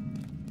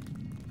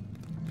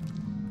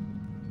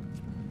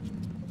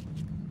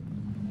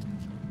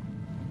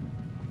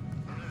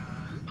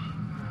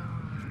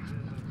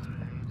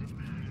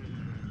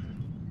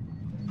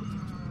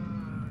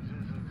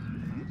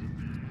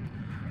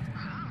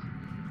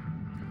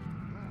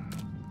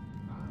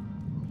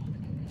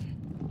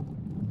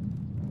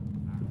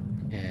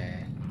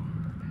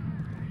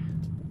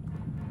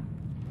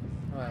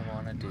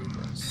 Do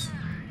this.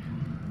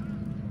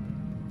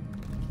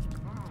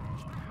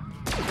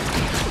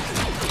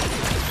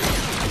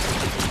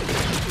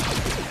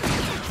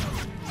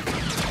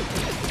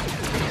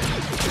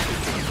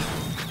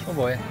 Oh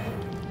boy.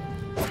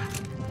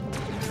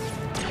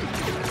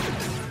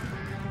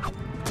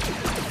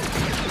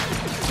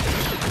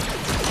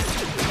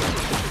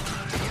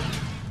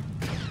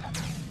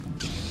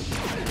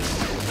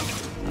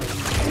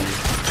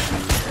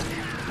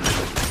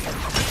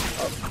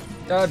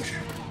 Dodge.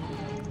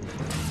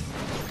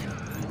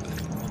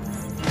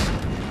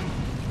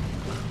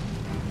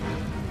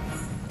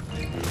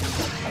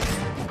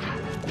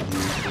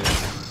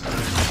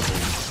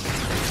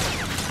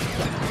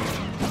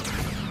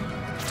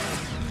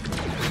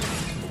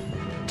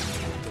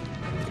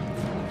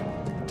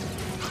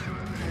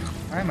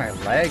 Why am I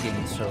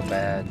lagging so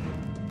bad?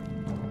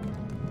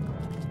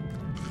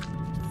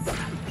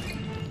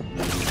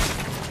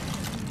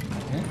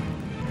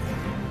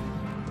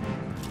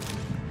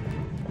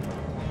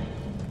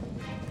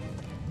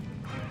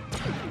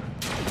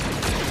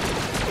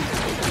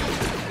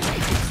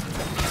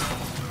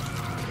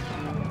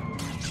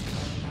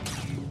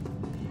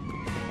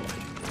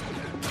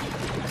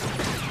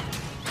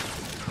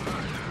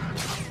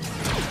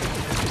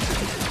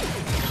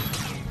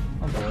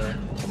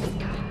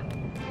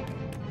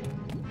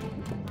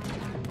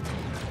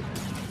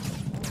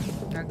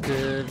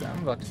 Good. I'm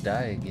about to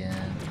die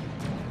again.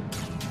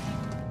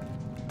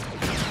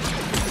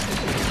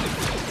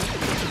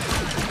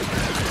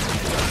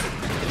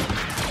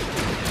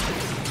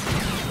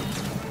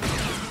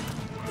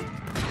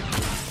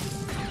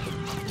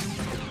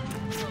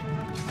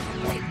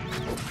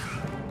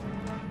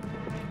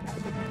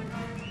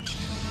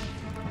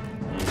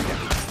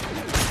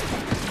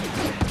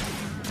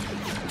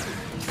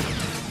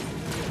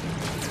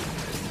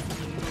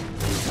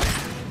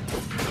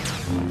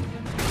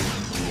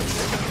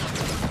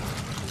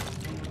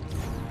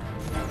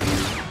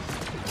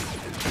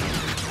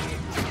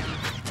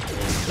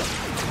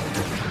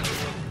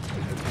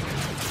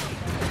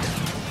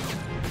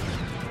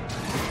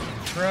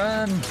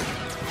 Run!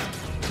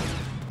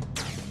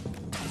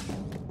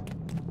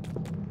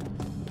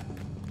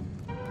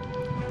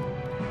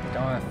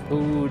 Don't have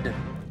food.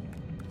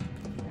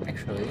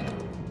 Actually,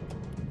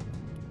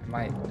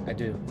 I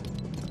do.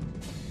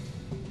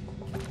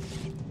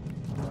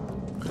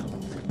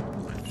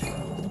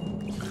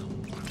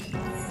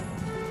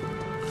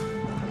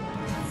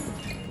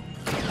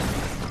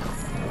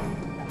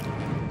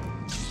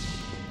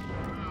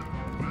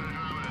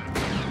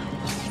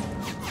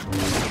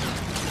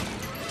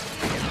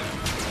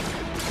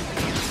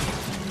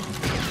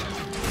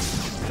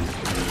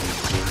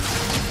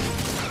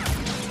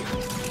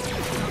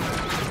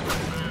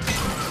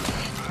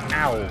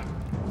 Ow.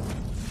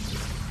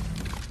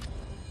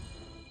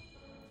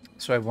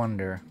 So I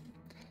wonder,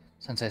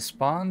 since I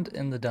spawned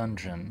in the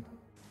dungeon,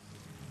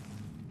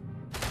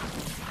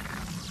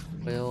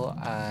 will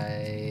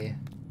I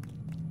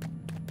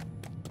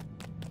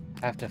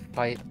have to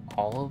fight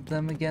all of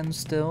them again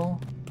still?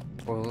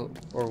 Or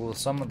will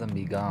some of them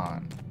be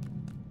gone?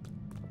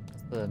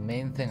 The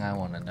main thing I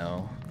want to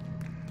know.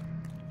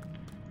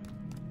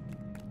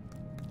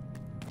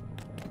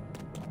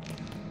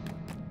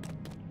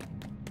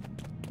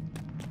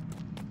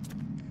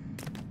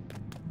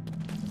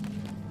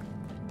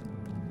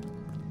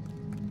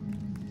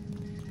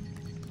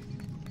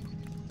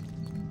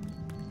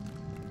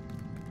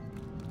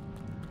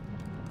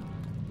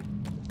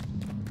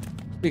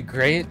 It'd be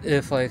great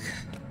if, like,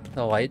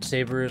 the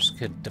lightsabers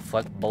could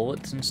deflect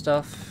bullets and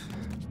stuff.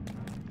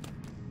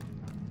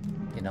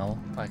 You know,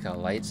 like a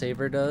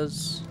lightsaber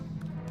does.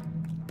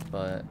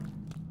 But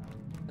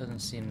it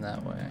doesn't seem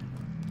that way.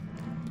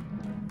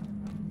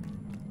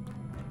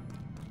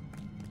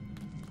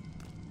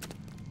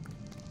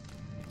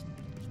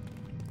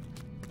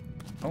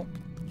 Oh.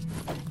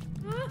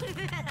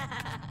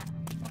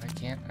 Why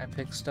can't I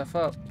pick stuff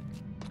up?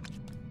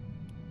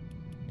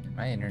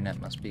 My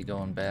internet must be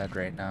going bad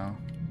right now.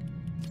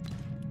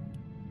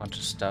 Bunch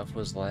of stuff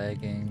was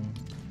lagging.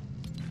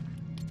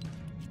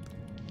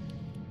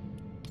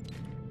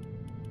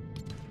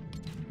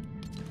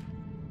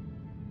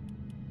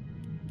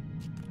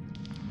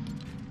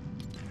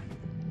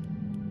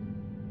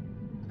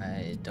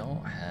 I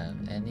don't have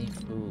any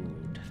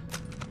food.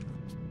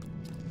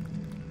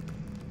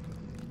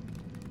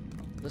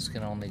 This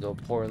can only go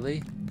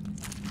poorly.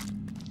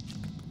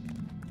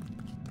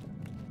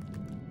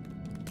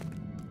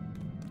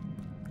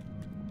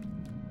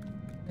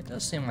 It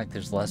does seem like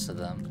there's less of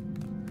them.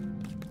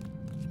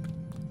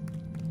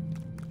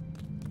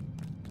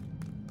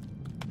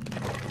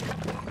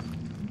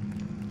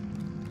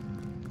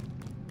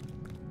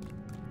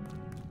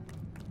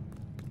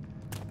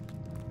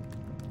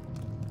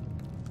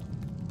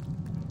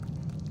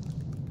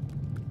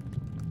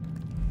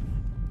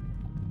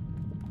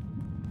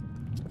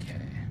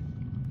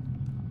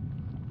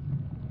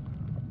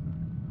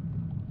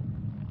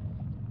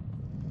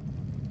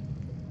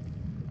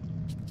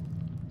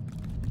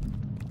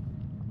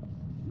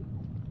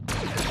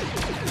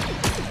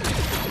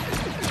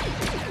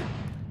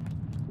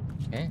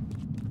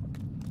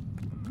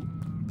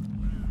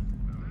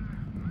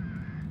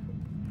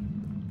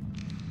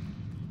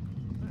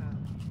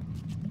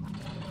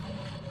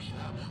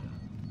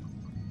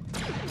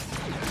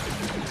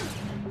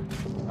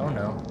 Oh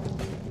no.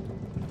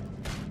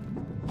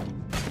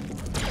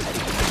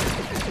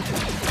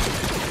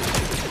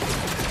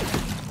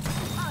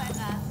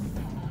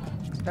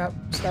 Stop,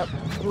 stop,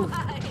 move.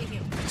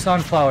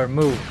 Sunflower,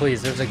 move,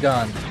 please, there's a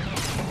gun.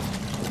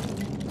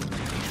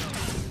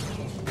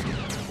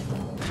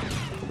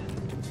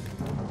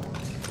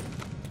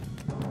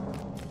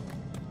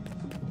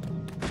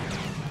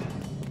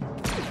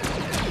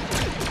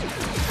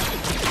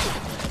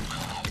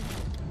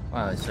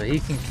 Oh, so he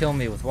can kill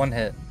me with one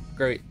hit.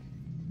 Great.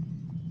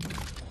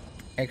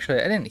 Actually,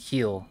 I didn't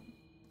heal.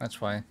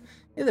 That's why.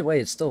 Either way,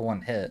 it's still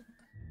one hit.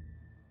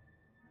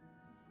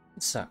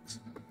 It sucks.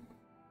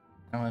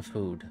 I don't have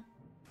food.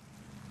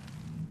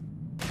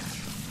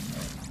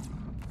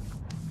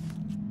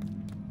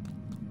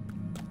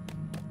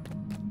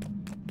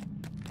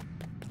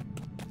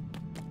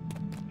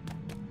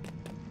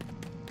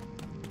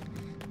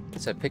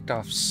 Guess I picked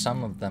off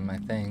some of them, I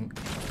think.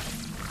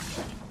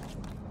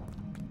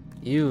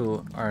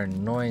 You are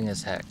annoying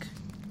as heck.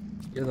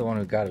 You're the one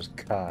who got us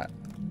caught.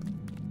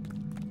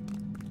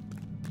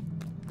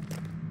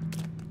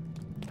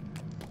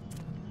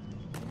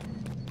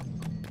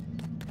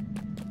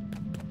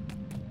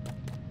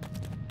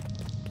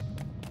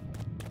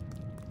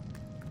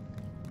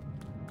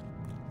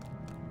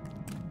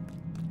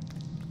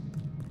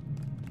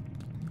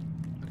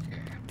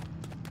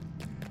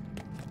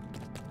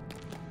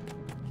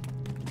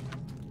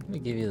 Let me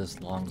give you this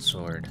long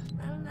sword.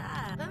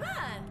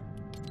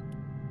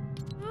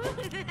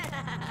 Okay.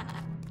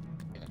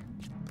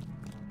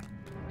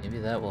 Maybe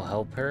that will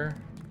help her,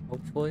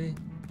 hopefully.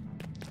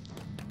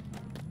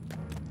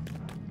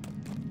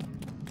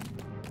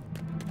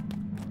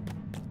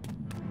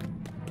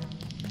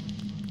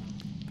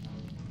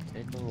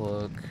 Take a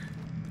look.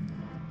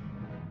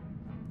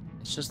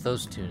 It's just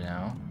those two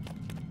now.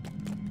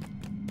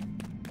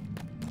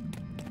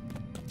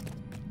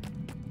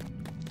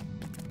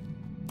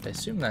 I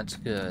assume that's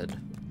good.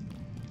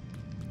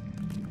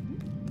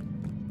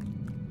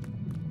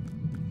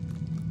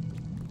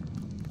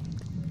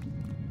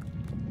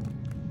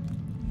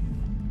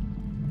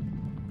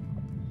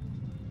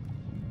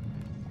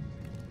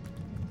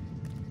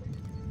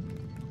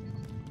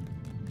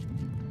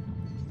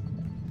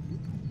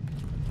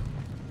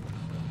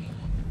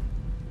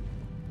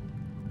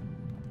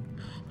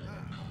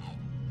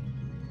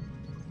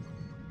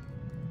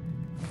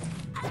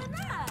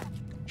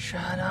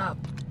 Shut up!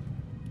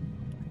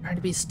 I'm trying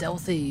to be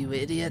stealthy, you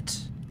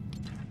idiot.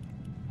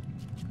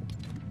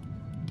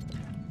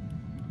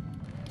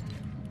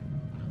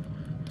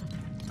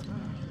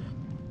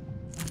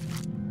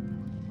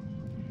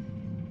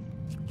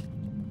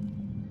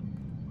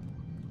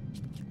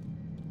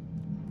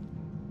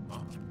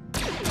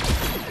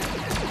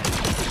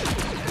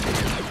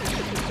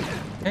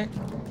 Okay,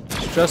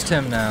 it's just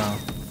him now.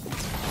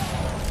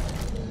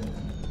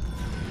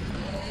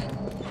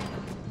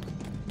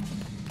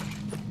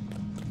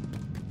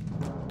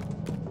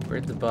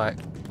 Where'd the black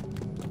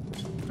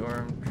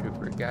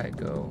stormtrooper guy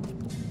go?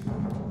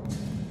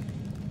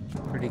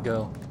 Where'd he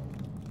go?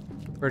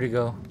 Where'd he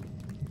go?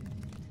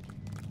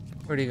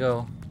 Where'd he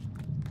go?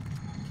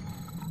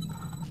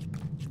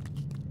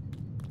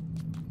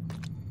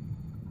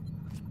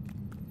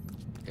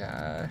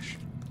 Gosh.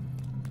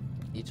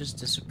 He just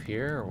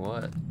disappear or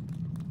what?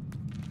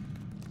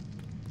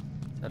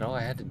 Is that all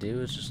I had to do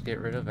was just get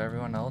rid of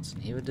everyone else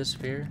and he would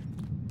disappear?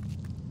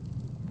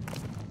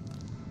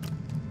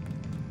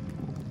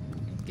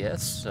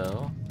 Guess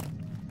so.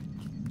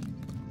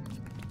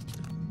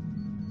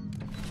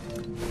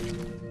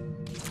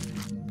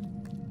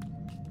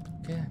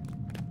 Okay.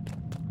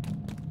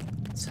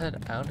 Let's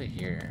head out of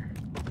here.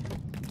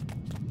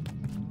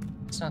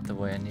 It's not the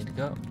way I need to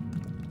go.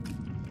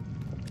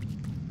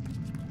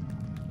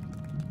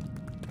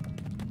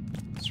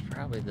 It's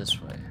probably this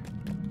way.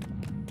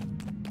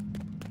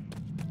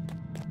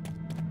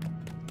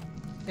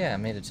 Yeah, I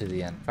made it to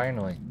the end,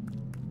 finally.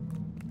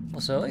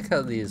 Also, I like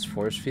how these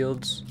force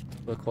fields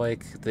look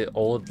like the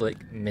old,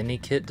 like, mini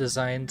kit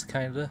designs,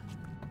 kinda.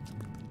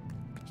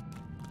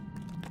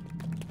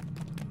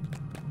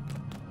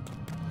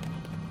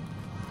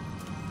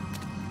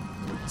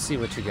 Let's see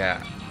what you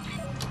got.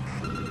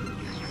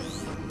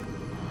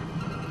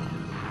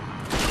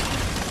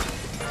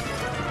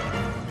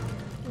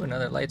 Ooh,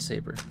 another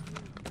lightsaber.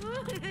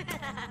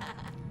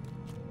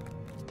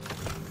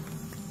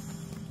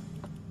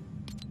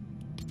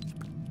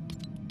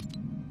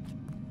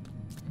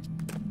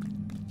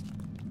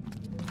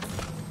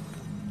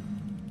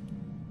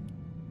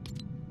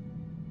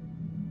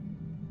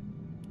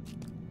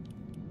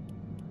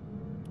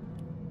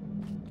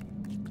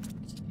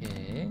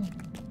 Okay.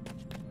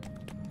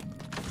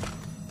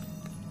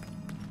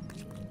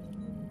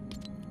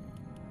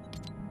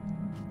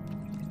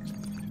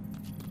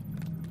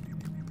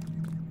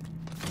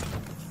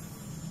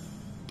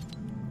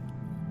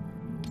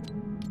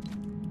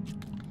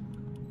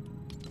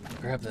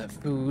 Grab that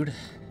food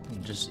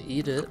and just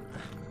eat it.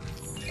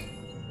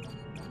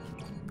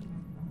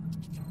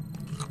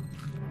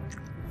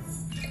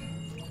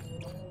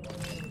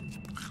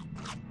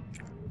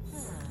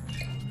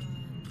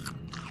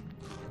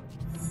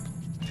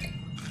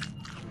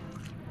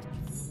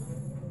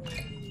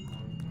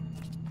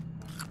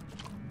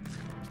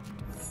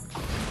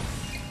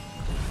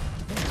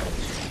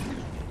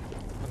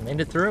 Made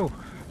it through,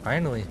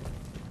 finally.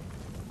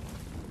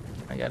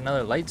 I got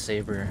another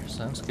lightsaber,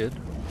 sounds good.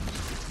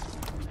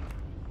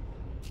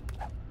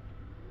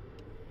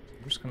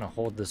 I'm just gonna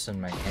hold this in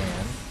my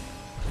hand.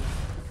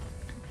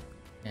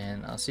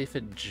 And I'll see if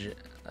it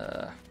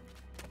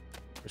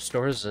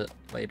restores it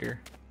later.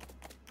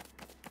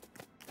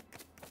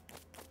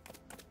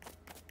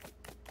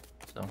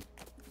 So,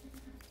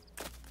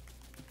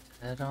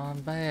 head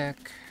on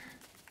back.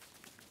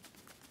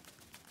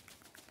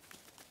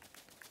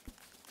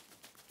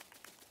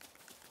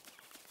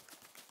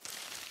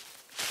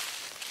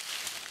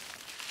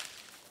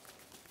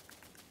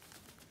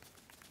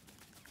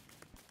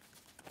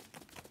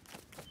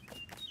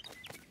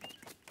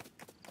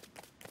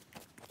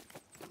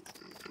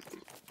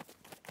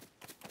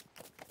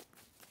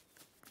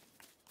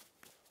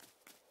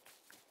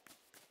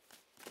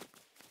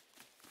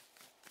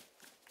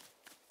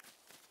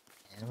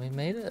 And we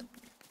made it.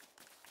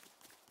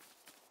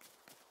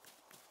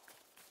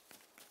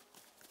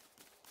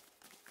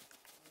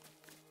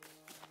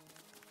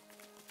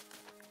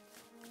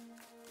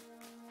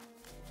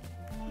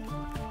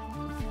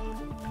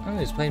 Oh,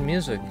 he's playing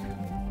music.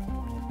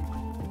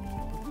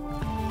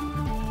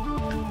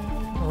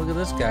 Oh, look at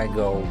this guy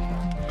go.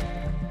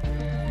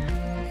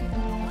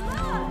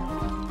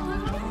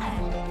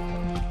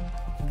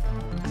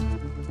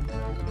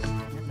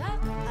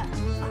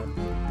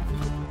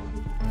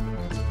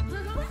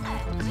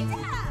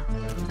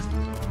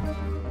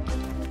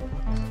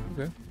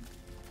 Okay.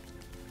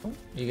 Oh,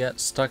 you got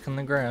stuck in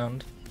the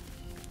ground.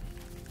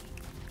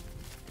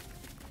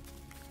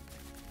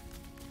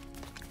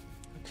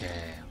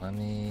 Okay, let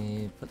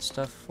me put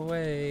stuff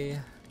away.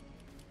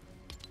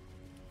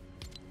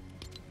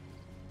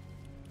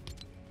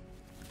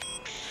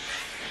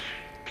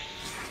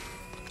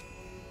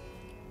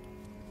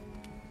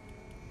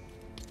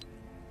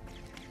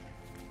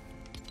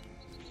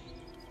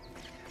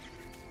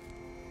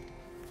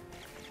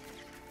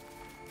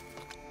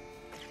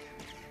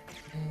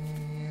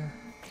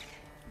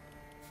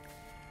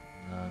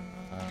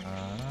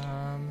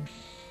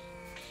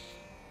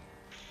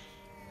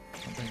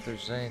 I don't think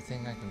there's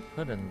anything I can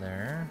put in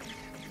there.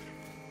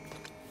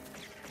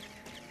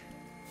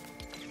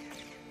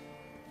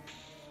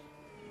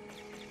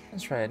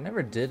 That's right, I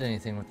never did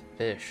anything with the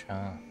fish,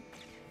 huh?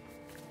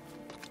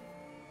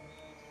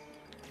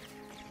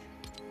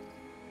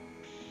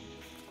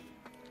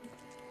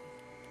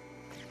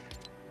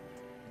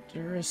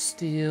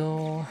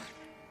 Durasteel.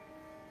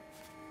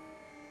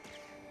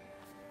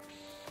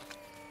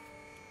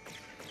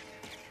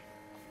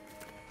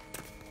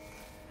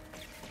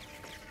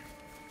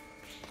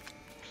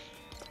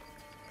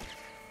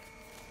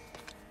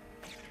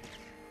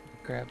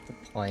 Grab the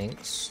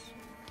planks.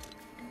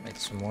 Make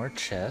some more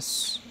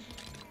chests.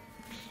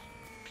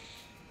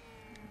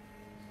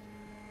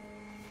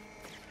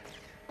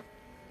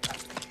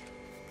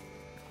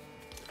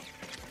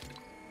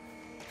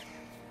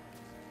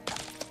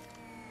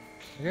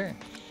 Okay.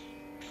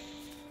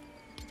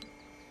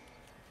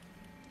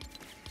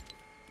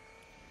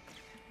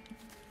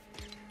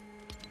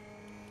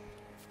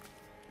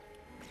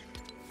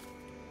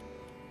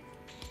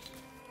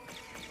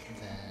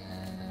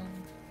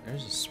 Then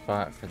there's a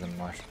spot for the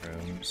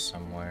mushrooms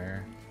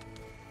somewhere.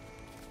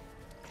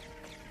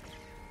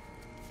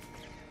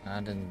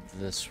 Not in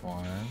this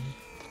one.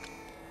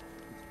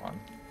 Come on,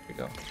 here we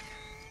go.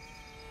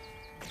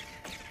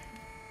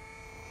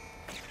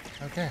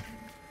 Okay.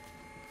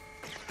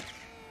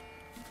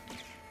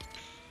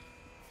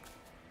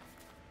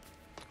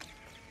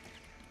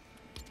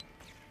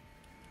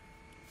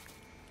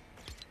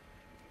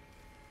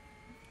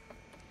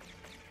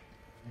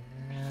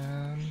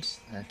 And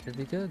that should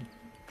be good.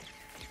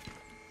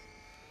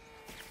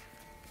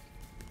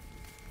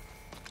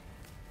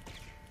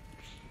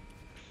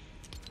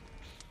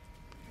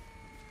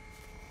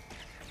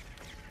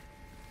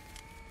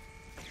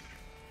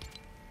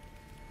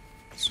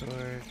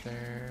 Sword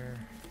there.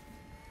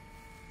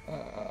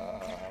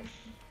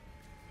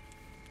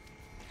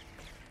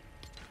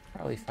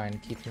 Probably fine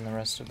keeping the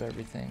rest of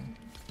everything.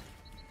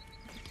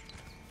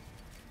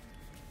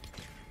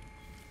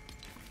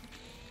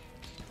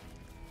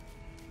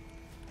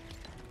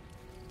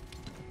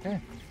 Okay.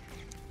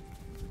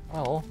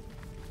 Well,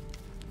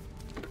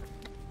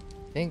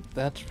 I think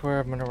that's where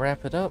I'm gonna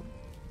wrap it up.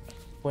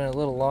 Went a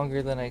little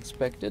longer than I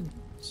expected,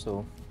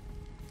 so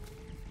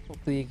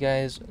hopefully you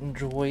guys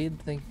enjoyed.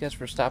 Thank you guys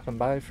for stopping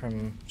by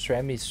from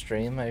Ammie's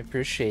stream. I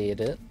appreciate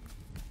it.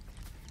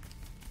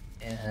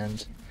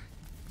 And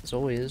as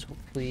always,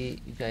 hopefully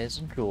you guys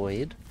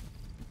enjoyed.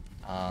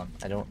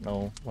 I don't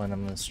know when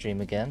I'm gonna stream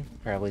again.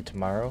 Probably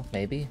tomorrow,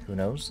 maybe. Who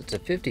knows? It's a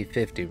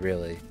 50-50,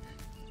 really.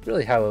 It's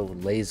really how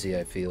lazy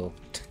I feel.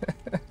 But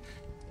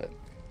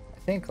I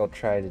think I'll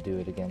try to do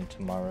it again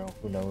tomorrow.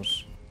 Who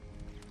knows?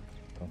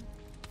 So,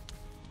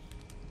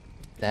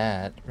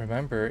 that,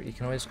 remember, you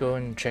can always go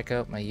and check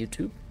out my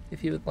YouTube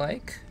if you would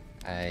like.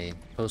 I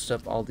post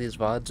up all these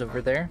VODs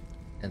over there,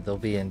 and they'll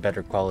be in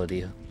better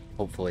quality,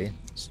 hopefully.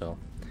 So,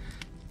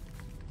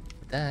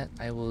 with that,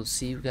 I will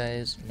see you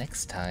guys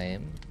next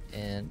time,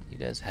 and you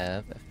guys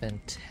have a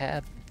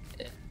fantastic...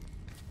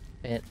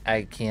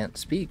 I can't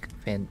speak.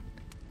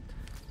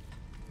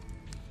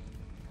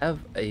 Have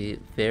a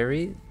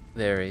very,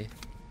 very,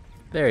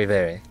 very,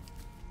 very,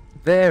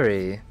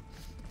 very,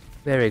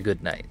 very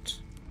good night.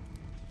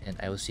 And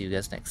I will see you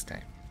guys next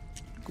time.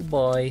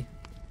 Goodbye.